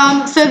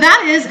 So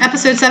that is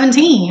episode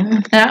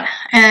 17. Yeah.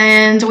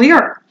 And we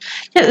are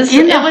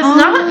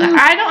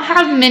I don't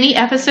have many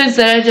episodes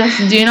that I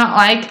just do not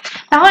like.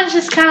 That one's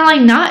just kind of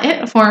like not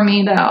it for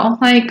me though.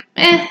 Like,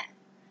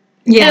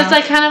 Yeah. It was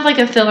like kind of like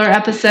a filler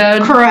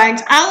episode.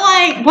 Correct.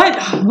 I like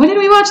what did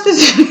we watch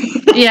this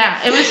week?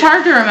 Yeah, it was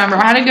hard to remember.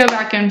 I had to go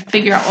back and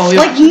figure out what we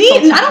watched.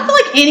 I don't feel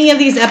like any of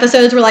these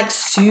episodes were like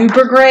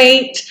super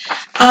great.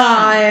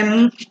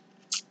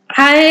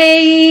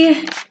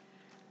 They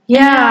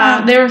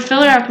were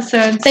filler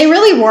episodes. They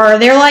really were.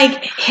 They're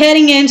like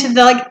heading into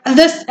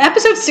this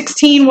episode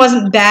 16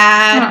 wasn't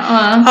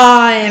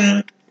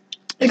bad.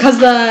 Because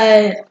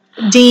the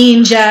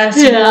Dean, Jess,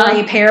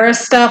 Rory, Paris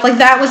stuff, like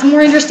that was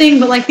more interesting,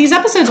 but like these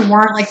episodes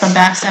weren't like the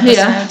best episodes.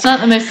 Yeah, it's not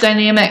the most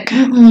dynamic.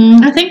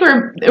 Mm-hmm. I think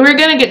we're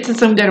gonna get to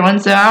some good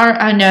ones though.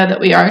 I know that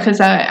we are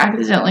because I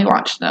accidentally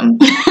watched them.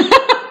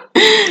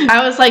 I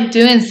was like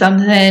doing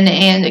something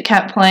and it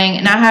kept playing,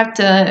 and I have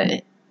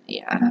to.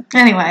 Yeah.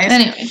 Anyway.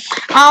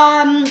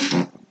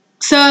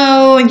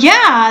 So,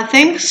 yeah,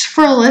 thanks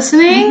for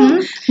listening.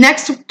 Mm-hmm.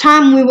 Next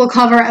time we will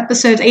cover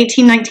episodes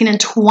 18, 19, and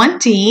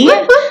 20.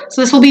 Mm-hmm.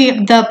 So this will be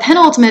the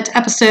penultimate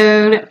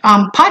episode,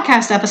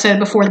 podcast episode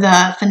before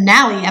the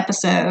finale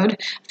episode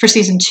for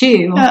season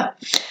 2.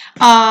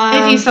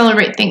 If you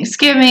celebrate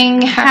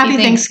Thanksgiving, happy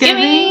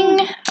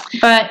Thanksgiving.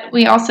 But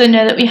we also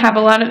know that we have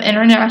a lot of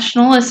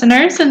international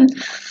listeners, and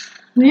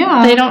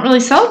they don't really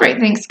celebrate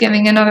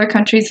Thanksgiving in other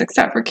countries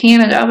except for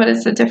Canada, but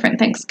it's a different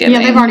Thanksgiving.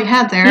 Yeah, they've already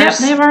had theirs. Yep,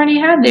 they've already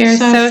had theirs.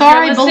 So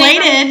sorry,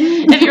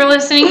 belated. If you're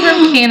listening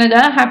from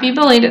Canada, happy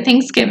belated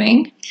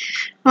Thanksgiving.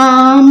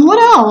 What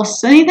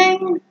else?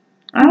 Anything?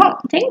 I don't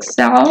think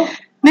so.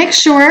 make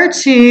sure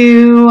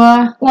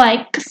to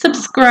like,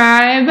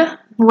 subscribe,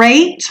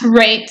 rate.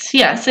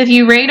 Yes, if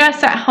you rate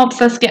us, that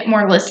helps us get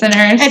more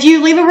listeners. If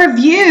you leave a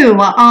review,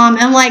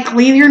 and like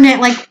leave your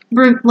name,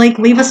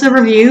 leave us a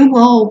review,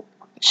 we'll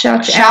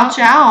shout you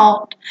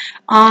out.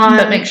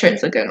 But make sure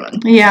it's a good one.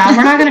 Yeah,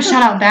 we're not going to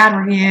shout out bad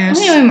reviews.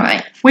 I mean, we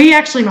might. We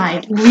actually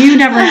might. You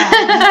never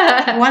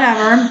know.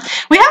 Whatever.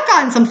 We have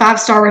gotten some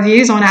 5-star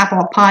reviews on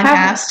Apple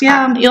Podcasts.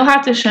 Yeah, you'll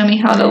have to show me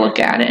how to look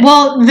at it.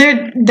 Well,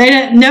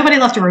 nobody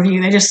left a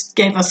review. They just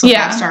gave us some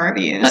 5-star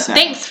reviews. So.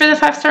 Thanks for the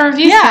 5-star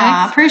reviews. Yeah,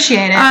 guys.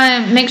 Appreciate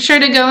it. Make sure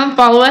to go and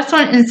follow us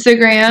on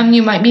Instagram.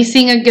 You might be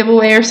seeing a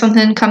giveaway or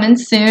something coming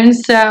soon.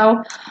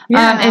 So,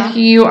 if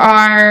you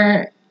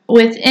are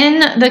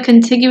within the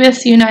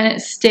contiguous United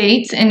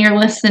States and you're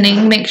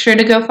listening, make sure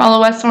to go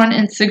follow us on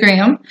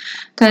Instagram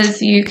because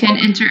you can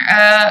enter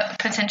a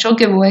potential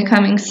giveaway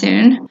coming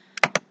soon.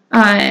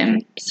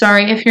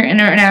 Sorry if you're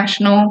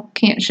international,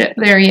 can't ship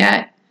there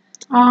yet.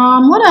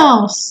 What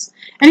else?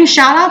 Any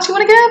shout outs you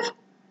want to give?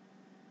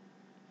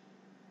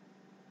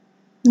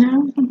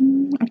 No?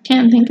 I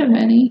can't think of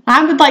any.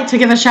 I would like to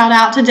give a shout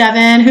out to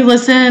Devin, who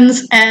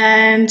listens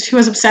and who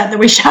was upset that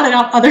we shouted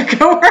out other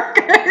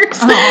coworkers.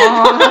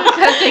 Oh,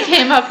 because they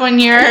came up on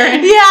your...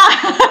 Yeah.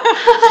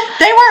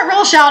 They weren't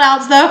real shout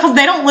outs, though, because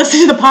they don't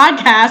listen to the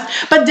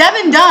podcast. But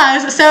Devin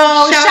does,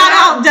 so shout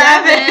out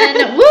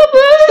Devin. Woo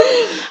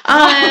woo.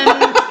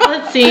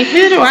 Let's see.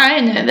 Who do I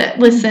know that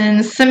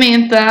listens?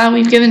 Samantha.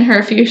 We've given her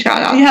a few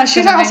shout outs. Yeah,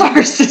 she's also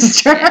our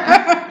sister.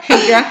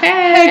 Hey, girl.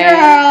 Hey,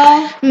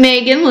 girl.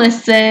 Megan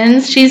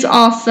listens. She's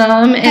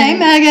awesome. Hey,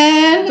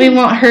 Megan. We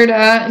want her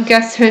to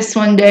guest host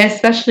one day,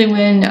 especially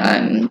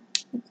when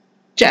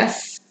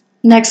Jess.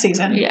 Next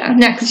season. Yeah,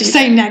 next season.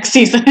 Say next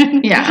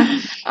season. Yeah.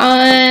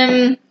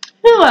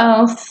 Who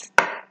else?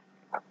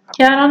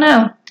 Yeah, I don't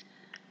know.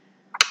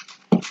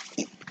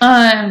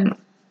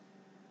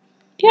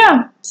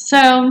 Yeah.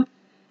 So.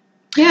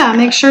 Yeah,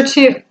 make sure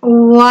to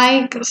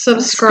like,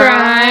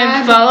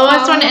 subscribe, follow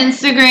us on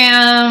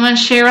Instagram, and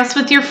share us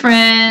with your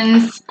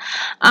friends.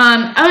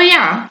 Oh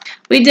yeah,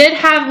 we did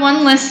have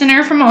one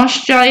listener from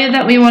Australia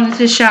that we wanted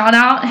to shout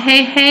out.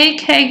 Hey,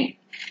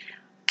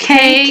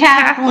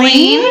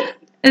 Kathleen.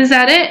 Is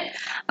that it?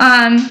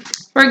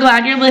 We're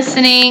glad you're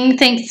listening.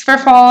 Thanks for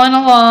following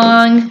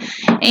along.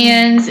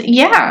 And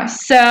yeah,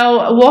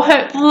 so we'll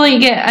hopefully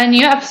get a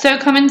new episode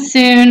coming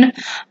soon.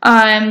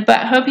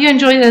 But hope you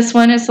enjoy this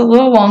one. It's a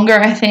little longer,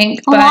 I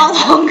think. A lot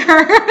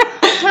longer.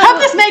 Hope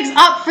this makes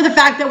up for the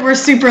fact that we're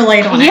super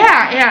late on it.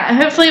 Yeah.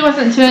 Hopefully it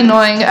wasn't too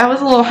annoying. I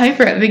was a little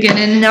hyper at the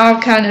beginning, and now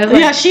I've kind of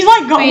she's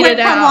like going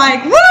from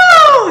like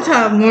woo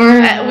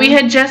to we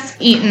had just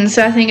eaten,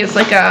 so I think it's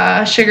like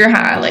a sugar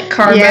high, like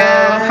carbo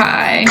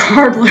high,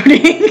 carb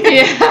loading.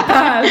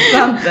 Yeah,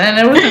 something.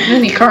 It wasn't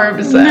many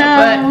carbs though,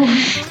 but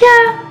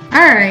yeah.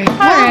 All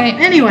right.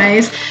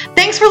 Anyways,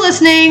 thanks for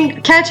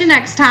listening. Catch you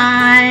next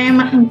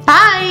time.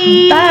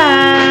 Bye.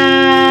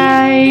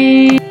 Bye.